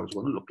 This is how it's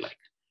going to look like.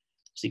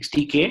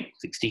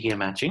 60K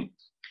matching,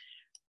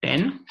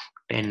 10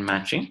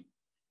 matching,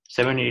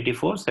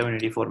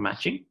 784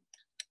 matching,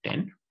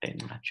 10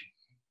 matching.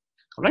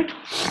 All right.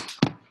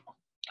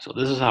 So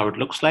this is how it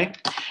looks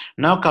like.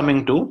 Now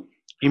coming to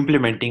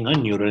implementing a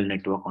neural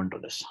network onto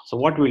this. So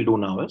what we'll do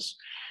now is,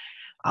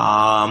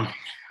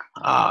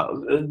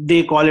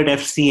 they call it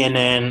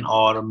FCNN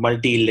or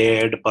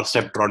multi-layered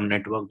perceptron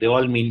network. They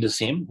all mean the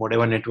same.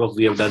 Whatever network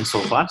we have done so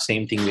far,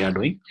 same thing we are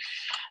doing.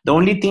 The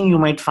only thing you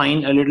might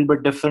find a little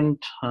bit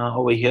different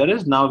over here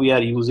is now we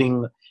are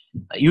using,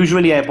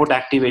 usually I put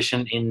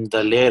activation in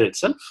the layer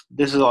itself.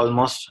 This is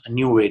almost a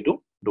new way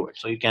to do it.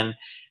 So you can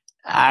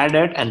add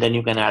it, and then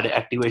you can add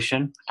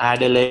activation,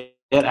 add a layer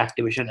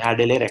activation,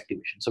 add a layer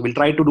activation. So we'll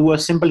try to do a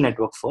simple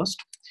network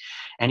first.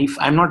 And if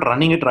I'm not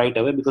running it right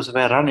away, because if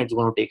I run, it's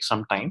going to take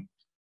some time.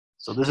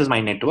 So this is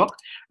my network.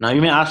 Now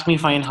you may ask me,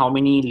 fine, how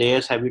many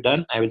layers have you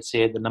done? I will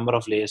say the number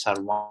of layers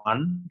are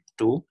 1,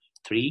 2,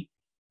 3,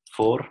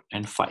 4,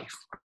 and 5.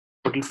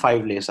 Total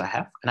 5 layers I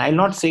have. And I'll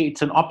not say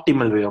it's an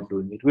optimal way of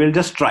doing it. We'll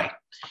just try.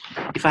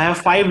 If I have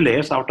 5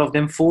 layers, out of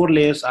them 4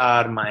 layers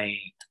are my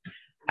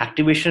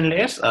activation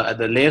layers,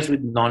 the layers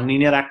with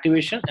nonlinear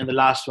activation, and the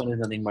last one is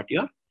nothing but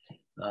your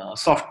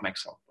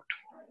softmax output.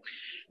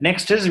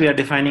 Next is we are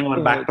defining our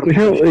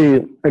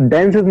backpropagation.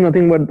 Dense is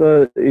nothing but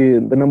the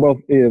number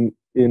of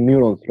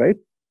neurons, right?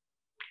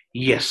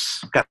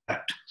 Yes,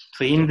 correct.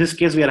 So in this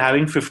case, we are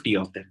having 50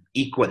 of them,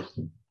 equal.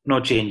 No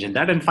change in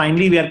that. And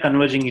finally, we are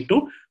converging it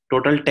to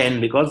total 10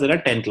 because there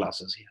are 10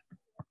 classes here.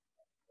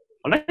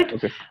 All right.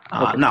 Okay.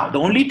 Now, the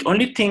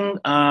only thing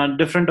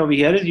different over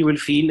here is you will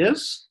feel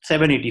is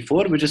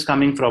 784, which is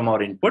coming from our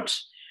inputs.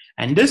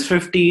 And this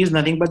 50 is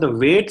nothing but the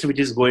weights which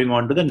is going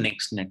on to the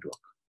next network.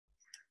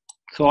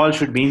 So all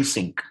should be in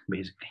sync,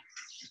 basically.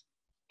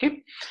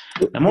 Okay.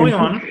 Now moving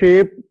on.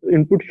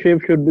 Input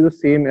shape should be the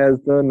same as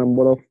the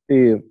number of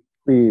the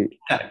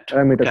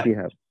parameters we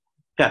have.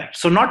 Correct.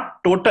 So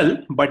not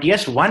total, but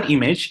yes, one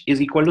image is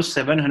equal to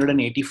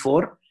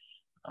 784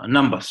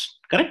 numbers.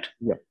 Correct?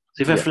 Yeah.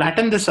 So if I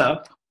flatten this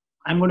up,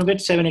 I'm going to get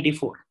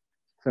 784.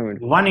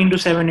 1 into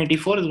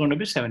 784 is going to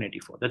be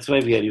 784. That's why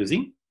we are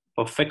using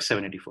perfect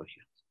 784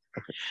 here.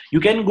 Okay.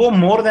 You can go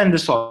more than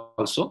this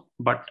also,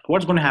 but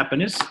what's going to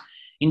happen is,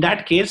 in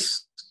that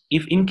case,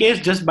 if in case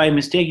just by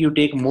mistake you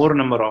take more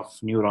number of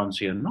neurons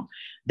here, no,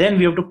 then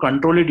we have to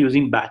control it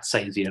using batch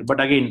size here. But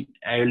again,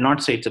 I will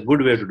not say it's a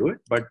good way to do it,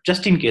 but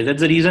just in case,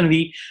 that's the reason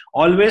we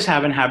always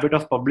have a habit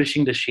of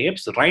publishing the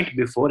shapes right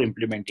before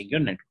implementing your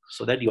network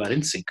so that you are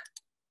in sync.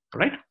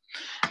 Right?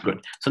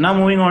 Good. So now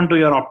moving on to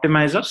your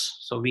optimizers.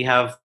 So we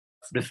have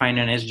defined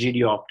an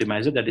SGD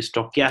optimizer, that is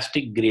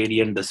stochastic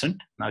gradient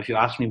descent. Now, if you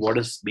ask me what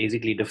is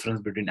basically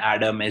difference between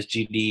ADAM,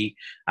 SGD,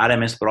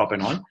 RMS prop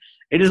and all,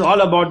 it is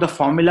all about the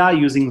formula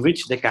using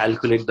which they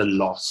calculate the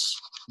loss.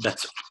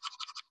 That's it.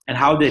 And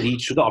how they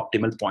reach to the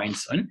optimal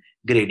points on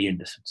gradient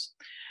descents.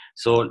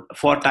 So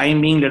for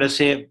time being, let us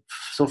say,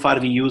 so far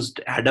we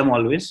used ADAM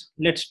always.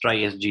 Let's try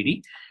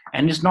SGD.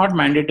 And it's not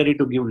mandatory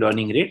to give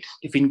learning rate.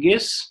 If in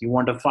case you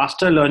want a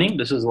faster learning,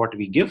 this is what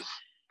we give.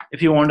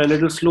 If you want a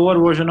little slower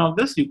version of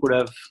this, you could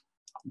have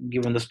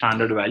given the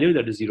standard value,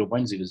 that is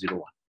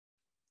 0.001.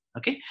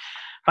 Okay.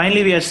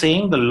 Finally, we are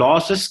saying the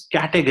loss is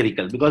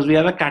categorical because we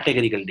have a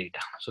categorical data.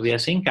 So we are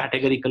saying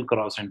categorical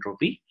cross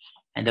entropy,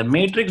 and the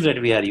matrix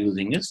that we are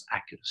using is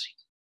accuracy.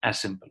 As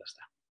simple as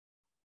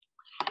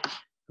that.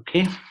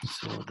 Okay.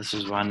 So this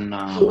is one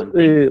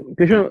thing.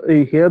 Krishna,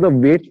 here the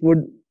weights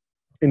would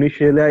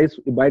initialize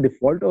by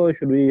default, or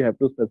should we have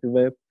to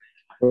specify?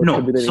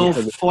 No. So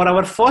for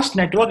our first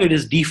network, it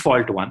is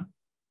default one.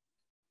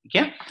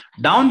 Okay.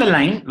 Down the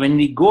line, when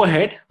we go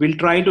ahead, we'll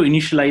try to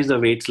initialize the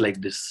weights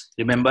like this.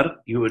 Remember,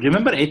 you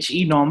remember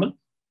HE normal?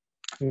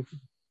 Mm-hmm.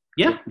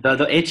 Yeah,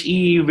 the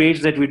HE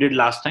weights that we did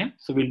last time.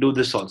 So we'll do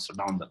this also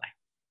down the line.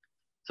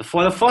 So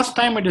for the first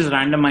time, it is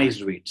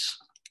randomized weights.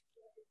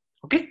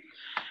 Okay.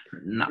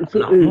 Now,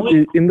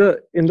 in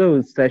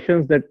the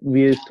sessions that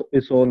we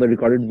saw on the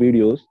recorded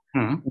videos,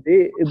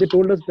 they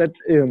told us that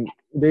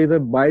there is a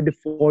by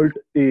default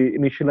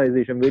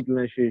initialization, weight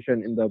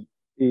initialization in the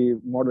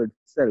model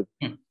itself,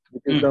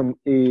 which is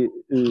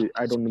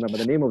I don't remember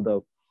the name of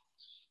the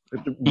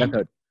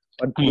method,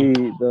 but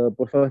the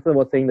professor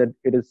was saying that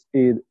it is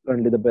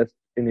currently the best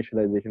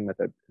initialization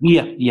method.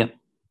 Yeah.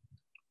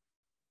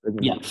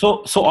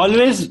 So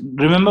always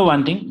remember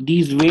one thing: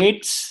 these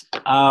weights.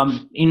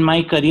 In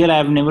my career, I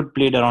have never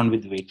played around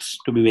with weights,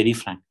 to be very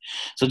frank.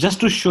 So just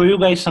to show you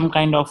guys some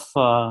kind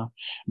of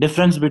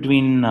difference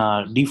between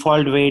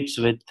default weights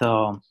with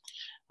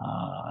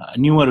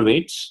newer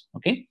weights.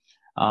 Okay,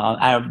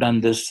 I have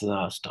done this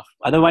stuff.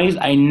 Otherwise,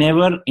 I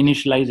never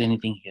initialize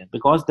anything here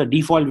because the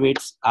default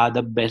weights are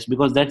the best.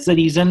 Because that's the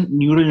reason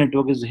neural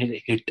network is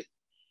hit.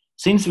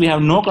 Since we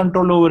have no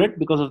control over it,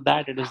 because of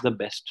that, it is the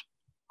best.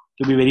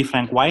 To be very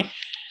frank, why?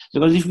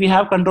 Because if we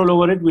have control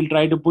over it, we'll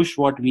try to push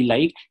what we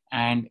like.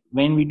 And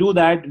when we do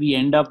that, we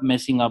end up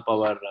messing up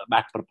our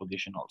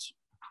backpropagation also.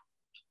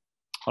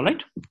 All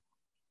right?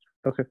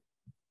 Okay.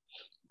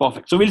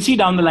 Perfect. So we'll see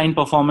down the line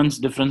performance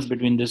difference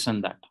between this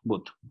and that,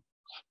 both.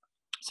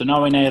 So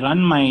now when I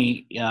run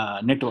my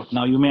network,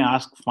 now you may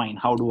ask, fine,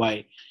 how do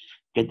I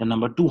get the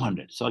number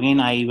 200? So again,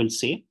 I will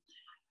say,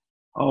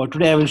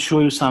 today I will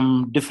show you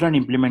some different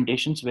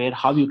implementations where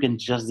how you can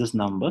adjust these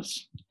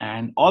numbers.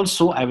 And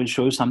also I will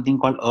show you something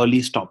called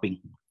early stopping.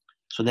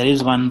 So there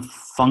is one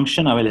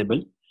function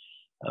available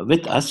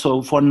with us.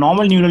 So for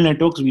normal neural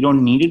networks, we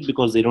don't need it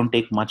because they don't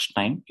take much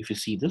time if you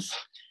see this.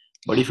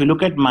 But if you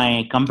look at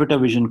my computer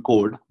vision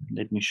code,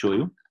 let me show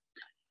you.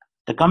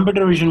 The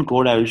computer vision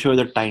code, I will show you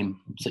the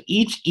time. So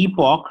each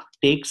epoch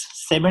takes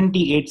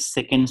 78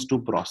 seconds to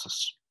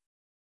process.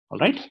 All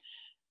right.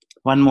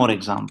 One more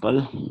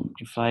example.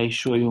 If I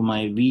show you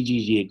my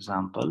VGG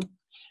example,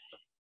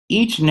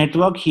 each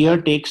network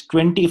here takes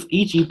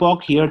each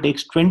epoch here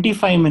takes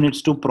 25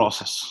 minutes to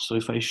process. So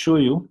if I show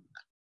you,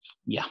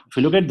 yeah, if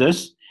you look at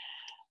this,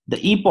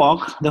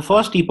 the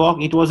first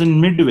epoch, it was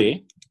in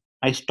midway.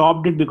 I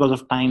stopped it because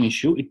of time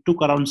issue. It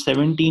took around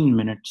 17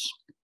 minutes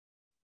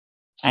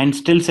and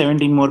still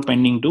 17 more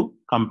pending to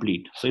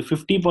complete. So if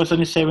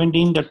 50% is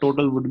 17, the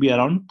total would be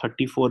around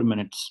 34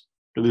 minutes,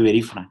 to be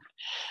very frank.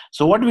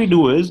 So what we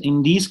do is,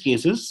 in these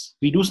cases,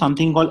 we do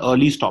something called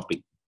early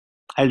stopping.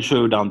 I'll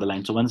show you down the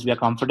line. So once we are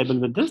comfortable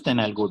with this, then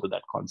I'll go to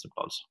that concept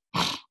also.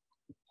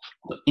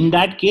 So in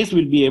that case,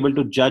 we'll be able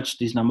to judge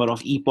this number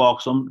of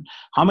epochs.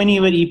 How many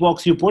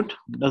epochs you put,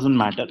 doesn't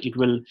matter. It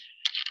will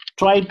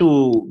try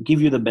to give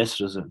you the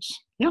best results.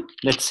 Yeah,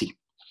 let's see.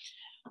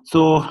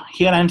 So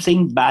here I'm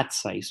saying batch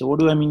size. So what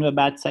do I mean by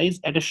batch size?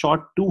 At a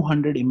shot,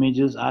 200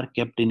 images are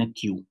kept in a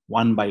queue,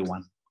 one by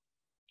one.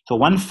 So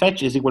one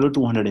fetch is equal to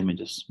 200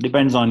 images.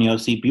 Depends on your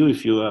CPU.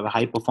 If you have a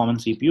high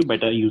performance CPU,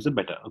 better use a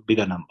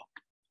bigger number.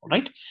 All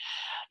right.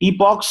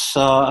 Epochs,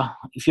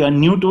 if you are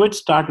new to it,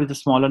 start with a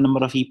smaller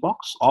number of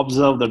epochs.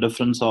 Observe the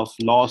difference of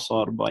loss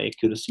or by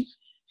accuracy,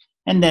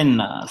 and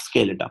then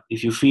scale it up.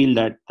 If you feel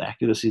that the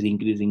accuracy is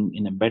increasing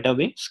in a better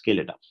way, scale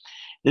it up.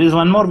 There is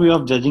one more way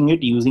of judging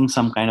it using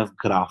some kind of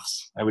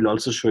graphs. I will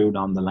also show you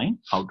down the line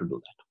how to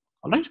do that.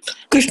 All right.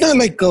 Krishna,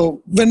 like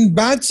when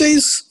batch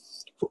size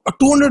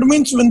 200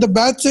 means when the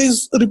batch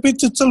size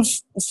repeats itself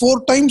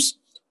 4 times,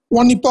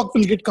 one epoch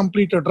will get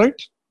completed, right?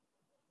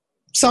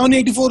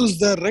 784 is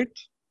there, right?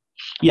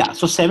 Yeah.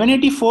 So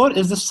 784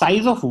 is the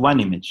size of one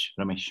image,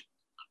 Ramesh.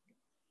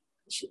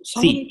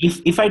 See,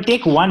 if I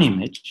take one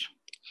image,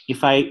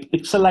 if I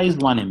pixelize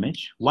one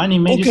image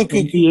is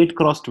 28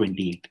 cross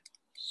 28.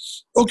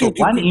 Okay, so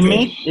one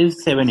image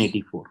is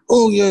 784.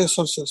 Oh, yes.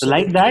 So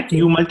like that,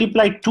 you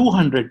multiply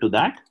 200 to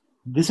that.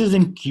 This is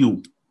in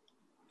queue.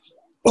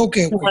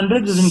 Okay.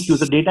 200 is in queue.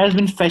 The data has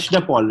been fetched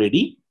up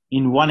already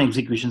in one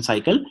execution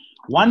cycle.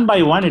 One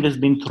by one, it has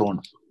been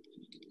thrown.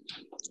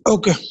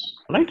 Okay.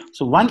 Right.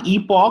 So one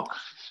epoch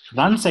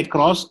runs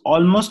across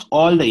almost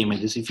all the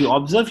images. If you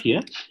observe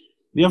here,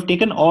 we have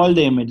taken all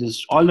the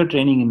images, all the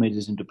training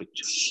images into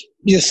picture.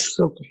 Yes.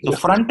 Okay. So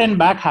front and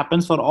back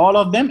happens for all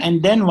of them,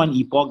 and then one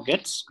epoch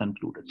gets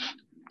concluded.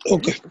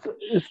 Okay.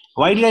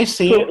 Why did I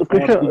say?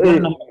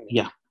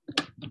 Yeah.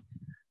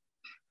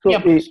 So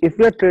if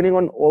we are training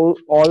on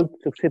all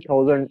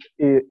 60,000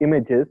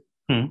 images,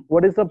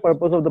 what is the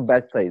purpose of the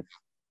batch size?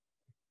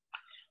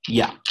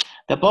 Yeah.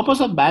 The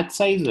purpose of batch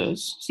size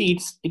is, see,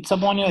 it's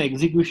upon your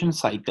execution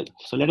cycle.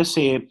 So let us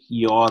say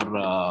your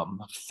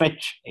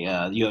fetch,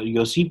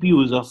 your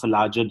CPU is of a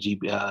larger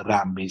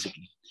RAM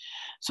basically.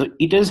 So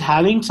it is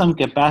having some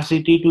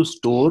capacity to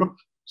store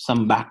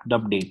some backed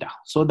up data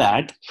so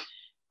that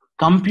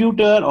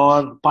computer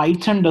or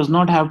Python does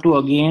not have to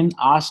again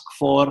ask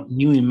for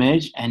new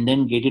image and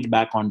then get it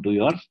back onto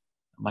your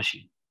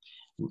machine.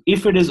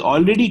 If it is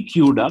already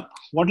queued up,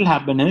 what will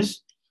happen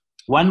is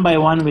one by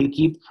one will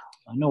keep,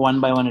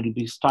 one by one it will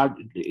be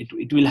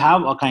it will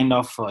have a kind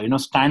of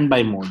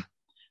standby mode.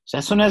 So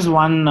as soon as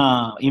one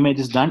image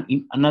is done,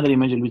 another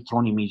image will be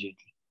thrown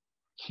immediately.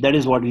 That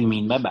is what we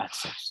mean by batch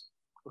size.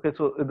 Okay,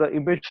 so the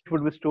image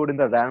would be stored in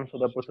the RAM, so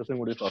the processing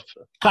would be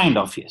faster. Kind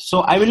of, yes.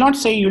 So I will not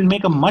say you will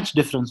make a much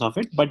difference of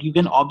it, but you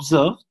can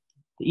observe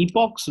the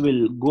epochs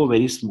will go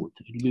very smooth.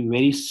 It will be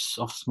very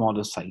of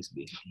smaller size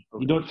basically.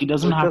 Okay. It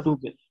doesn't have to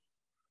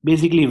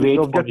basically wait.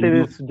 The objective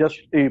is just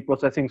the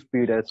processing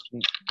speed, as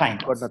kind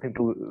of, but nothing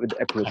to do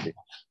with accuracy.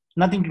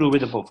 Nothing to do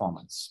with the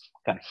performance.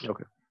 Correct.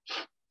 Okay.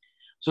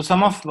 So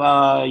some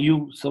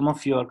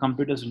of your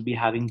computers will be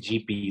having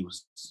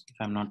GPUs, if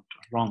I'm not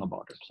wrong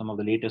about it. Some of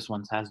the latest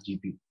ones has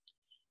GPU.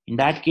 In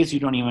that case, you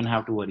don't even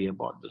have to worry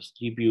about this.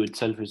 GPU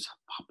itself is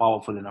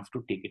powerful enough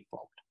to take it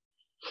forward.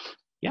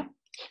 Yeah.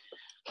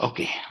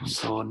 Okay.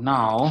 So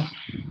now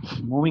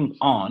moving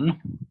on.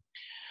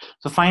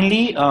 So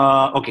finally,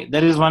 okay,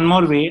 there is one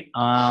more way.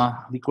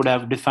 We could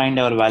have defined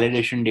our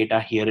validation data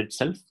here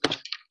itself,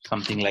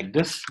 something like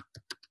this.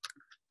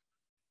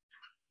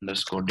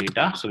 Underscore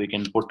data. So we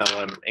can put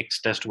our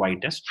X test, Y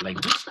test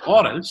like this,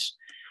 or else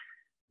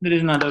there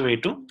is another way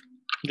to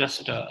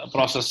just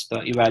process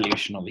the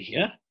evaluation over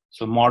here.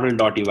 So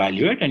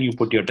model.evaluate, and you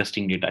put your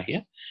testing data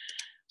here.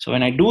 So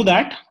when I do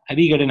that,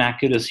 we get an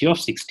accuracy of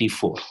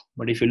 64.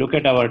 But if you look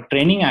at our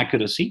training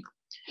accuracy,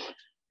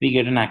 we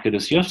get an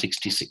accuracy of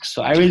 66.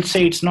 So I will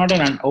say it's not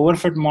an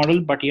overfit model,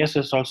 but yes,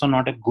 it's also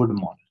not a good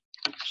model.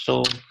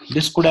 So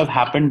this could have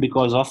happened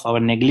because of our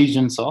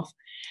negligence of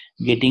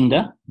getting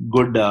the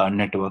good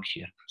network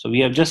here. So we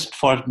have just,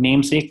 for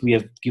namesake, we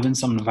have given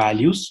some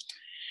values,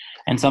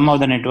 and somehow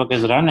the network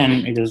is run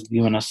and it has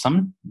given us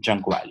some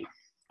junk value.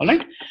 All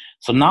right.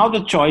 So now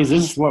the choice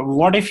is,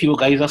 what if you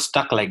guys are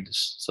stuck like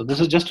this? So this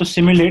is just to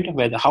simulate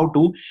how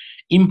to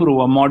improve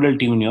or model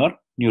tune your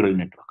neural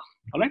network.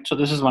 All right. So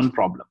this is one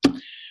problem.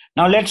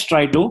 Now let's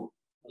try to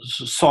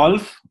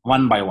solve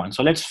one by one.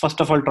 So let's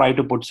first of all try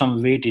to put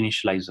some weight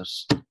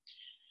initializers.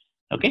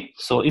 Okay.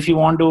 So if you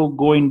want to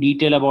go in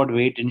detail about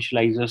weight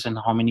initializers and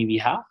how many we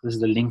have, this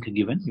is the link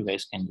given. You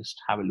guys can just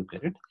have a look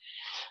at it.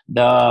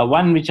 The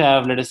one which I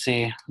have, let us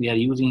say, we are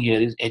using here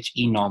is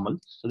HE normal.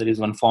 So there is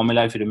one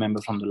formula, if you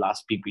remember from the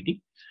last PPT.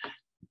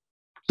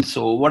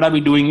 So what are we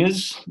doing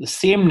is the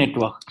same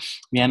network.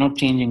 We are not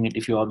changing it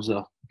if you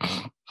observe.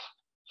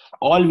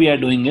 All we are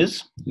doing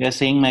is we are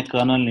saying my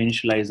kernel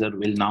initializer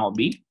will now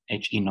be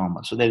HE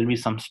normal. So there will be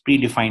some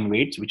predefined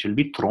weights which will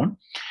be thrown.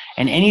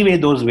 And anyway,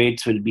 those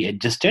weights will be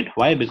adjusted.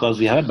 Why? Because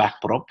we have a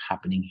backprop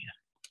happening here.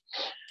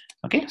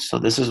 Okay, so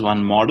this is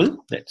one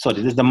model. This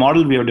is the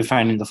model we have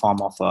defined in the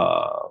form of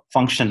a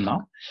function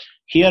now.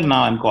 Here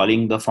now I'm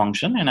calling the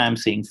function and I'm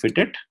saying fit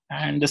it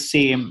and the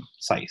same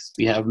size.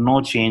 We have no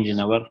change in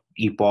our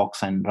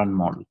epochs and run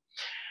model.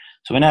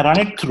 So when I run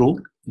it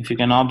through, if you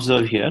can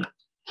observe here,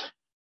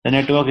 the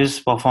network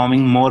is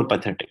performing more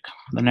pathetic.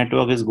 The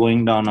network is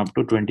going down up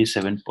to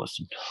 27%.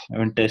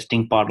 Even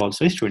testing part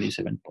also is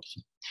 27%.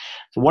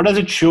 So what does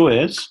it show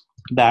is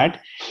that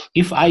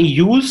if I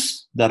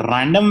use the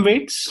random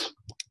weights,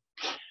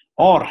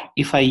 or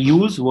if I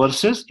use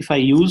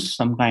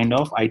some kind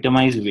of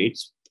itemized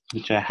weights,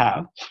 which I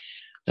have,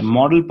 the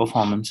model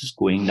performance is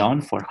going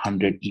down for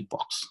 100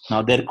 epochs.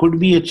 Now there could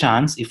be a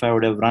chance if I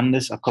would have run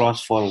this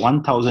across for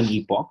 1000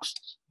 epochs,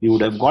 we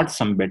would have got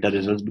some better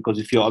results, because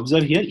if you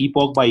observe here,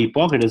 epoch by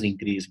epoch, it is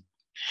increasing.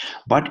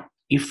 But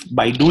if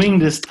by doing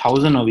this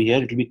 1000 over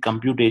here, it will be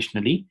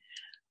computationally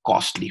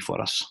costly for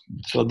us.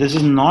 So this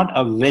is not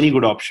a very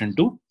good option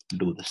to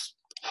do this.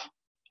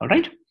 All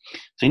right.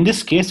 So in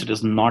this case, it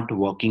is not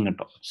working at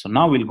all. So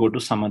now we'll go to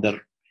some other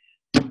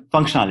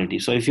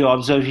functionality. So if you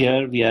observe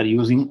here, we are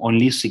using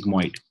only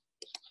sigmoid,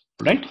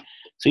 right?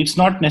 So it's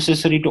not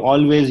necessary to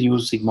always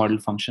use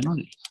sigmoidal function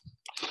only.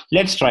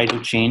 Let's try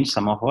to change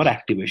some of our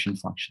activation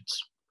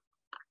functions.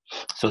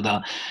 So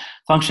the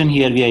function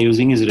here we are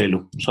using is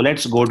ReLU. So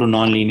let's go to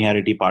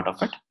non-linearity part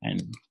of it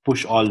and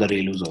push all the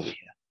ReLUs over here.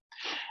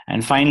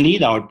 And finally,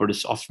 the output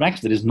is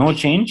softmax. There is no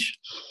change,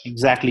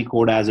 exactly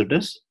code as it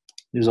is.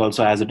 This is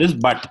also as it is,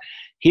 but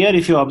here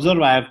if you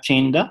observe, I have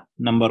changed the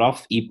number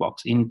of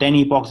epochs. In 10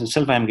 epochs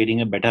itself, I am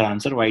getting a better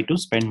answer. Why? To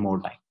spend more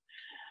time.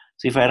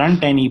 So if I run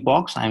 10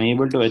 epochs, I'm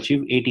able to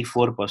achieve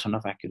 84%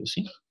 of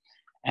accuracy.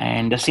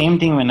 And the same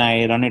thing when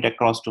I run it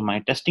across to my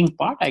testing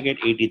part, I get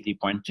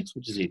 83.6,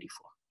 which is 84.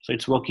 So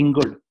it's working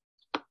good.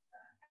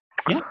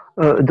 Yeah.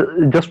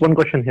 Just one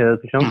question here,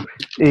 Krishna.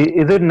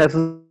 Is it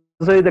necessary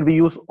that we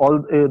use all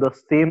the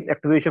same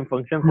activation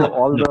function for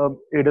all the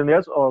hidden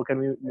layers, or can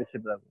we mix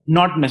it up?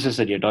 Not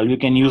necessary at all. You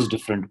can use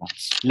different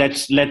ones.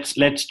 Let's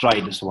try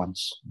this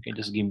once. Okay,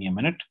 just give me a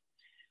minute.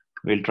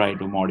 We'll try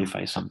to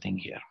modify something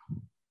here.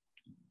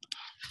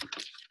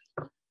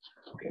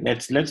 Okay,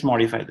 let's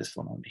modify this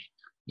one only.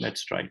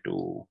 Let's try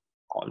to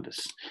call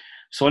this.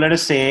 So let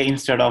us say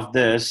instead of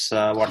this,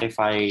 what if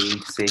I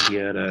say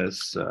here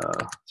as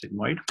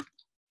sigmoid?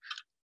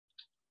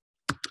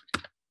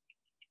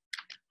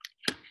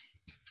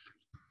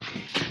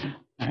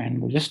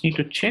 And we just need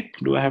to check,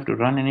 do I have to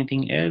run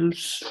anything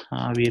else?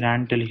 We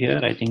ran till here.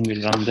 I think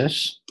we'll run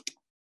this.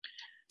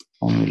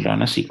 And we'll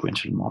run a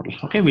sequential model.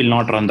 Okay, we'll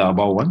not run the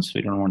above ones.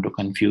 We don't want to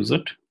confuse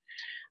it.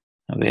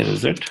 Where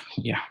is it?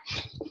 Yeah.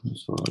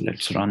 So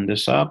let's run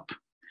this up.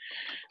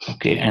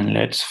 Okay, and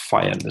let's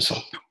fire this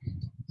up.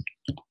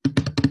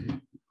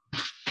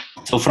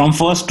 So from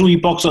first 2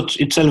 epochs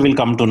itself, we'll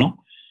come to know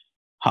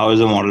how is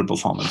the model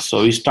performance.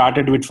 So we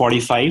started with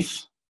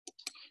 45.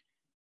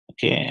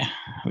 Okay,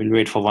 we'll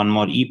wait for one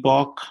more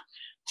epoch.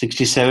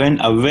 67,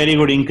 a very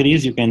good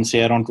increase. You can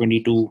say around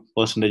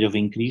 22% of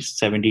increase.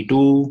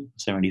 72,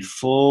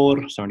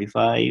 74,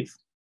 75.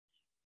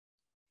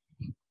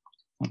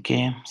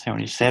 Okay,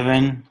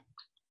 77.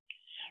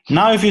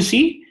 Now if you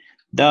see,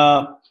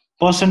 the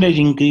percentage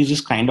increase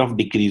is kind of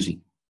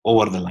decreasing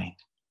over the line.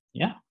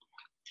 Yeah.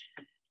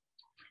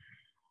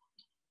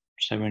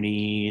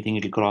 70, I think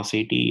it'll cross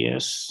 80,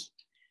 yes.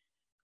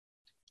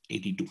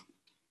 82.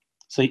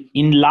 So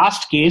in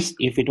last case,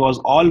 if it was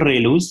all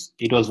ReLUs,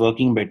 it was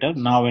working better.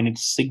 Now when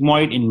it's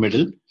sigmoid in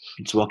middle,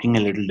 it's working a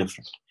little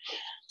different.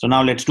 So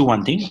now let's do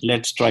one thing.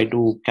 Let's try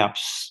to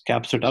caps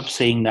it up,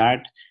 saying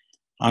that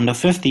on the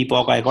 5th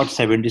epoch, I got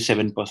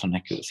 77%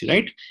 accuracy,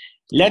 right?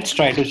 Let's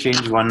try to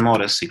change one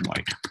more as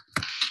sigmoid.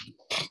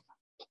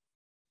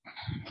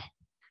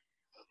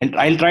 And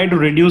I'll try to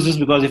reduce this,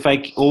 because if I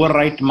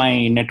overwrite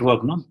my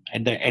network, no,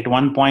 at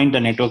one point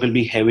the network will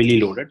be heavily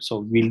loaded.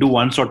 So we'll do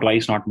once or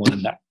twice, not more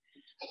than that.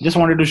 Just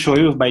wanted to show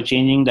you by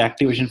changing the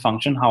activation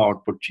function how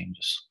output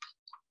changes.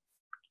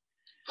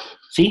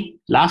 See,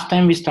 last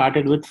time we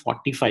started with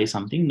 45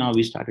 something, now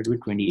we started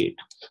with 28.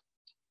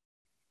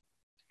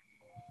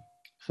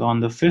 So on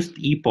the 5th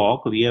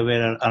epoch, we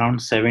were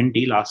around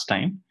 70 last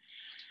time.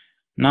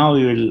 Now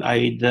we will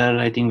either,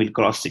 I think we'll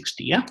cross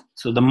 60, yeah?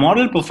 So the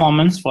model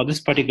performance for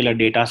this particular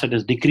data set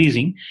is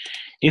decreasing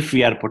if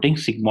we are putting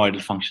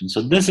sigmoidal functions.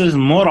 So this is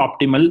more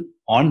optimal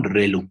on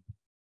ReLU.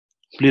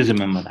 Please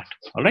remember that,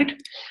 all right?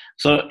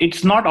 So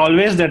it's not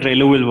always that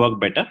ReLU will work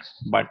better,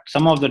 but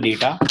some of the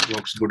data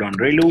works good on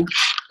ReLU,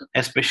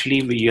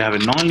 especially when you have a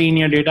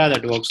non-linear data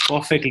that works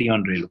perfectly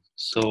on ReLU.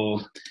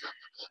 So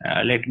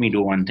let me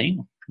do one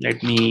thing.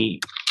 Let me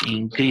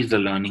increase the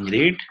learning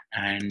rate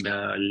and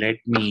let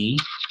me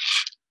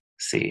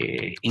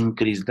say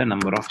increase the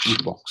number of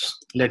epochs.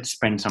 Let's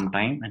spend some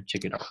time and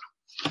check it out.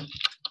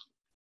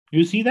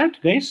 You see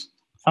that, guys?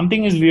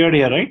 Something is weird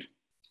here, right?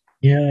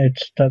 Yeah,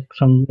 it's stuck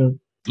somewhere.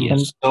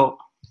 Yes. So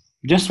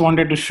just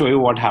wanted to show you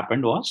what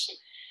happened was,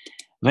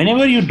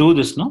 whenever you do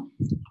this, no,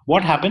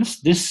 what happens?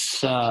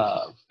 This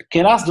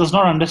Keras does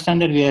not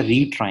understand that we are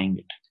retrying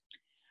it.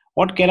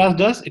 What Keras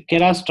does,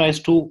 Keras tries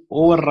to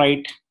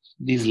overwrite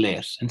these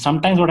layers, and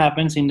sometimes what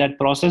happens in that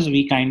process,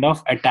 we kind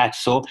of attach.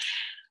 So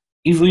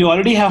if we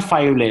already have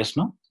 5 layers,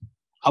 no,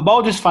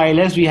 above this 5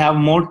 layers we have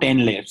more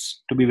 10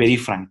 layers, to be very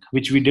frank,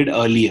 which we did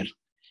earlier.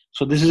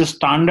 So this is a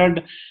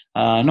standard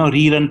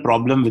rerun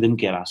problem within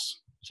Keras.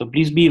 So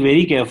please be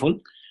very careful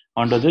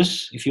onto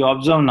this. If you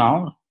observe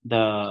now,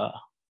 the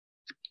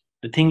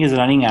thing is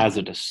running as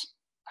it is.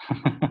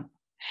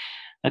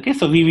 Okay,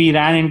 so we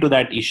ran into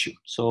that issue.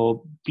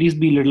 So please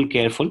be a little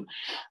careful.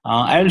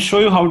 I'll show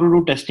you how to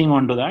do testing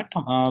onto that.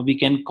 We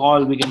can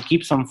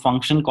keep some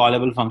function,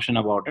 callable function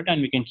about it,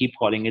 and we can keep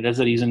calling it. That's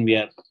the reason we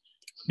are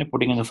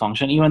putting in the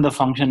function. Even the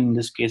function in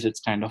this case,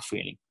 it's kind of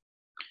failing.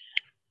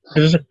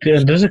 There's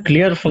a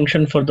clear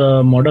function for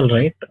the model,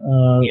 right?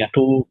 Yeah.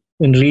 To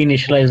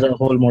reinitialize the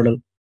whole model.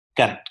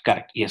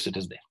 Correct. Yes, it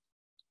is there.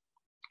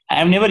 I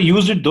have never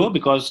used it though,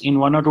 because in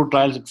 1 or 2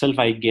 trials itself,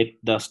 I get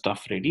the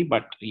stuff ready.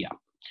 But yeah.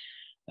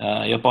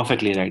 You're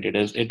perfectly right. It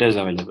is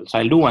available. So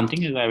I'll do one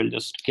thing is I will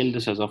just kill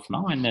this as of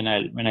now, and then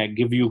when I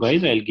give you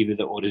guys, I'll give you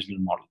the original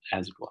model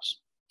as it was.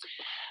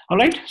 All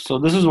right. So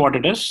this is what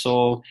it is.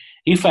 So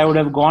if I would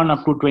have gone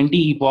up to 20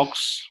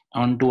 epochs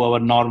onto our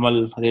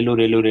normal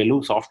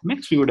ReLU soft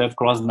mix, we would have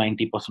crossed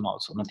 90%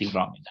 also. Nothing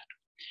wrong with that.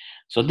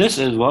 So this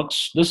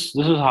works. This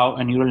is how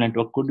a neural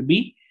network could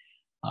be,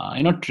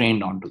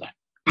 trained onto that.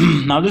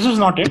 Now this is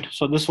not it.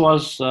 So this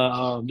was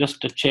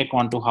just a check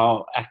onto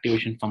how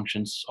activation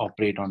functions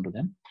operate onto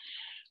them.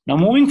 Now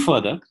moving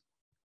further,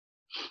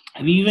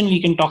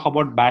 we can talk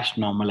about batch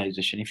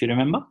normalization. If you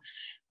remember,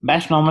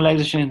 batch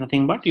normalization is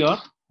nothing but your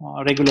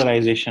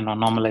regularization or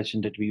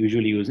normalization that we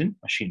usually use in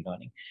machine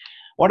learning.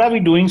 What are we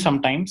doing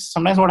sometimes?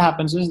 Sometimes what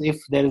happens is if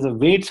there is a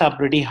weights are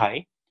pretty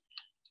high,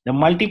 the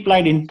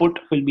multiplied input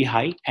will be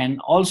high, and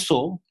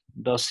also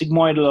the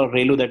sigmoidal or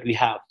ReLU that we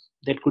have,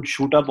 that could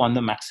shoot up on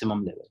the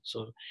maximum level.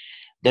 So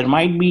there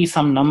might be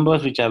some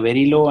numbers which are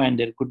very low, and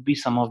there could be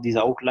some of these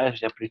outliers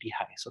which are pretty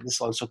high. So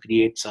this also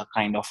creates a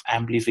kind of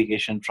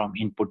amplification from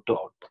input to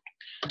output.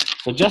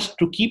 So just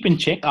to keep in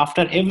check,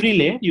 after every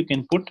layer, you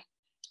can put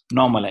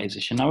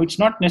normalization. Now it's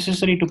not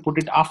necessary to put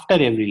it after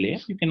every layer.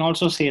 You can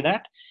also say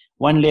that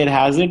one layer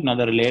has it,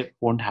 another layer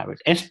won't have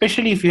it.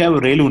 Especially if you have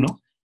ReLU, no,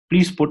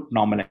 please put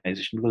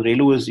normalization, because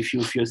ReLU is, if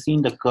you've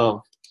seen the curve,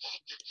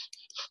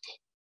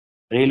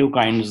 ReLU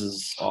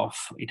kinds of,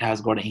 it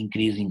has got an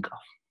increasing curve.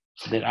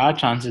 So there are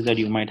chances that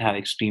you might have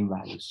extreme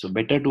values. So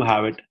better to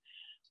have it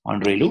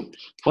on ReLU.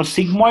 For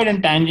sigmoid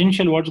and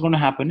tangential, what's going to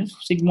happen is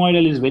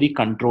sigmoidal is very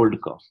controlled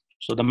curve.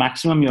 So the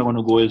maximum you're going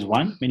to go is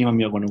 1, minimum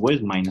you're going to go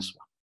is -1.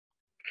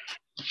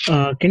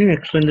 Can you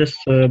explain this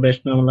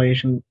batch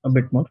normalization a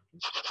bit more?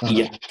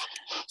 Yeah.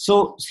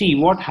 So see,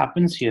 what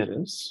happens here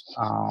is,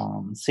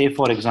 say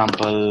for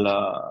example,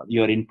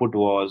 your input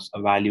was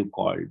a value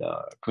called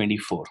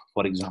 24,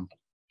 for example.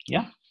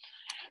 Yeah.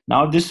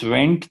 Now this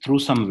went through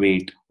some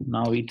weight.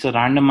 Now it's a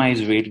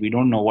randomized weight. We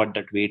don't know what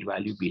that weight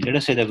value be. Let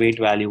us say the weight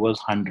value was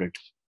 100.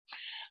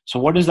 So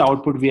what is the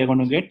output we are going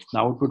to get? The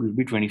output will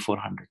be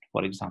 2400,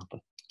 for example.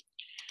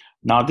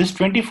 Now this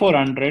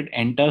 2400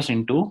 enters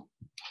into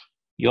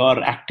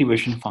your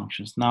activation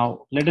functions.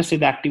 Now let us say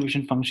the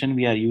activation function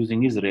we are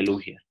using is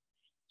ReLU here.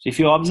 So if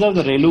you observe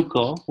the ReLU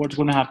curve, what's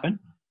going to happen?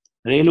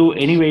 ReLU,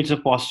 anyway, it's a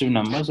positive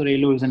number, so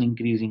ReLU is an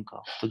increasing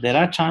curve. So there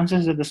are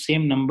chances that the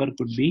same number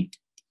could be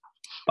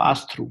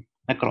passed through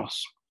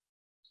across.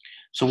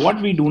 So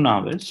what we do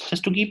now is,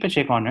 just to keep a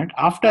check on it,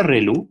 after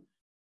ReLU,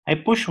 I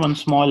push one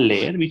small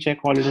layer, which I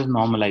call it as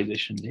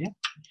normalization layer.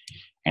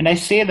 And I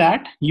say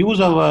that use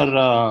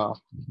our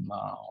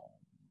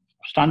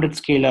standard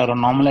scalar or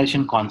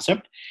normalization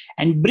concept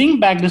and bring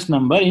back this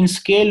number in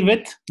scale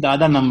with the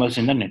other numbers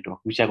in the network,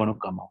 which are going to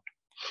come out.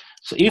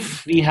 So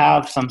if we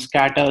have some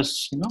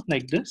scatters,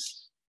 like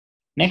this,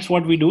 next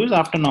what we do is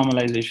after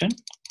normalization,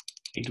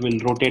 it will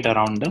rotate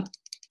around the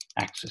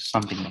axis,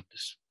 something like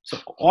this. So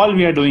all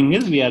we are doing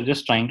is we are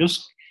just trying to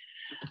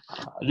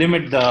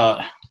limit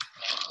the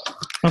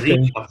Okay.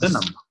 reach of the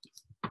number.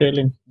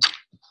 Scaling.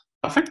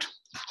 Perfect.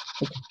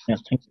 Okay. Yeah.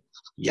 Thank you.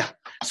 Yeah.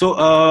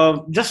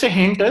 So just a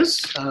hint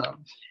is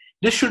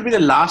this should be the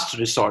last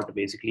resort.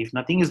 Basically, if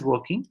nothing is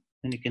working,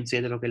 then you can say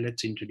that okay,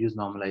 let's introduce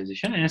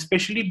normalization, and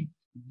especially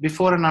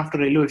before and after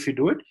ReLU, if you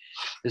do it,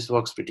 this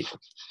works pretty good.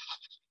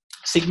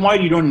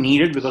 Sigmoid, you don't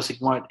need it because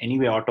sigmoid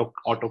anyway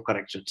auto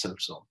corrects itself,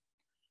 so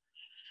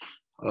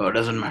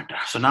doesn't matter.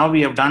 So now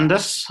we have done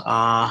this.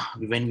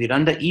 When we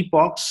run the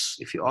epochs,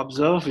 if you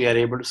observe, we are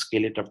able to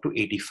scale it up to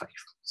 85.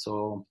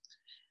 So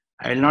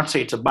I will not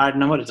say it's a bad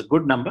number, it's a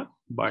good number,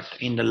 but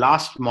in the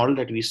last model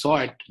that we saw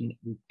at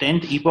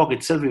 10th epoch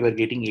itself, we were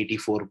getting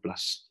 84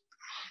 plus.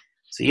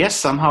 So yes,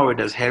 somehow it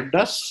has helped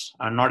us.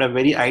 Not a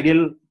very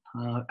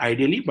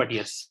ideally, but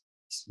yes,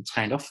 it's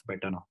kind of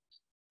better now.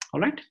 All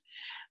right.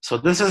 So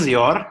this is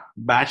your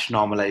batch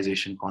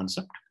normalization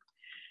concept.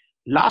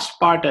 Last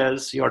part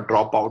is your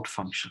dropout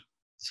function.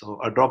 So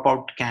a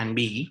dropout can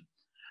be,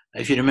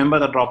 if you remember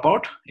the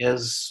dropout,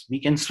 is we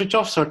can switch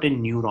off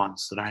certain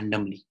neurons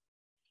randomly.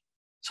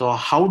 So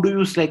how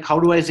do I say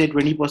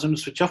 20%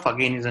 switch off?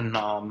 Again, is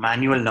a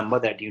manual number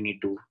that you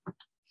need to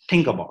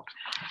think about.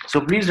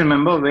 So please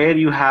remember, where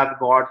you have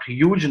got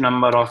huge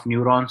number of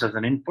neurons as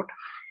an input,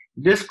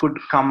 this could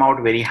come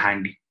out very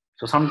handy.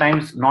 So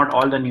sometimes not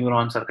all the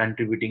neurons are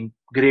contributing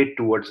great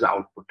towards the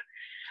output.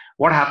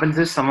 What happens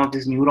is some of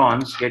these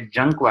neurons get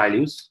junk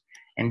values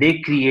and they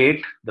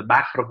create the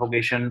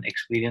backpropagation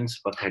experience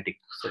pathetic.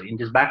 So in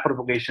this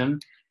backpropagation,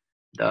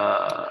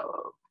 the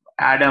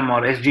Adam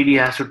or SGD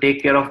has to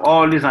take care of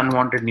all these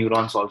unwanted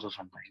neurons also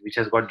sometimes, which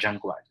has got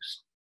junk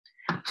values.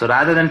 So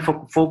rather than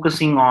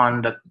focusing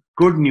on the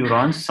good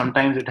neurons,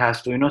 sometimes it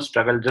has to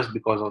struggle just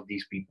because of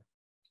these people.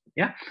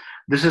 Yeah,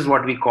 this is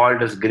what we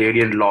called as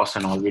gradient loss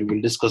and all.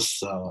 We'll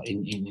discuss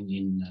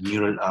in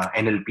neural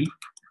NLP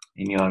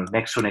in your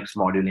next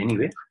module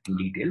anyway in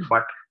detail.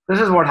 But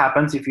this is what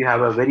happens if you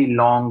have a very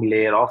long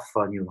layer of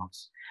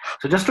neurons.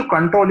 So just to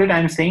control it,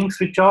 I'm saying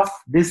switch off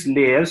this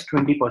layers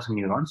 20%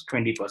 neurons,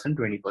 20%, 20%,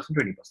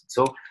 20%.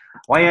 So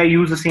why I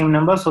use the same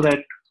number? So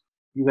that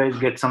you guys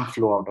get some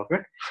flow out of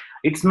it.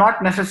 It's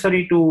not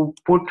necessary to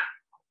put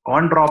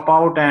one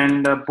dropout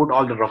and put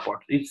all the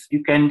dropouts.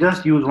 You can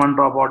just use one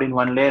dropout in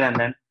one layer and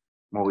then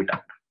move it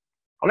out.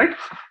 All right.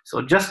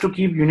 So just to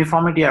keep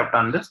uniformity, I've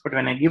done this. But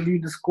when I give you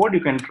this code,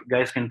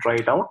 guys can try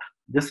it out.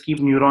 Just keep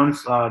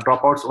neurons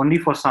dropouts only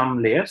for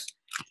some layers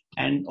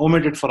and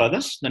omit it for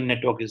others. The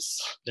network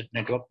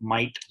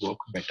might work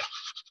better.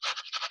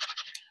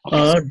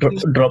 Okay,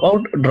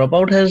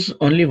 dropout has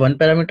only one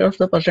parameter of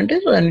the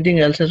percentage or anything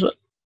else as well?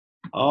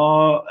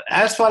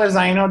 As far as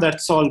I know,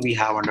 that's all we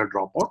have under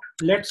dropout.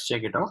 Let's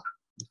check it out.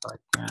 If I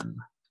can.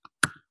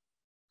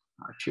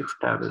 Shift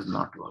tab is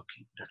not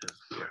working. That is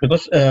weird.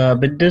 Because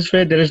with this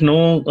way, there is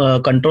no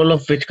control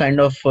of which kind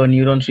of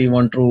neurons we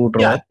want to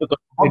drop. Yeah, because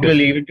it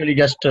will eventually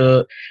just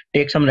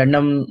take some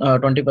random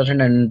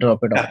 20% and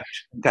drop it off.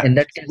 Correct. In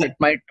that case, it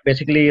might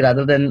basically,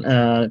 rather than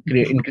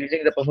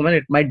increasing the performance,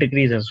 it might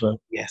decrease as well.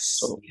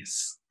 Yes.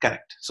 Yes.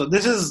 Correct. So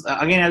this is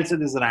again, I'll say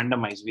this is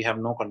randomized. We have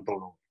no control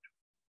over it.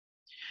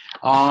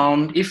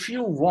 If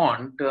you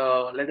want,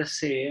 let us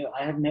say,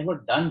 I have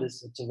never done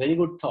this. It's a very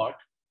good thought.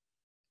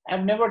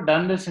 I've never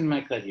done this in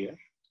my career.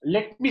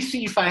 Let me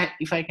see if I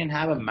can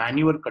have a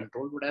manual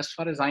control. But as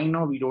far as I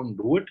know, we don't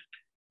do it.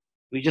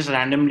 We just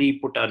randomly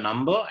put a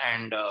number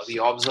and we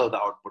observe the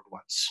output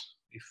once.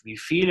 If we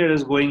feel it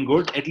is going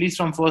good, at least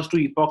from first two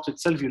epochs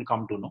itself, you'll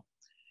come to know.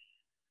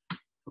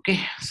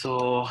 Okay,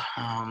 so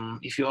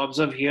if you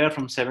observe here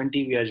from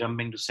 70, we are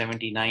jumping to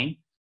 79.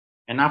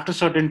 And after a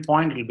certain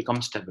point, it will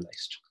become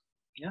stabilized.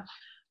 Yeah.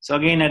 So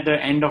again, at the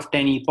end of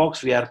 10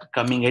 epochs, we are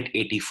coming at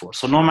 84.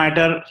 So no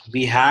matter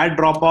we had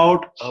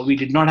dropout, we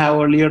did not have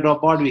earlier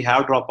dropout, we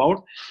have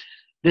dropout.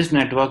 This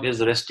network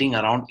is resting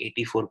around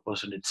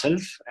 84%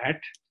 itself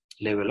at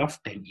level of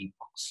 10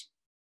 epochs.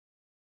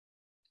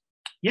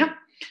 Yeah.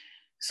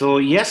 So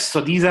yes,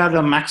 so these are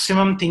the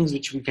maximum things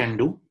which we can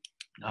do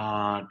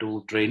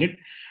to train it.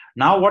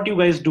 Now what you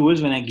guys do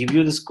is when I give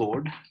you this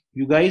code,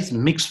 you guys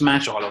mix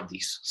match all of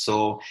these.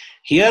 So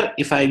here,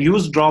 if I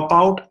use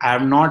dropout, I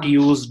have not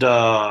used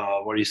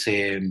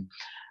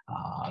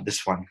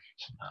this one,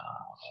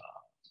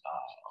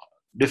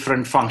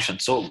 different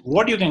functions. So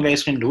what you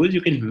guys can do is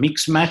you can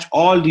mix match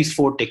all these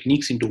 4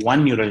 techniques into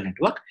one neural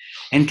network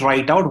and try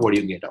it out. What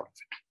do you get out of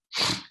it?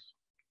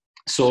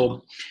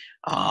 So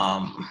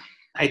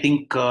I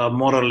think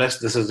more or less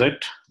this is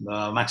it.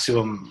 The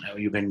maximum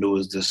you can do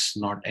is this,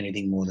 not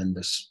anything more than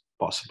this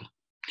possible.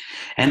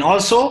 And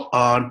also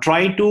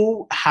try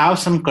to have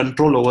some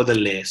control over the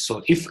layers.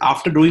 So if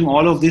after doing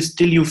all of this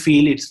still you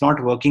feel it's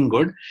not working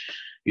good,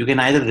 you can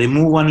either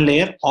remove one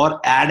layer or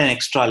add an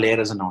extra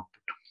layer as an output.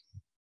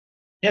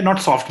 Yeah, not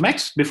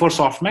softmax. Before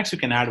softmax, you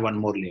can add one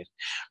more layer.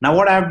 Now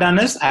what I've done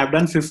is I've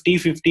done 50,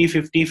 50,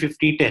 50,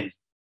 50, 10.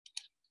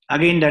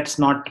 Again, that's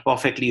not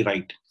perfectly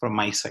right from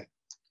my side.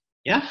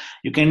 Yeah,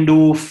 you can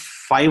do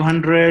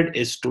 500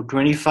 is to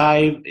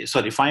 25,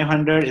 sorry,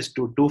 500 is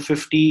to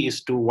 250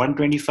 is to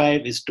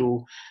 125 is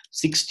to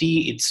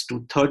 60, it's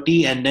to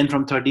 30, and then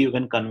from 30 you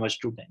can converge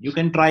to 10. You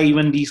can try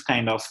even these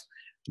kind of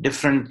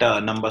different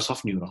numbers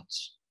of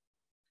neurons.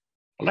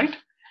 All right.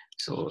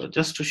 So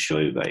just to show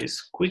you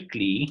guys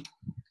quickly,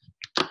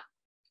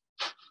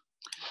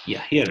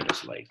 yeah, here it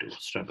is. Why to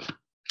struggle?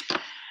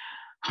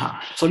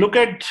 So look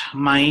at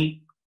my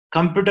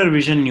computer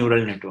vision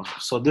neural network.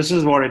 So this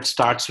is what it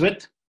starts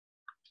with.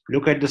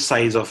 Look at the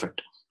size of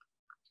it.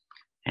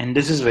 And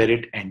this is where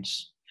it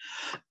ends.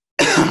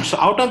 So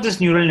out of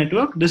this neural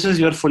network, this is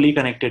your fully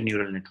connected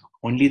neural network.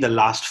 Only the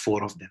last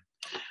 4 of them.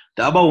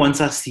 The above ones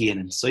are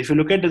CNNs. So if you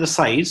look at the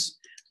size,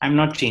 I'm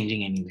not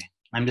changing anyway.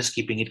 I'm just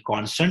keeping it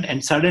constant.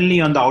 And suddenly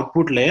on the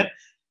output layer,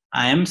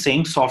 I am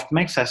saying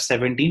softmax has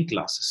 17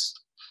 classes.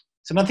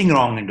 So nothing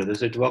wrong into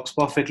this. It works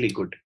perfectly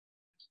good.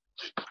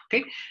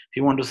 Okay. If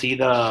you want to see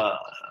the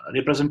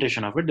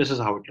representation of it, this is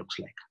how it looks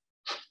like.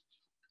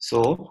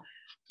 So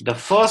the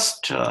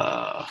first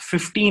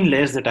 15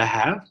 layers that I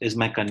have is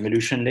my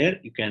convolution layer.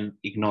 You can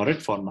ignore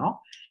it for now.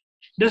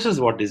 This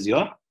is what is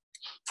your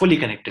fully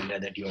connected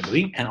layer that you are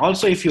doing. And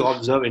also if you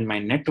observe in my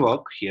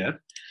network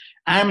here,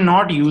 I'm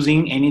not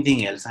using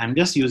anything else. I'm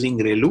just using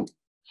ReLU.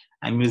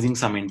 I'm using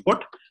some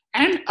input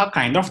and a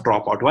kind of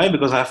dropout. Why?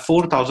 Because I have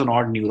 4,000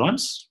 odd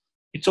neurons.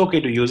 It's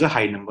okay to use a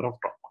high number of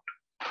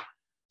dropout.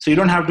 So you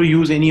don't have to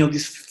use any of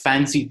these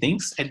fancy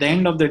things. At the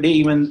end of the day,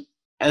 even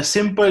a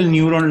simple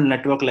neural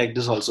network like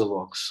this also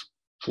works.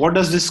 What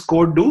does this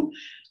code do?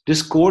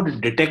 This code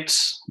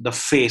detects the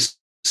face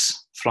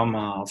from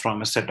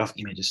a set of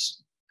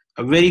images.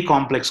 A very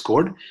complex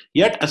code,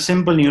 yet a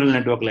simple neural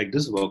network like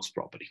this works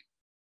properly.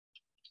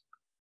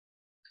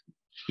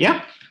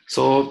 Yeah.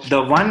 So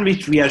the one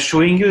which we are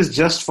showing you is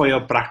just for your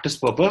practice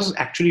purpose.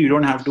 Actually, you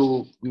don't have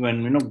to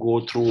even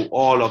go through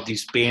all of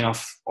these pain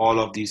of all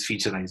of these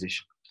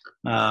featureization.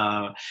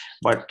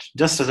 But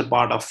just as a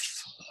part of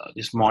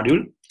this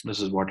module, this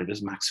is what it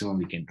is maximum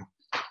we can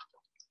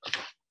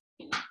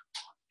do.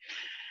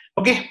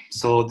 Okay,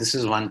 so this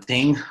is one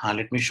thing.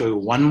 Let me show you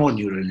one more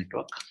neural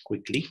network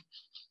quickly.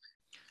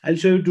 I'll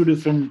show you 2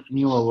 different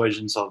newer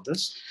versions of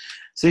this.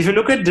 So if you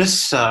look at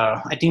this,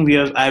 I think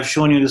I've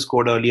shown you this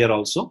code earlier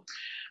also.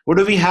 What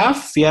do we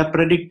have? We are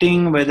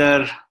predicting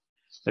whether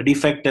the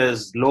defect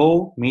is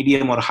low,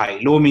 medium, or high.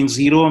 Low means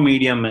 0,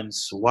 medium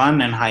means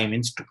 1, and high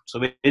means 2. So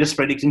we're just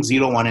predicting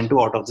 0, 1, and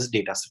 2 out of this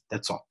data set.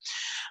 That's all.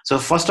 So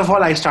first of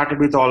all, I started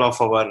with all of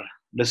our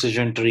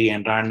decision tree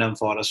and random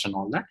forest and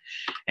all that.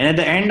 And at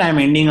the end, I'm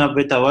ending up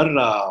with our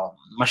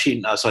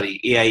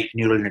AI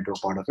neural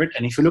network part of it.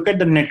 And if you look at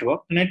the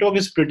network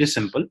is pretty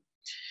simple.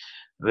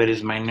 Where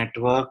is my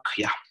network?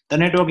 Yeah, the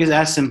network is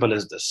as simple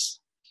as this.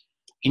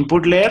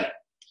 Input layer,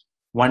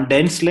 one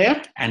dense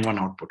layer, and one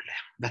output layer.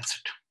 That's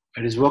it.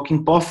 It is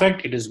working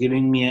perfect. It is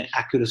giving me an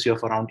accuracy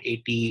of around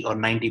 80 or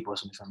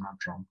 90% if I'm not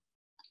wrong.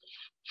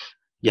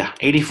 Yeah,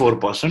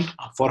 84%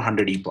 for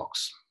 100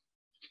 epochs.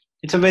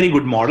 It's a very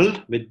good model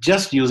with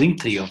just using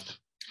 3 of them.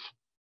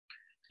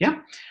 Yeah.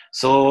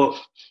 So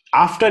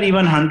after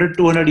even 100,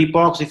 200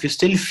 epochs, if you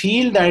still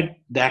feel that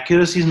the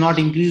accuracy is not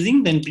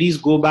increasing, then please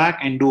go back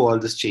and do all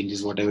these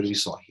changes, whatever we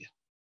saw here.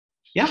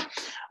 Yeah.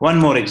 One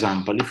more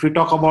example. If we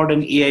talk about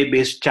an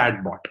AI-based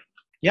chatbot,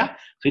 yeah.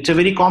 So it's a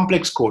very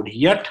complex code,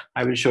 yet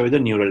I will show you the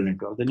neural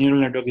network. The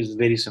neural network is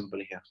very simple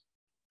here.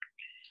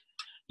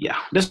 Yeah,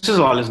 this is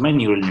all is my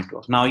neural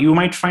network. Now you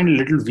might find a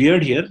little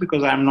weird here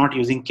because I'm not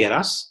using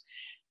Keras.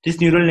 This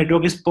neural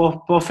network is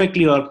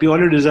perfectly or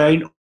purely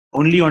designed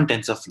only on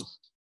TensorFlow.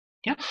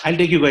 Yeah, I'll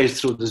take you guys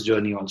through this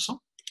journey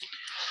also.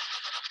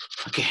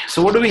 Okay,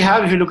 so what do we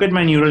have? If you look at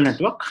my neural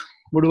network,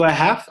 what do I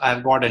have?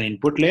 I've got an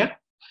input layer.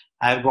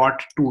 I've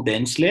got 2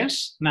 dense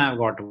layers. Now I've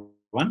got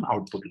 1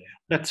 output layer.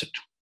 That's it.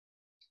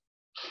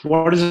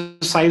 What is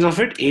the size of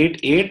it? 8,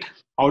 8.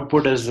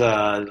 Output is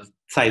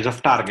size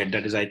of target.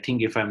 That is, I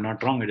think, if I'm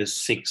not wrong, it is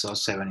 6 or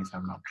 7 if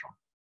I'm not wrong.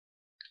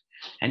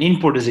 And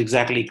input is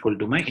exactly equal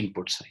to my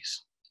input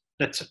size.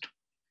 That's it.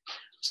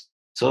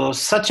 So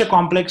such a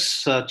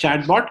complex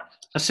chatbot,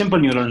 a simple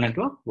neural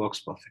network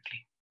works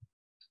perfectly.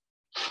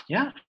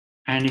 Yeah.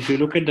 And if you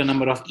look at the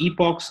number of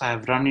epochs I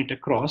have run it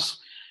across,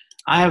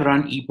 I have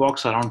run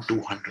epochs around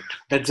 200.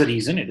 That's the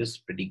reason it is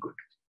pretty good.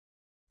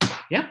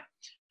 Yeah.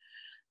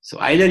 So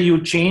either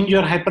you change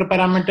your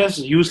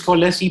hyperparameters, use for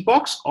less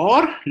epochs,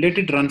 or let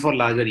it run for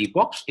larger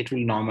epochs. It will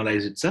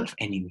normalize itself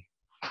anyway.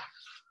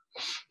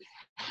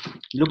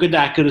 Look at the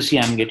accuracy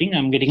I'm getting.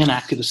 I'm getting an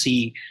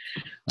accuracy.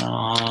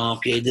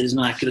 Okay, there is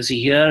no accuracy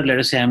here. Let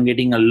us say I'm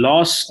getting a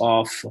loss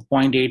of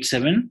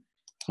 0.87,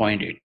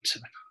 0.87.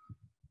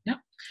 Yeah.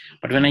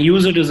 But when I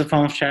use it as a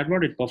form of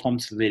chatbot, it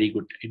performs very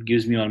good. It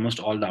gives me almost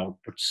all the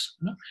outputs.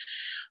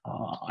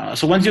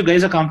 So once you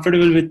guys are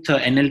comfortable with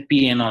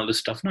NLP and all this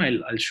stuff,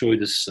 I'll show you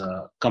this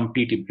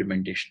complete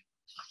implementation.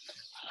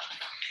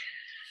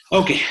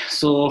 Okay,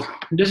 so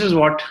this is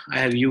what I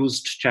have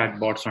used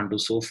chatbots onto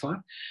so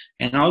far.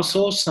 And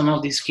also some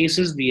of these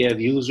cases, we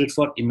have used it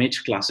for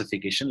image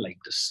classification like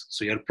this.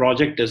 So your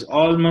project is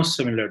almost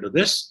similar to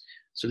this.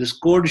 So this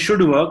code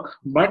should work,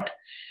 but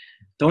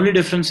The only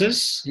difference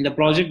is in the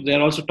project they're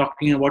also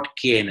talking about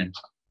KNN,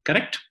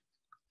 correct?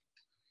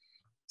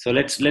 So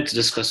let's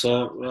discuss.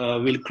 So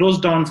we'll close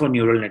down for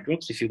neural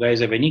networks. If you guys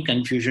have any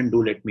confusion,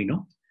 do let me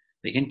know.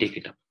 We can take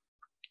it up.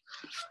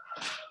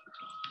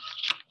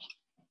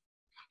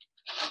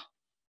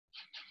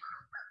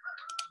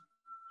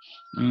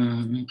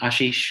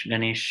 Ashish,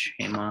 Ganesh,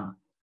 Hema,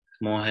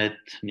 Mohit,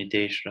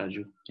 Nitesh,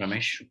 Raju,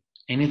 Ramesh.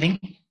 Anything?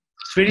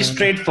 It's very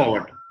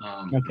straightforward.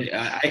 Okay.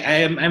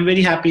 I'm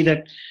very happy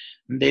that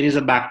there is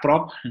a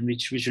backprop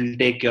which will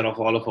take care of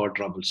all of our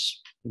troubles.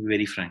 To be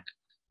very frank.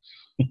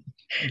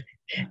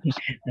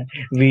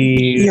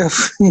 We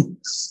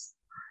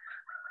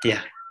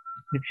Yeah.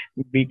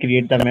 we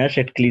create the mesh,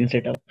 it cleans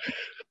it up.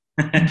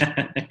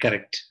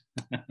 Correct.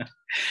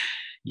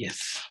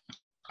 Yes.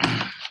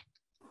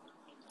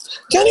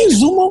 Can you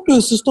zoom out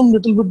your system a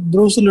little bit,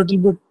 browse a little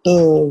bit,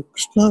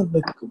 Krishna?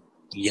 Like,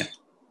 Yeah.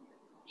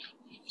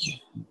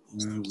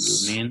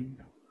 Zoom in.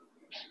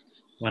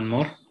 One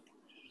more.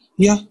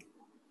 yeah,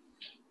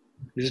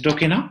 Is it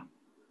okay now?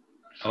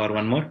 Or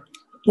one more?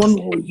 one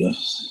more, yeah.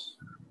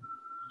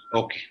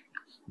 Okay.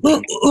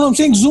 No, I'm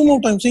saying zoom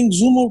out. I'm saying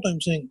zoom out.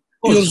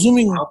 Oh, You're zoom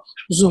zooming. out.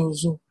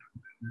 Zoom.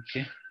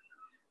 Okay.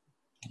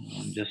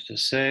 Just a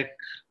sec.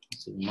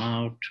 Zoom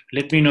out.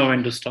 Let me know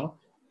when to stop.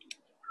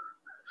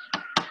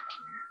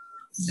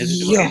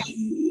 Is it Yeah.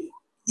 okay?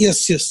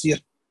 Yes, yeah.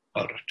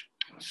 All right.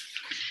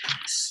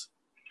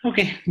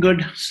 Okay,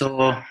 good.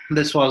 So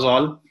this was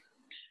all.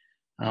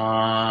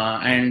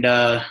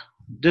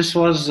 This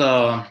was,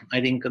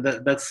 I think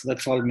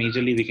that's all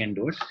majorly we can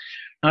do it.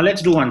 Now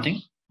let's do one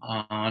thing.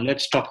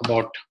 Let's talk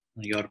about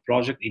your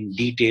project in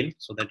detail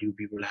so that you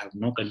people have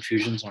no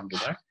confusions onto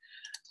that.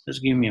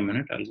 Just give me a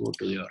minute. I'll go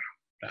to your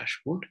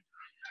dashboard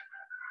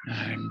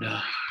and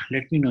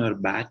let me know your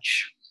batch.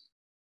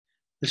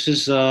 This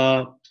is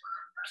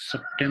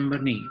September.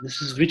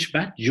 This is which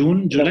batch?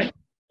 June, July?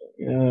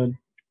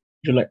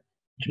 July.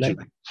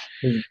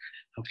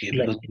 Okay,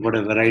 because what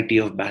a variety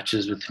of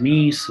batches with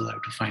me, so I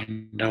have to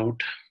find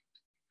out.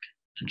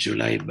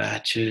 July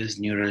batches,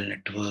 neural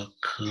network.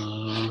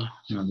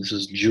 No, this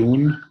is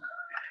June.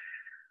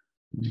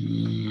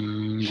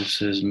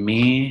 This is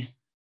May.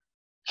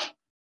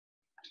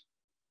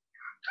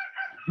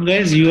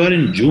 Guys, you are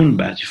in June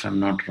batch, if I'm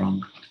not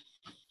wrong.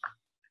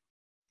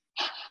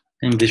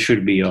 And this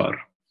should be your.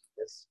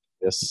 Yes.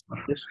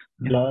 This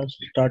class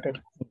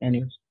started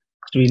anyways.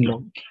 It's been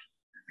long.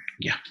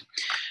 Yeah.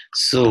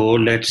 So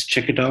let's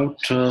check it out.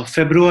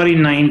 February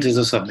 9th is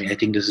a submit. I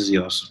think this is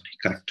yours only,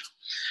 correct.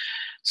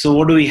 So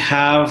what do we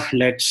have?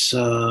 Let's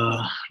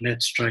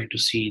try to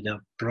see the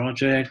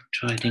project.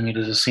 I think it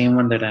is the same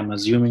one that I'm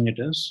assuming it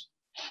is.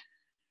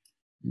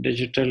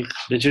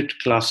 Digit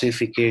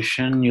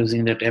classification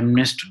using that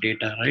MNIST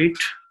data, right?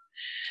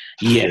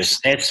 Yes,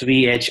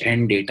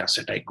 SVHN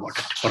dataset. I got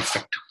it.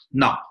 Perfect.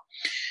 Now,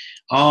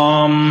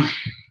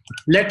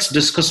 let's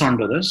discuss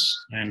onto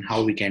this and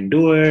how we can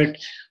do it.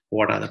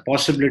 What are the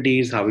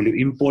possibilities? How will you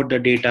import the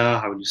data?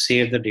 How will you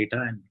save the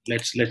data? And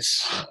let's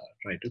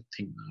try to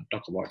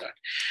talk about that.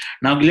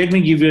 Now, let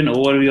me give you an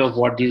overview of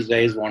what these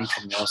guys want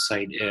from your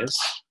side is.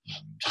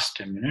 Just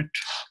a minute.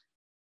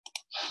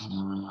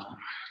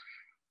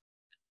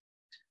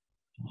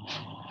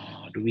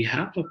 Do we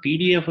have a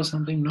PDF or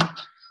something? No.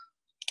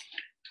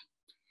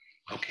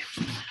 Okay.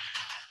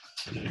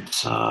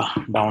 Let's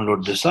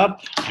download this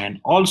up,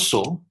 and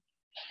also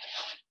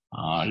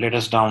let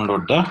us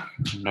download the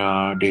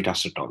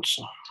dataset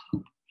also.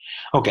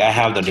 Okay, I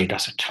have the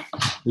dataset.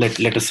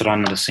 Let us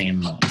run the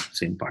same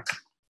part.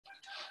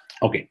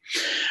 Okay.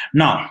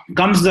 Now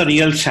comes the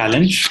real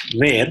challenge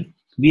where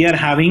we are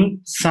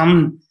having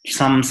some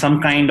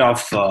kind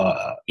of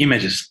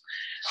images.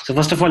 So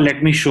first of all,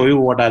 let me show you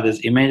what are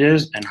these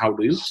images and how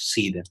do you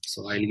see them.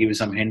 So I'll give you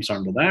some hints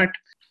onto that.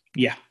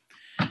 Yeah,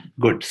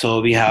 good.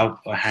 So we have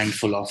a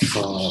handful of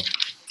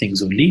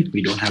things only.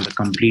 We don't have the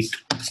complete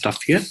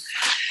stuff here.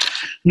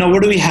 Now,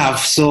 what do we have?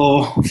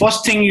 So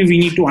first thing we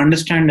need to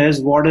understand is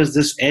what is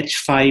this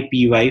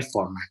H5PY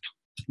format?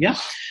 Yeah.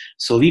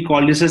 So we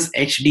call this as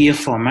HDF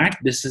format.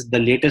 This is the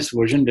latest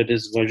version, that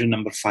is version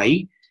number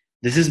 5.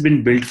 This has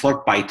been built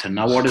for Python.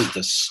 Now, what is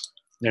this?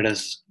 Let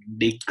us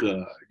dig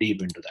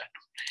deep into that.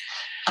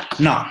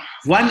 Now,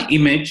 one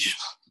image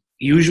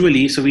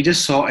usually, so we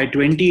just saw a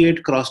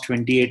 28 cross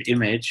 28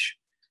 image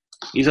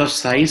is of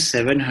size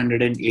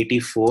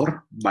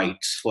 784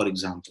 bytes, for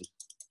example.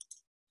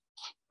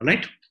 All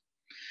right.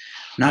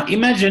 Now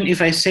imagine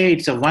if I say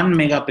it's a 1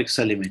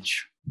 megapixel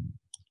image.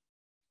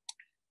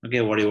 Okay,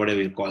 whatever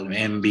you call them,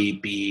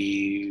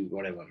 MBP,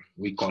 whatever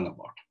we call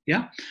about.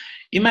 Yeah.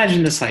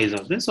 Imagine the size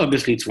of this.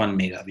 Obviously, it's 1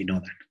 mega. We know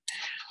that.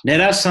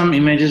 There are some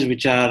images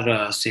which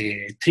are,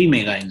 say, 3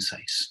 mega in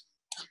size.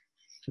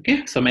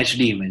 Okay, some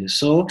HD images.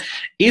 So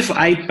if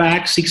I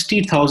pack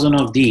 60,000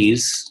 of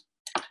these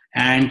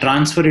and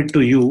transfer it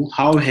to you,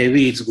 how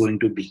heavy it's going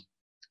to be,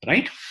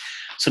 right?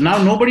 So now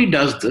nobody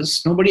does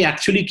this. Nobody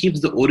actually keeps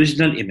the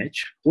original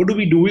image. What do?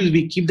 Is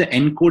we keep the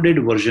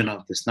encoded version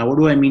of this. Now, what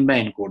do I mean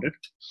by encoded?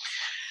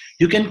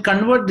 You can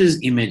convert these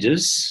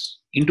images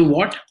into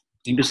what?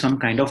 into some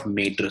kind of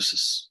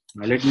matrices.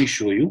 Now let me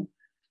show you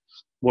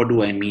what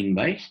do I mean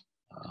by,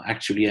 I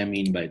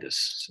mean by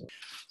this. So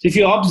if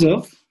you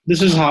observe,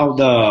 this is how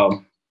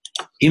the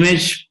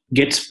image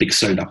gets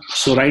pixeled up.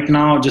 So right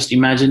now, just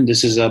imagine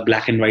this is a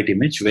black and white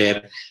image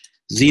where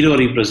 0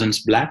 represents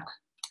black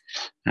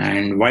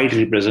and white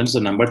represents the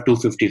number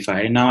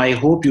 255. Now I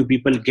hope you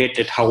people get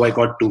it how I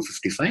got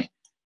 255.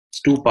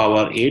 It's 2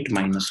 power 8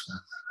 minus 1.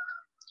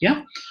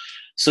 Yeah.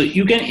 So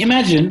you can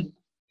imagine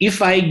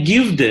if I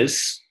give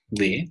this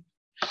way,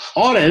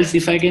 or else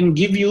if I can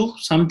give you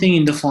something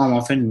in the form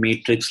of a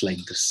matrix like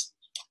this.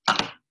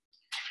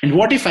 And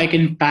what if I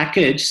can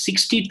package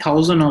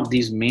 60,000 of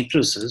these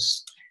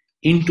matrices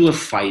into a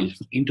file,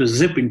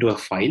 zip into a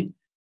file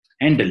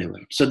and deliver?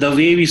 So the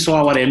way we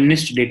saw our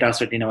MNIST data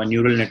set in our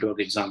neural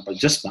network example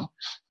just now,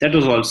 that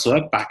was also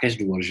a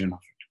packaged version of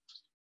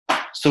it.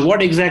 So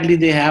what exactly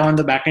they have on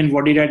the backend?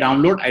 What did I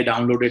download? I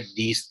downloaded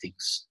these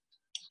things.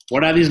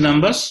 What are these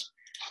numbers?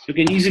 You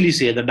can easily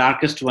say the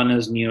darkest one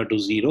is near to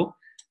 0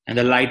 and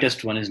the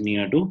lightest one is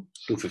near to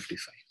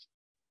 255.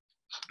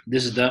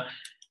 This is the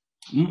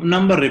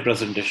number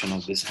representation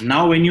of this. And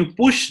now when you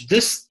push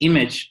this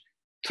image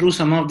through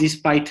some of these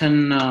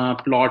Python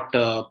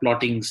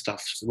plotting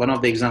stuff, one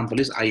of the example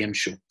is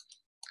IMShow,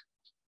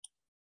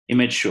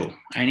 image show.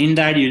 And in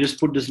that you just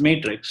put this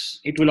matrix,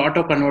 it will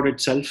auto convert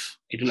itself.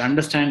 It will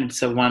understand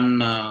it's a one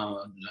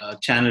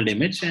channeled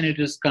image and it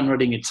is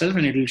converting itself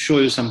and it will show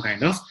you some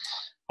kind of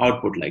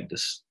output like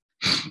this.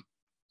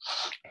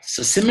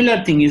 So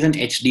similar thing is an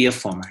HDF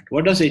format.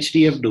 What does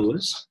HDF do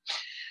is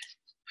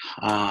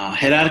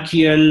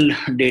hierarchical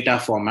data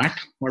format.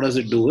 What does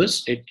it do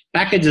is it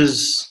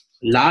packages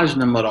large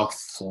number of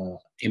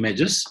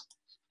images.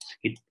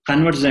 It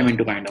converts them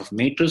into kind of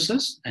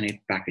matrices and it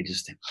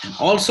packages them. And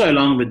also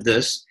along with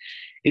this,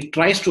 it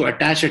tries to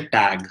attach a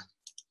tag.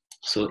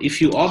 So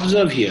if you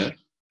observe here,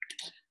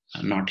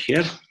 not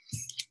here,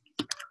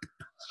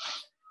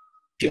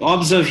 if you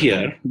observe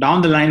here,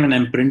 down the line when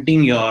I'm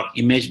printing your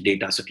image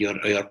dataset,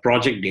 your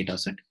project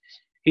dataset,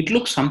 it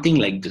looks something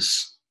like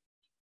this.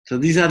 So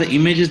these are the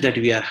images that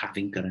we are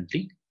having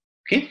currently,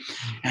 okay?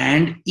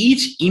 And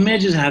each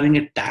image is having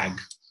a tag.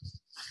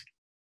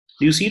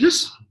 Do you see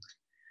this?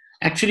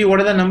 Actually, what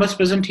are the numbers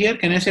present here?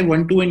 Can I say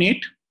 1, 2, and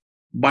 8?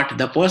 But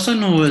the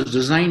person who has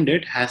designed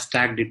it has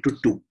tagged it to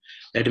 2.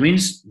 That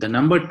means the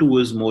number 2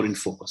 is more in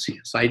focus here.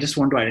 So I just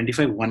want to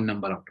identify one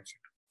number out of it.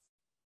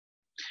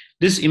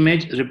 This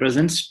image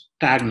represents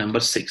tag number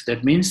 6.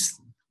 That means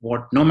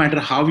no matter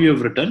how you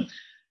have written,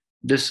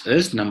 this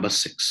is number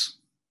 6.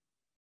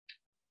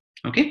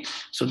 Okay,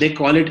 so they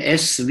call it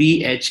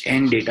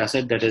SVHN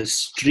dataset, that is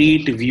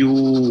Street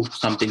View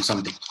something.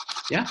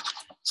 Yeah.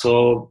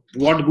 So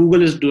what Google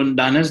has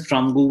done is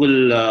from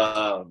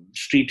Google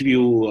Street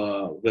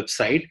View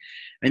website,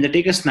 when they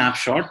take a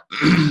snapshot,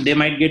 they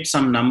might get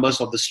some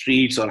numbers of the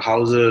streets or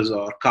houses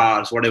or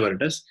cars, whatever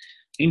it is,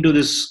 into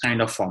this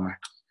kind of format.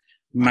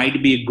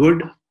 Might be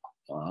good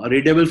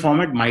readable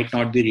format, might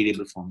not be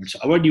readable format. So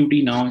our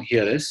duty now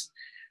here is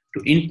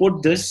to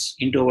input this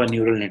into our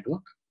neural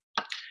network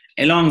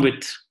along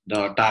with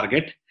the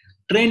target,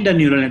 train the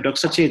neural network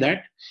such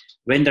that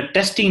when the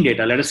testing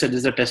data, let us say this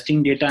is the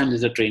testing data and this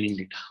is the training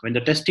data. When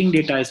the testing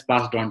data is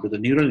passed on to the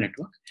neural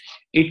network,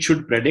 it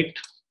should predict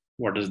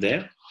what is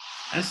there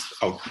as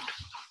output.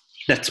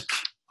 That's it.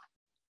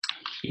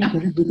 Yeah.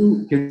 Can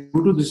you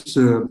go to this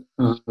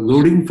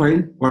loading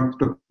file?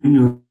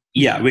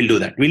 Yeah, we'll do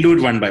that. We'll do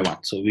it one by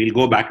one. So we'll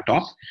go back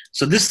top.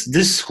 So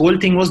this whole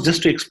thing was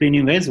just to explain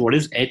you guys what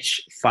is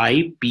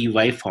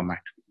H5PY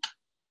format.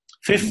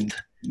 Fifth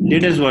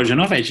latest version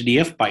of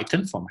HDF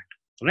Python format,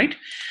 right?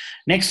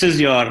 Next is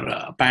your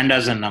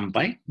pandas and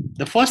numpy.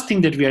 The first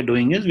thing that we are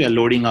doing is we are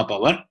loading up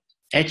our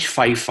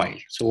H5 file.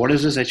 So what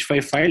is this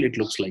H5 file? It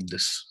looks like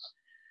this.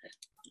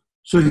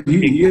 So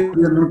here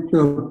we are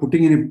not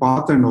putting any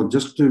path and all,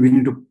 just we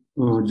need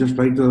to just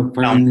write the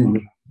file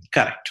name.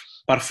 Correct.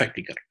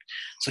 Perfectly correct.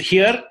 So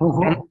here,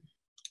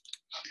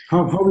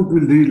 how it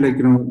will read, like,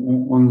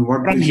 on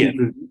what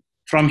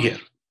from here.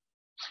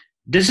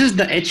 This is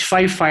the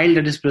H5 file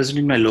that is present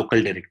in my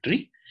local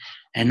directory,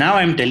 and now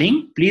I'm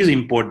telling, please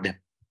import them.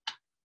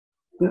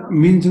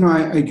 Means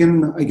I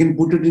can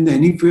put it in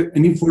any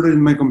folder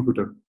in my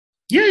computer.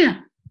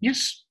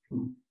 Yes.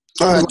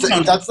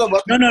 That's the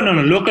one. No.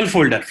 Local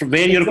folder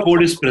where your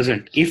code is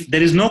present. If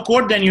there is no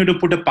code, then you have to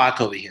put a path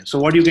over here. So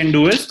what you can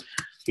do is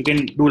you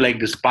can do like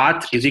this: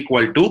 path is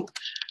equal to,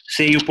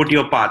 say you put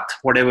your path,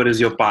 whatever is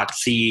your path,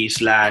 C/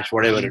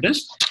 whatever it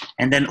is,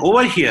 and then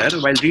over here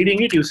while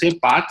reading it, you say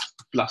path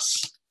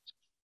plus.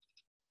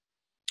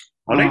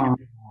 All right.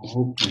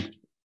 Okay.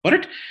 All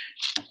right.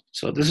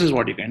 So this is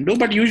what you can do,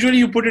 but usually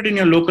you put it in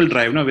your local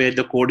drive now where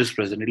the code is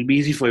present. It'll be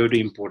easy for you to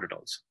import it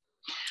also.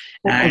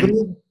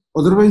 And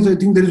otherwise, I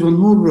think there is one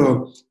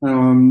more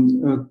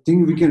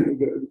thing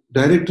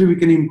directory we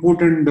can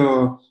import, and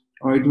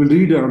it will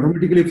read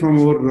automatically from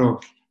our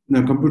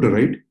computer,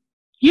 right?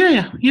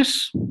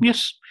 Yes.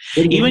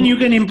 Even you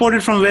can import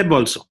it from web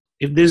also.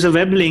 If there's a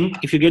web link,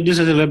 if you get this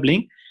as a web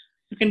link,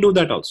 you can do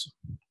that also.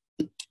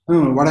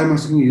 No, what I'm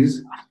asking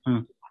is,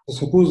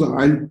 suppose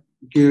I'll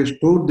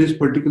store this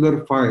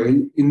particular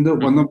file in the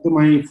one of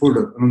my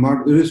folder,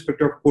 not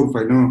irrespective of code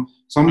file. No,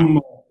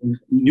 some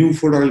new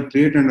folder I'll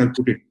create and I'll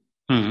put it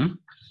in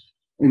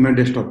my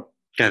desktop.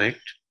 Correct.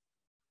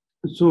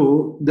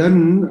 So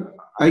then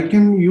I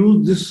can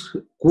use this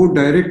code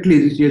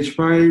directly. This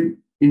h5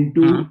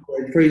 into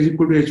h5 is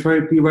equal to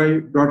h5 py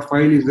dot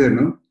file is there.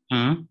 No?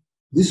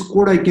 This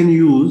code I can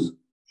use,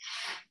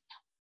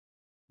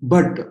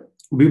 but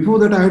before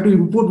that I have to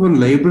import one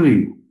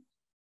library.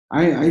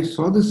 I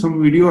saw this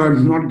some video.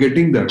 I'm not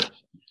getting that.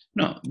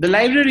 No, the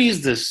library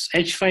is this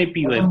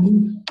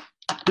h5py.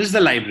 This is the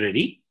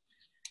library.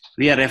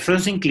 We are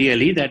referencing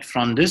clearly that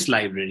from this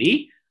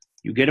library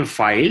you get a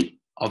file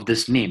of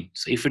this name.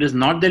 So if it is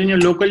not there in your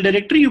local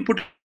directory, you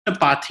put a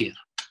path here.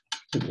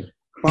 Okay.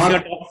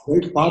 Path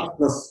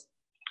plus.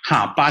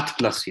 Path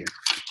plus here.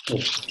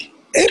 Okay.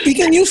 Hey, we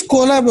can use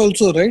Colab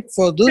also, right?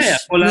 For this. Yeah,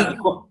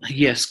 Colab,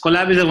 yes,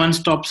 Colab is a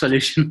one-stop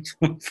solution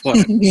for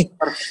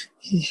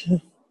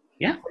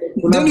Yeah.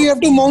 Then you have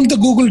to mount the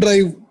Google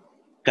Drive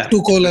Correct.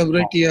 to Colab,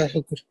 right? Yeah.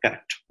 Okay.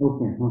 Correct.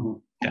 Okay.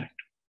 Correct.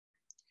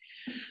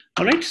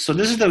 All right. So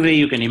this is the way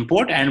you can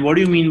import. And what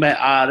do you mean by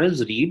R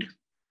is read.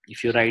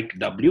 If you write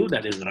W,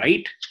 that is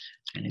write.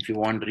 And if you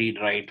want read,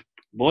 write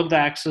both the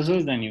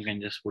accesses, then you can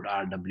just put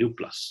RW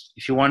plus.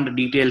 If you want the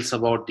details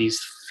about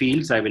these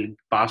fields, I will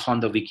pass on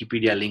the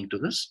Wikipedia link to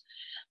this.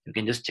 You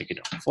can just check it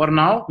out. For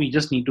now, we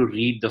just need to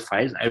read the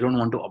files. I don't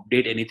want to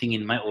update anything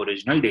in my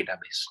original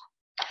database.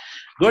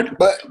 Good.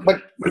 But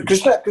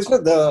Krishna,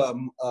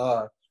 the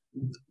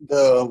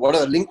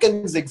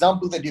Lincoln's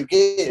example that you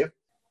gave.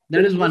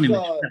 There is one image.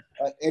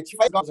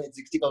 H5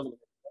 60,000.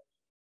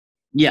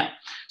 Yeah.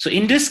 So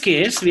in this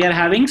case, we are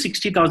having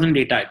 60,000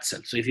 data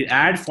itself. So if you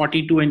add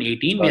 42 and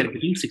 18, we are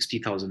getting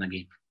 60,000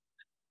 again.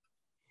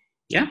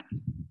 Yeah.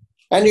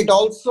 And it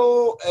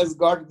also has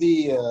got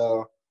the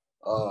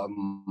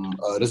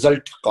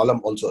result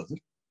column also.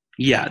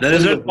 Yeah, the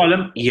result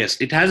column.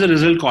 Yes, it has a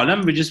result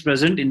column which is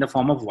present in the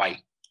form of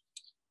Y.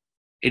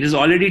 It is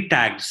already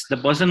tagged. The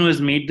person who has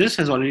made this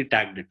has already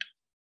tagged it.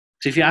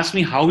 So if you ask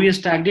me how he has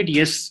tagged it,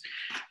 yes,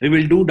 we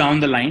will do down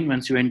the line.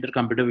 Once you enter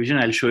computer vision,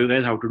 I'll show you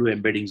guys how to do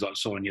embeddings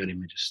also on your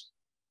images.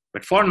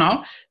 But for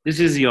now, this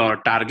is your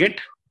target.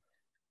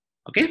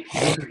 Okay,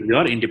 this is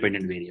your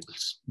independent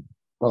variables.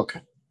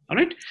 Okay. All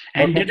right,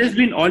 and it has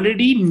been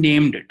already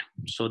named it.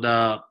 So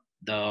the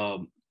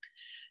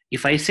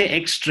if I say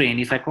X train,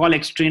 if I call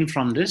X train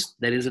from this,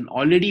 there is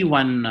already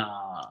one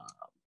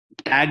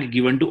tag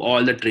given to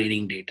all the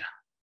training data.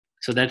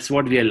 So that's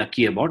what we are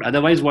lucky about.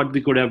 Otherwise, what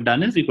we could have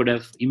done is we could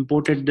have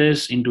imported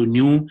this into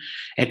new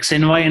X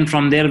and Y, and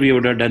from there we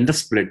would have done the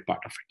split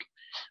part of it.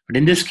 But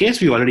in this case,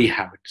 we already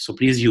have it. So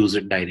please use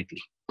it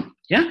directly.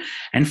 Yeah.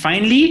 And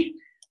finally,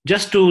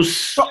 just to...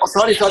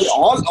 Sorry.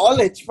 All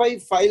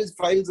H5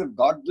 files have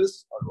got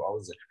this? Or how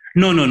is it?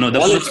 No.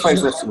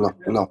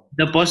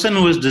 The person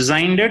who has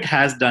designed it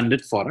has done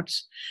it for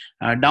us.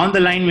 Down the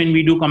line, when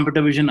we do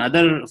computer vision,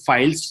 other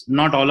files,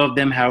 not all of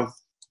them have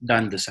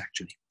done this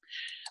actually.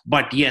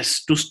 But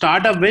yes, to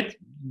start up with,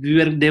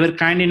 they were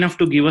kind enough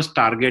to give us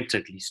targets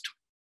at least.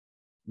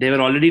 They were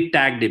already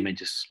tagged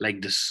images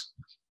like this.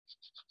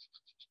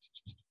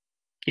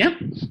 Yeah.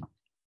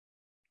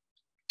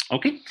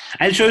 Okay.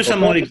 I'll show you some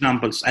more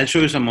examples. I'll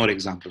show you some more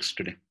examples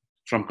today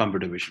from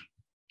computer vision.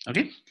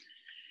 Okay.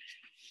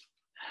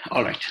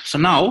 All right. So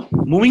now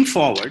moving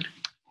forward,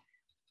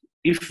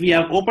 if we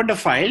have opened a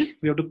file,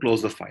 we have to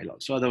close the file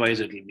also. Otherwise,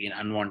 it will be an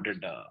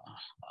unwanted,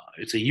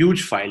 it's a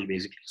huge file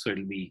basically. So it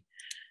will be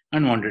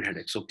unwanted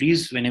headache. So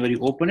please, whenever you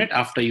open it,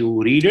 after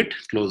you read it,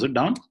 close it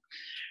down.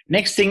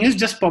 Next thing is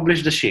just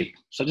publish the shape.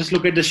 So just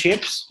look at the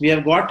shapes. We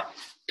have got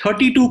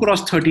 32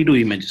 cross 32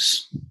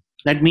 images.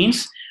 That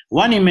means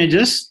one image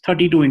is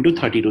 32 into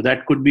 32.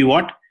 That could be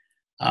what?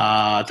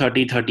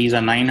 30s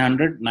are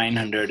 900.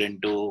 900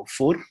 into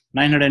 4.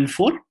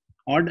 904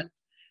 odd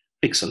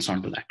pixels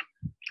onto that.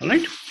 All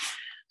right.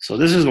 So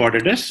this is what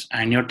it is.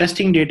 And your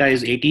testing data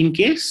is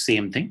 18K.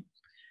 Same thing.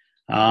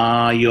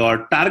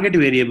 Your target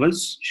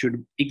variables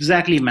should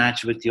exactly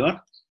match with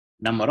your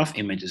number of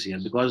images here,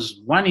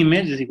 because one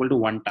image is equal to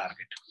one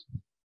target.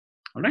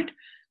 All right.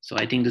 So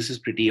I think this is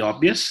pretty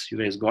obvious. You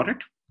guys got it.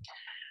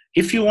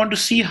 If you want to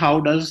see how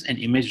does an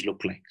image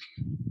look like,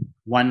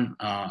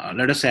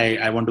 let us say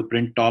I want to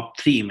print top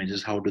 3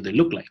 images. How do they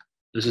look like?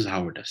 This is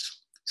how it is.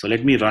 So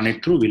let me run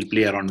it through. We'll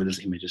play around with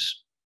these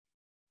images.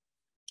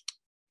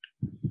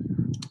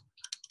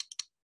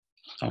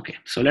 Okay,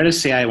 so let us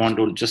say I want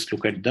to just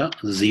look at the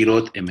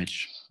 0th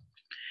image.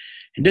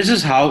 And this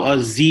is how a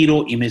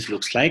 0 image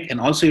looks like.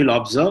 And also you'll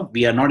observe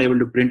we are not able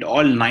to print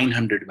all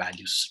 900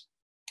 values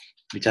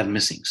which are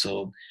missing.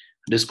 So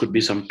this could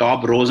be some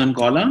top rows and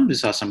columns.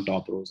 These are some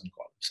top rows and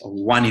columns of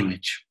one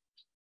image.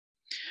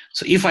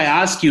 So if I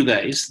ask you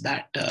guys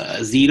that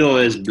 0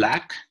 is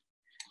black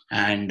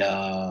and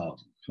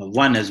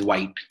 1 is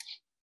white,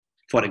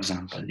 for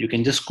example, you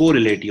can just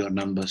correlate your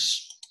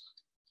numbers.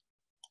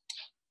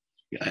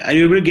 Are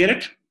you able to get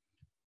it?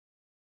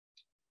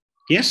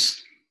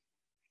 Yes?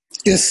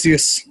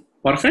 Yes.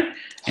 Perfect.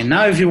 And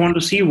now if you want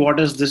to see what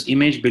is this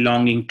image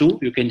belonging to,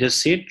 you can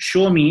just say,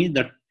 show me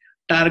the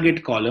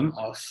target column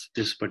of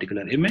this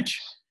particular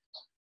image.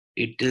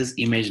 It is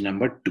image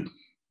number 2.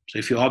 So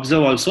if you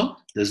observe also,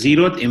 the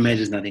 0th image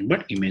is nothing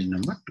but image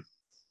number 2.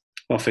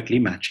 Perfectly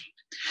matching.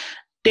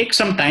 Take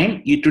some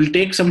time. It will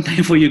take some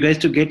time for you guys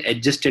to get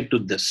adjusted to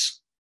this.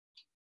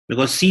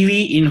 Because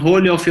CV in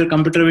whole of your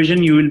computer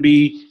vision, you will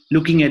be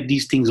looking at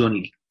these things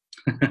only.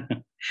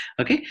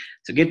 Okay,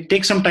 so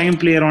take some time,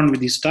 play around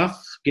with this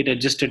stuff, get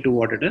adjusted to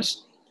what it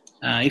is.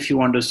 If you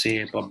want to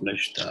say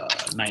publish the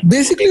 9.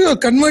 Basically, you are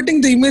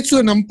converting the image to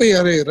a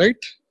NumPy array, right?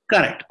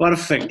 Correct.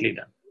 Perfectly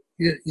done.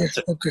 Yeah.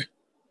 Okay.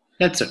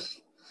 That's it.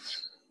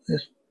 Yeah.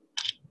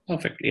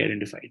 Perfectly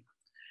identified.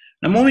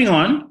 Now moving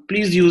on,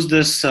 please use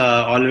this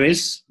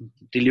always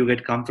till you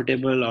get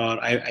comfortable, or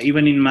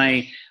even in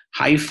my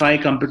hi-fi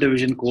computer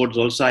vision codes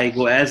also, I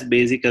go as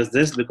basic as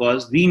this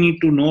because we need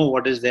to know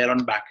what is there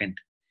on backend.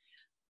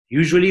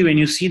 Usually when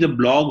you see the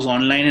blogs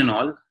online and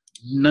all,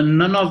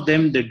 none of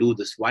them, they do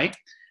this. Why?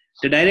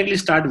 They directly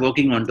start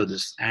working onto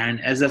this.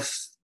 And as a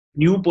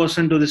new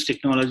person to this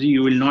technology,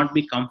 you will not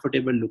be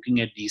comfortable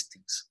looking at these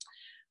things.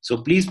 So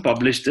please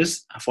publish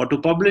this. To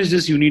publish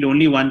this, you need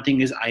only one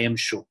thing is IM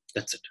show.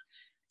 That's it.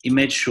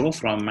 Image show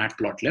from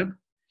Matplotlib.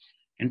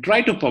 And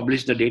try to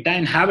publish the data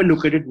and have a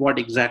look at it, what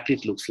exactly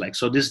it looks like.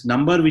 So this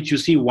number which you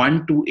see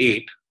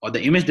 128, or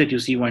the image that you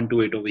see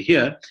 128 over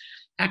here,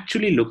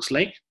 actually looks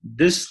like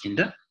this in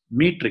the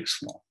matrix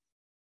form.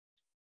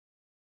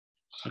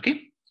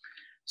 Okay,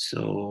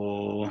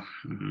 so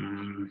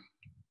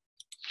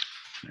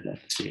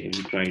let's say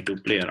we try to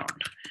play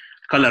around.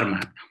 Color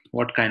map.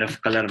 What kind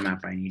of color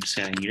map I need?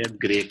 Say I need a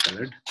gray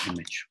colored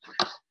image.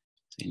 So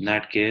in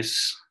that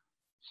case,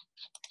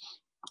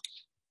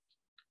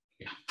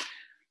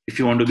 if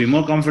you want to be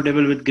more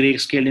comfortable with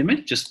grayscale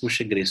image, just push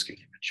a grayscale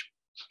image.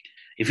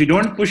 If you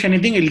don't push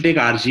anything, it will take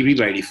RGB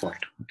by default.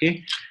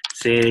 Okay,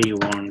 say you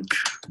want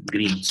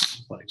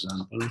greens, for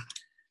example.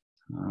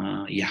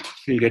 Yeah,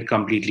 you'll get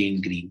completely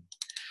in green.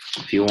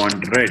 If you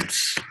want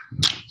reds,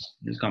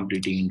 you'll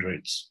completely in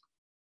reds.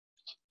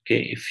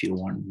 Okay, if you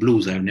want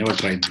blues, I've never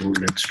tried blues.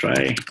 Let's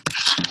try.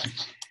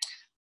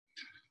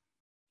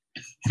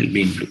 It'll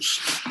be in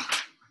blues.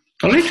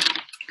 All right.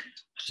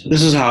 So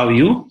this is how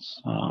you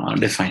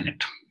define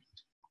it.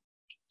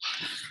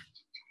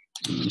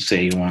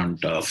 Say you want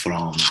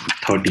from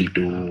 30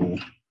 to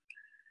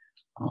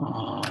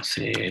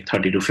say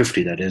 30 to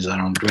 50, that is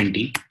around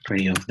 20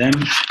 of them.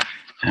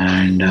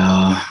 And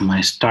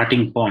my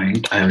starting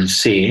point, I will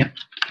say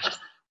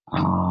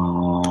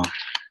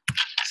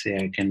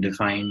I can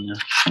define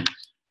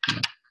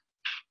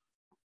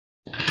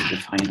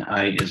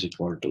I is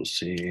equal to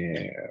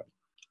say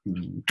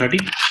 30,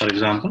 for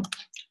example.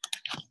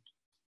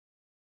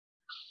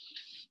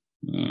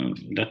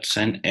 That's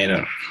an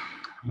error.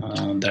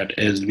 That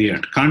is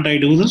weird. Can't I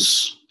do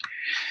this?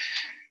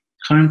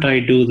 Can't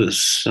I do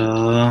this?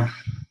 No,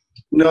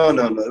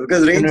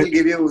 because range will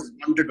give you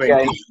 1 to 20.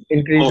 Yeah,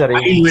 increase the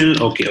range. I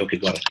will. Okay,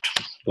 got it.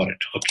 Okay.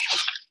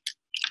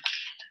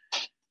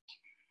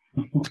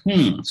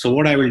 So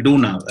what I will do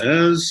now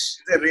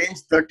is the range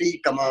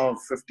 30,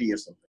 50 or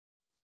something.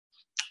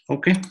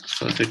 Okay,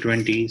 so say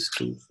 20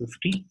 to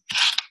 50.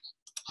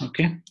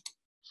 Okay.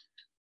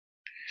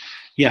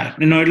 Yeah,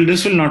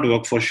 this will not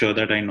work for sure.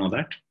 That I know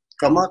that.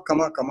 Comma.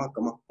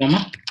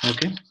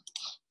 Okay.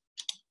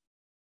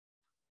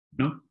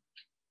 No.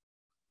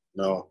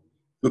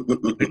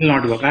 It will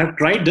not work. I've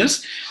tried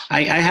this.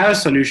 I have a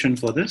solution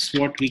for this.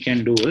 What we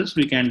can do is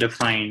we can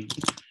define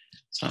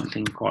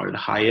something called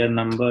higher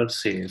number,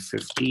 say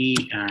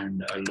 50,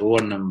 and a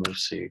lower number,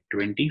 say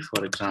 20,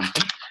 for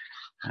example.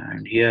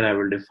 And here I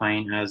will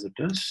define as it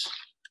is.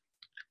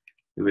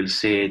 We will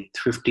say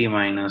 50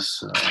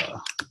 minus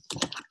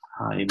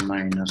high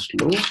minus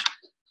low.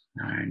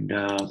 And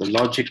the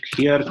logic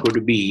here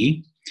could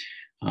be,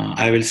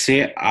 I will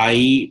say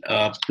I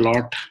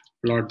plot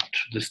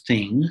this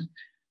thing.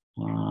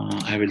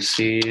 I will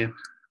say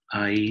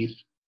I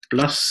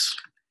plus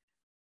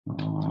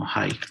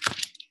high.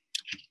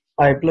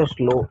 I plus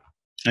low.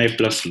 I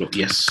plus low,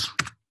 yes.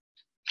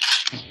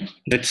 Okay.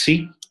 Let's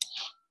see.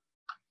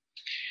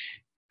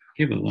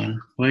 Okay,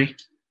 Bhagwan, why?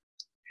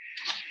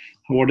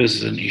 What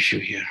is an issue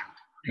here?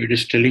 It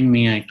is telling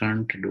me I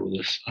can't do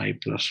this. I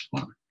plus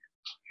 1.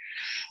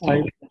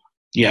 Okay.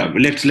 Yeah,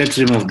 let's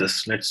remove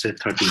this. Let's say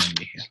 30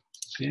 only here.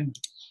 Okay.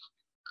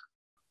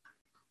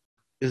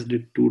 Just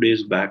did 2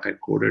 days back I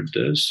coded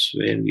this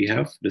where we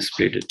have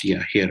displayed it.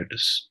 Yeah, here it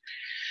is.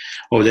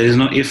 Oh, there is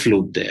no if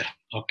loop there.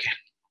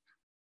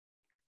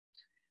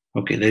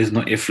 Okay, there is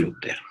no if loop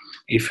there.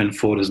 If and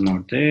for is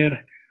not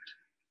there.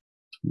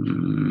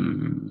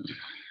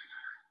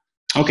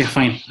 Okay,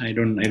 fine. I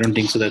don't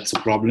think so. That's a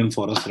problem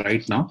for us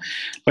right now.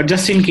 But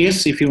just in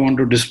case, if you want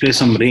to display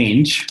some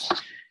range,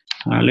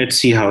 let's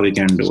see how we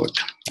can do it.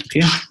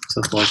 Okay,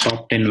 so for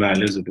top 10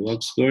 values, it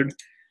works good.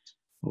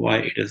 Why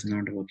it is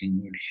not working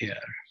good here?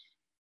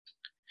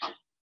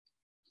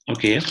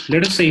 Okay,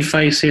 let us say if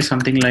I say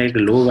something like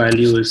low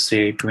value is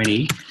say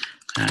 20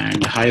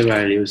 and high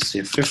value is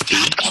say 50.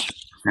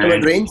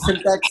 But range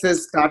syntax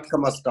is start,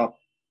 comma, stop.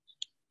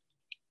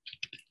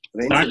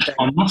 Range Start, syntax.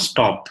 comma,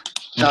 stop.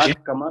 Start,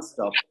 Okay. comma,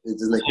 stop. It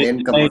is like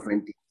 10, comma,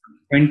 20.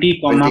 20,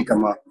 20,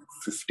 comma,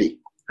 50.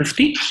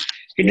 50?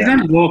 It Yeah.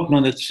 didn't work.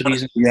 No, that's the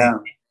reason. Yeah.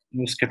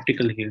 I'm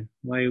skeptical here.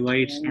 Why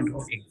it's not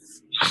working?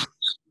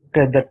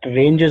 Okay, that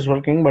range is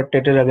working, but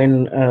it is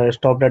again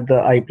stopped at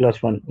the I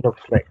plus 1.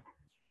 Looks like.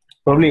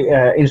 Probably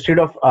instead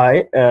of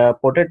I,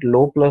 put it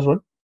low plus 1.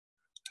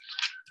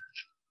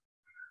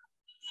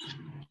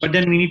 But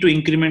then we need to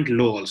increment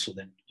low also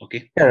then.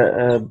 Okay.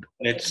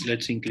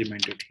 Let's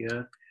increment it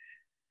here.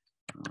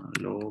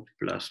 Low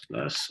plus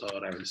plus,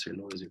 or I will say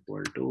low is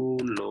equal to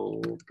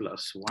low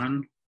plus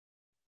 1.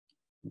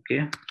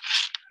 Okay.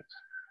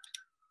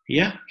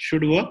 Yeah,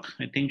 should work.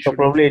 I think. So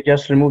probably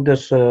just remove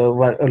this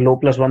low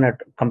plus 1 at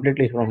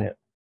completely from here,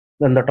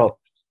 then the top.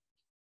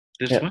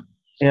 This one.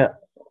 Yeah,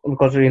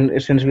 because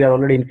since we are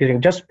already increasing,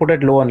 just put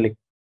it low only.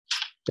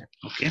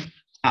 Okay.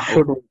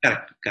 Should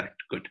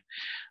correct. Good.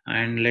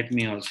 And let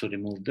me also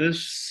remove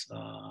this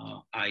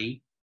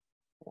I.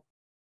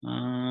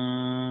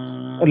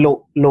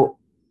 Low.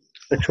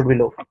 It should be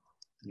low.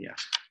 Yeah.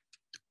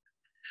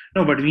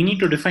 No, but we need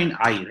to define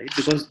I, right?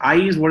 Because I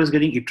is what is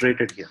getting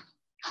iterated here.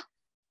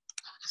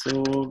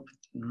 So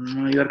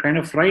you are kind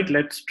of right.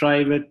 Let's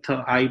try with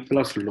I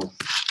plus low.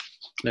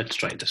 Let's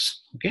try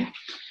this. Okay.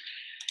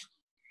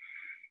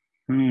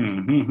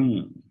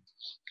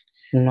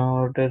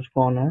 Now it is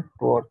gonna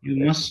what? You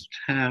must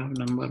have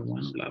number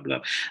 1, blah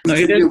blah. No,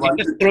 it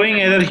is throwing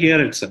error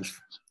here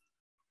itself.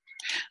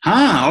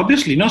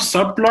 Obviously, no,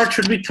 subplot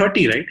should be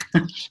 30, right?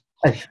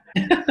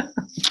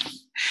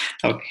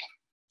 Okay.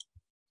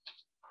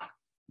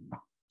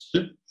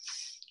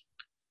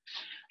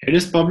 It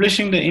is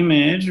publishing the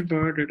image,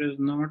 but it is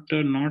not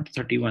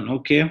 31.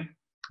 Okay.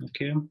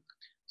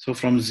 So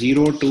from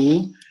 0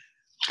 to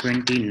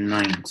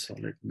 29. So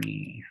let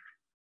me.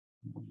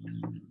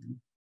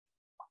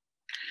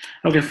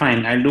 Okay,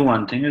 fine. I'll do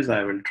one thing is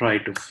I will try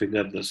to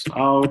figure this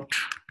out.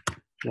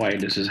 Why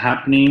this is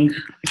happening.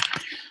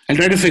 I'll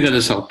try to figure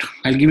this out.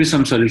 I'll give you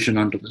some solution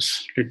onto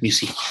this. Let me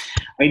see.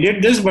 I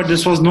did this, but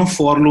this was no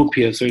for loop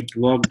here, so it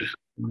worked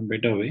in a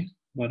better way.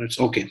 But it's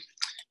okay.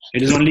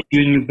 It is only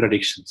giving me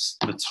predictions.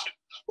 That's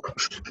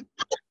it.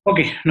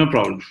 Okay, no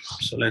problem.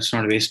 So let's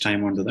not waste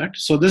time onto that.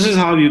 So this is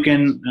how you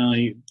can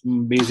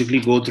basically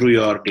go through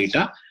your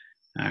data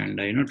and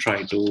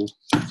try to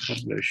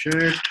publish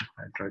it.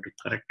 I try to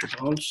correct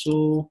it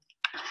also.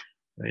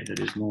 Where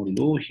there is no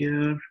low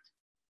here.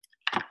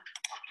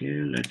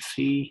 Okay, let's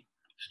see.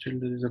 Still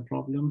there is a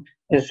problem.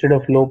 Instead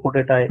of low, put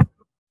it I.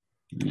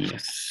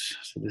 Yes.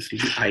 So this will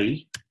be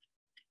I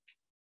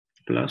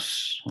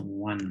plus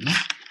 1.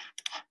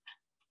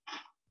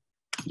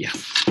 Yeah.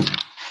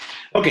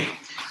 Okay,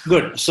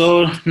 good.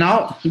 So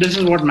now this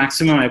is what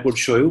maximum I could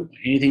show you.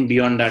 Anything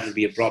beyond that will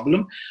be a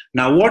problem.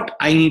 Now what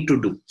I need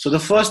to do. So the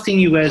first thing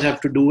you guys have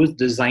to do is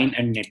design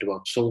a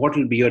network. So what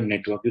will be your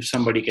network? If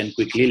somebody can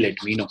quickly let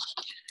me know.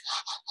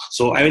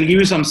 So I will give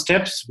you some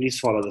steps. Please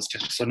follow the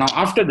steps. So now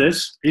after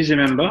this, please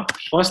remember,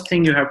 first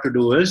thing you have to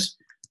do is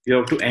you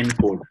have to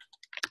encode.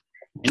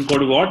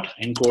 Encode what?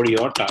 Encode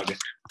your target.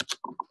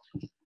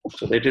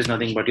 So that is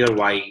nothing but your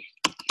Y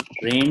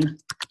rain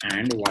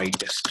and Y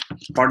test.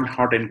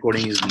 Hot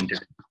encoding is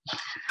needed.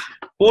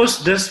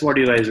 Post this, what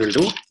you guys will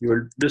do, you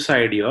will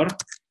decide your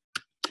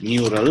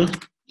neural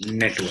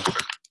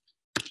network.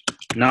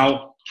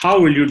 Now, how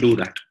will you do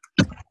that?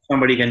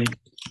 Somebody can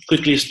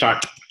quickly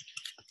start.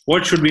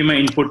 What should be my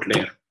input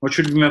layer? What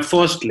should be my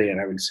first layer,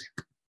 I will say?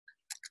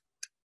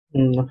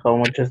 How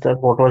much is that?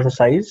 What was the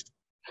size?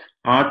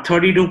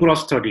 32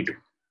 cross 32.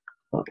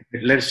 Okay.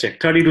 Let's check.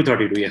 32,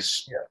 32,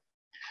 yes. Yeah.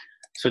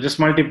 So just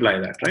multiply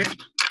that, right?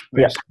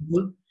 Yeah.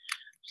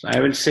 So I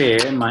will say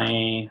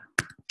my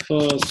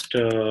first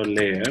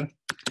layer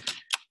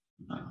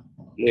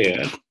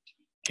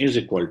is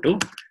equal to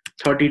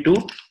 32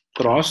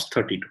 cross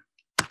 32.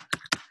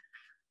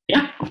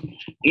 Yeah.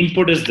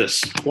 Input is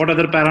this. What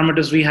other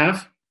parameters we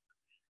have?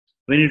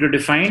 We need to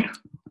define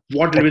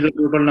what will be the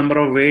total number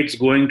of weights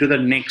going to the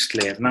next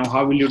layer. Now,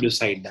 how will you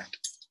decide that?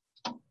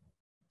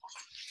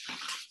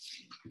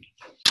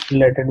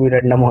 Let it be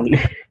random only.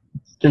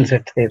 Since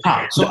it says.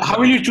 So how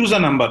will you choose a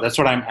number? That's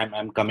what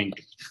I'm coming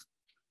to.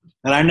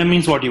 Random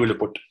means what you will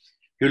put.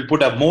 You will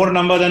put a more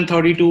number than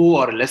 32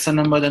 or a lesser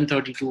number than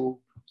 32.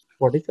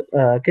 What is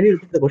it? Can you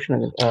repeat the question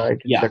again?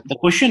 Yeah, the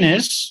question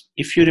is,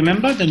 if you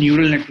remember the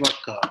neural network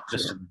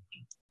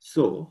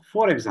So,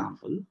 for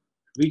example,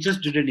 we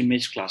just did an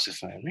image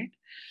classifier, right?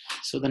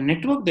 So the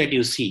network that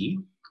you see,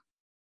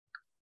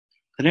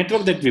 the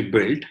network that we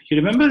built, you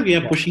remember we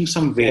are pushing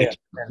some weight.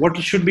 Yeah. What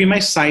should be my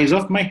size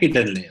of my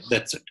hidden layer?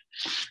 That's it.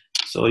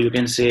 So you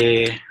can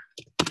say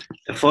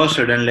the first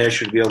hidden layer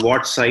should be a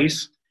what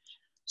size?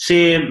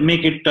 Say,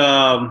 make it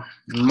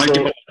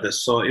multiple of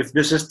this. So if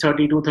this is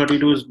 32,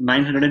 32 is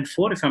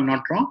 904, if I'm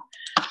not wrong.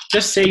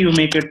 Just say you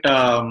make it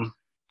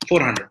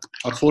 400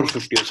 or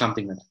 450 or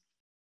something like that.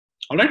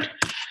 All right.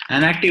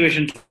 And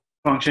activation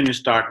function, you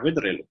start with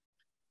relu.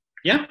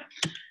 Yeah.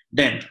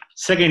 Then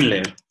second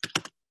layer.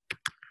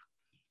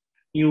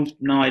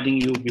 Now I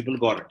think you people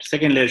got it.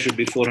 Second layer should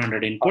be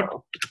 400 input.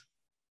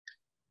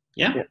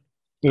 Yeah.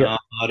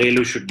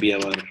 ReLU should be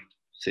our,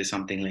 say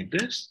something like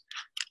this.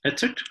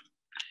 That's it.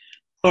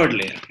 Third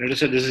layer. Let us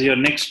say this is your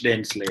next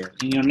dense layer.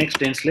 In your next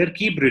dense layer,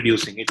 keep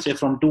reducing it. Say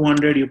from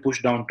 200 you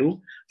push down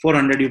to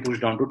 400, you push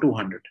down to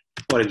 200.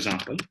 For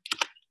example,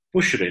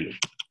 push ReLU.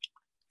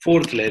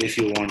 Fourth layer if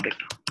you want it.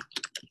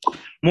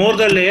 More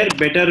the layer,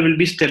 better will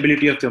be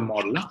stability of your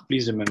model. Huh?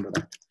 Please remember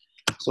that.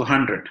 So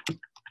 100.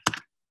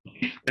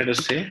 Okay. Let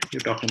us say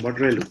you're talking about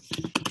ReLU.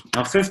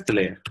 Now fifth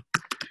layer.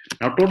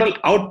 Now total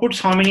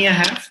outputs, how many I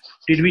have?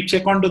 Did we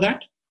check onto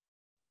that?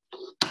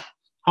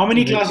 How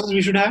many classes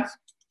we should have?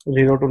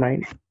 0 to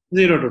 9.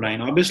 0 to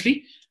 9,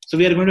 obviously. So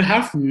we are going to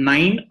have we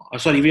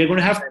are going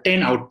to have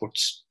 10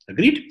 outputs.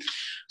 Agreed?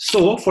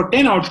 So for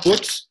 10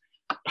 outputs,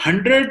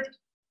 100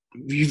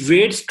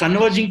 weights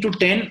converging to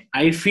 10,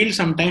 I feel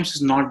sometimes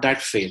is not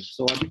that fair.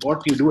 So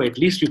what you do, at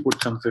least you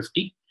put some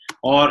 50,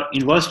 or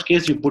in worst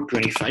case, you put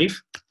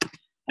 25,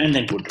 and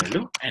then put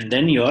ReLU, and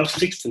then your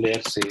sixth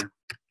layer, say,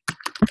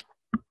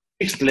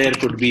 sixth layer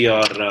could be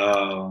your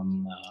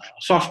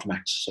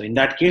softmax. So in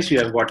that case, you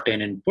have got 10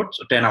 inputs,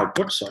 10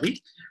 outputs,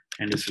 sorry,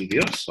 and this will be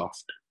your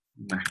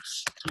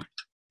softmax.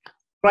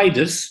 Try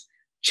this,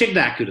 check the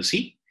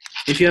accuracy.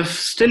 If you are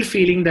still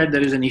feeling that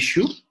there is an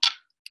issue,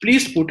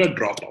 please put a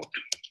dropout.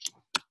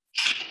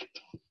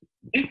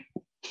 Okay.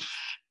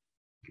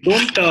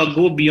 Don't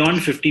go beyond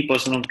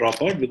 50% of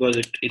dropout, because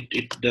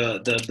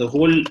the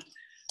whole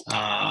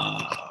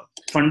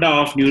funda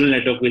of neural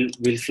network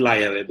will fly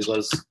away,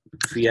 because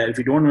if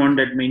you don't want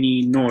that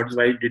many nodes,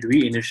 why did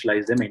we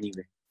initialize them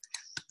anyway?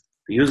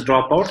 Use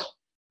dropout.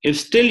 If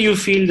still you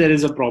feel there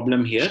is a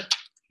problem here,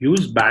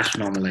 use batch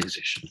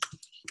normalization.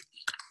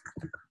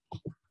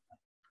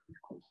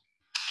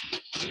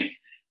 Okay.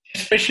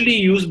 Especially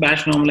use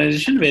batch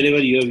normalization wherever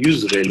you have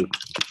used ReLU.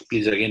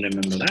 Please again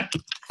remember that.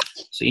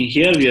 So in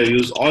here we have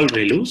used all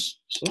ReLUs,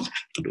 so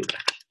do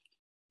that.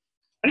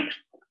 Right?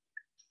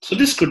 So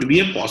this could be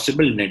a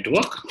possible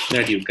network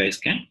that you guys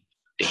can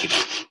take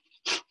it.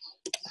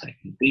 I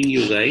can bring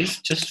you guys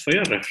just for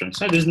your reference.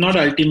 This is not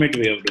ultimate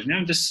way of doing it.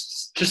 I'm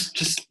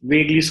just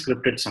vaguely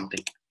scripted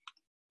something.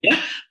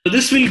 Yeah. So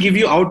this will give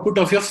you output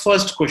of your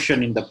first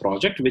question in the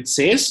project, which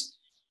says,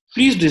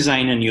 please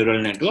design a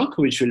neural network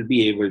which will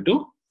be able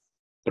to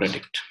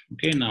predict.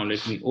 Okay. Now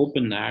let me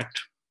open that.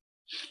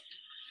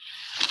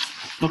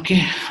 Okay.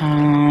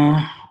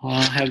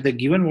 Have they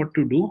given what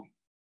to do?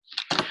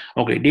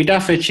 Okay, data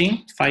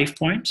fetching, 5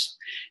 points.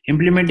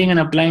 Implementing and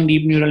applying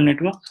deep neural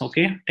network,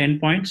 okay,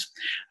 10 points.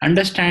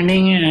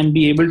 Understanding and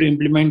be able to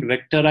implement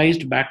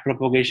vectorized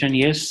backpropagation,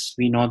 yes,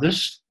 we know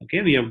this,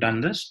 okay, we have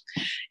done this.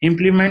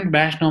 Implement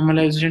batch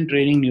normalization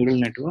training neural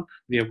network,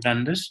 we have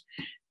done this.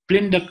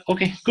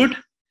 Okay, good.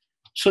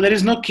 So there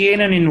is no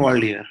KNN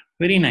involved here,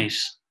 very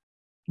nice.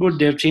 Good,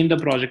 they have changed the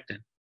project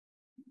then.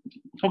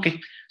 Okay,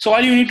 so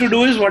all you need to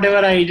do is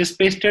whatever I just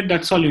pasted,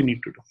 that's all you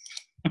need to do.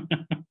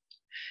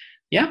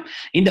 Yeah,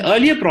 in the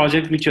earlier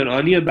project, which your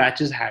earlier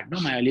batches had,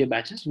 my earlier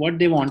batches, what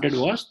they wanted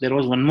was, there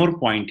was one more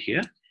point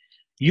here.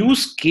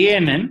 Use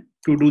KNN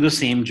to do the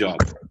same job,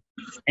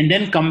 and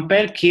then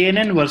compare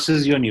KNN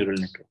versus your neural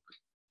network.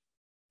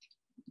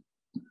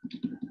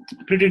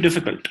 Pretty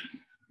difficult.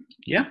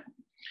 Yeah.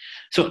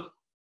 So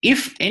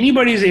if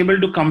anybody is able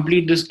to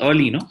complete this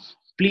early,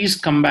 please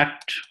come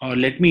back or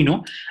let me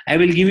know. I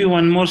will give you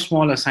one more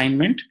small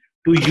assignment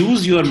to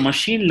use your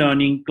machine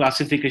learning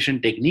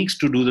classification techniques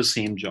to do the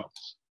same job.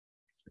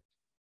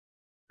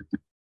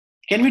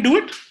 Can we do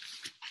it?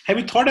 Have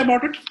you thought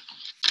about it?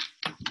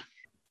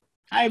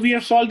 We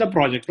have solved the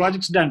project.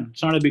 Project's done.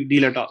 It's not a big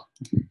deal at all.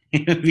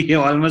 We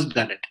have almost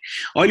done it.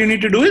 All you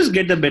need to do is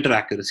get the better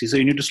accuracy. So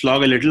you need to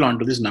slog a little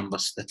onto these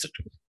numbers. That's it.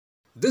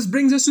 This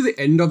brings us to the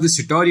end of this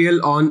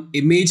tutorial on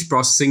image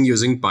processing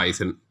using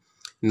Python.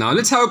 Now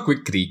let's have a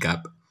quick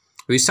recap.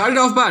 We started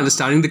off by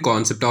understanding the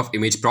concept of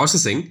image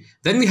processing.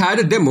 Then we had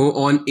a demo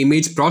on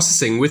image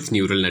processing with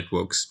neural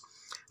networks.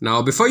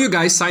 Now, before you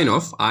guys sign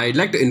off, I'd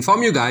like to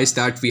inform you guys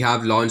that we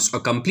have launched a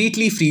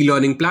completely free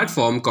learning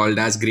platform called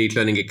as Great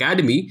Learning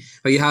Academy,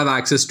 where you have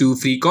access to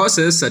free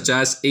courses such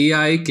as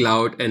AI,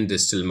 cloud, and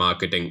digital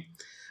marketing.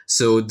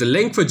 So the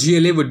link for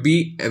GLA would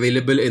be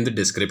available in the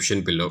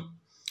description below.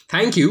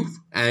 Thank you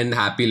and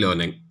happy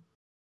learning.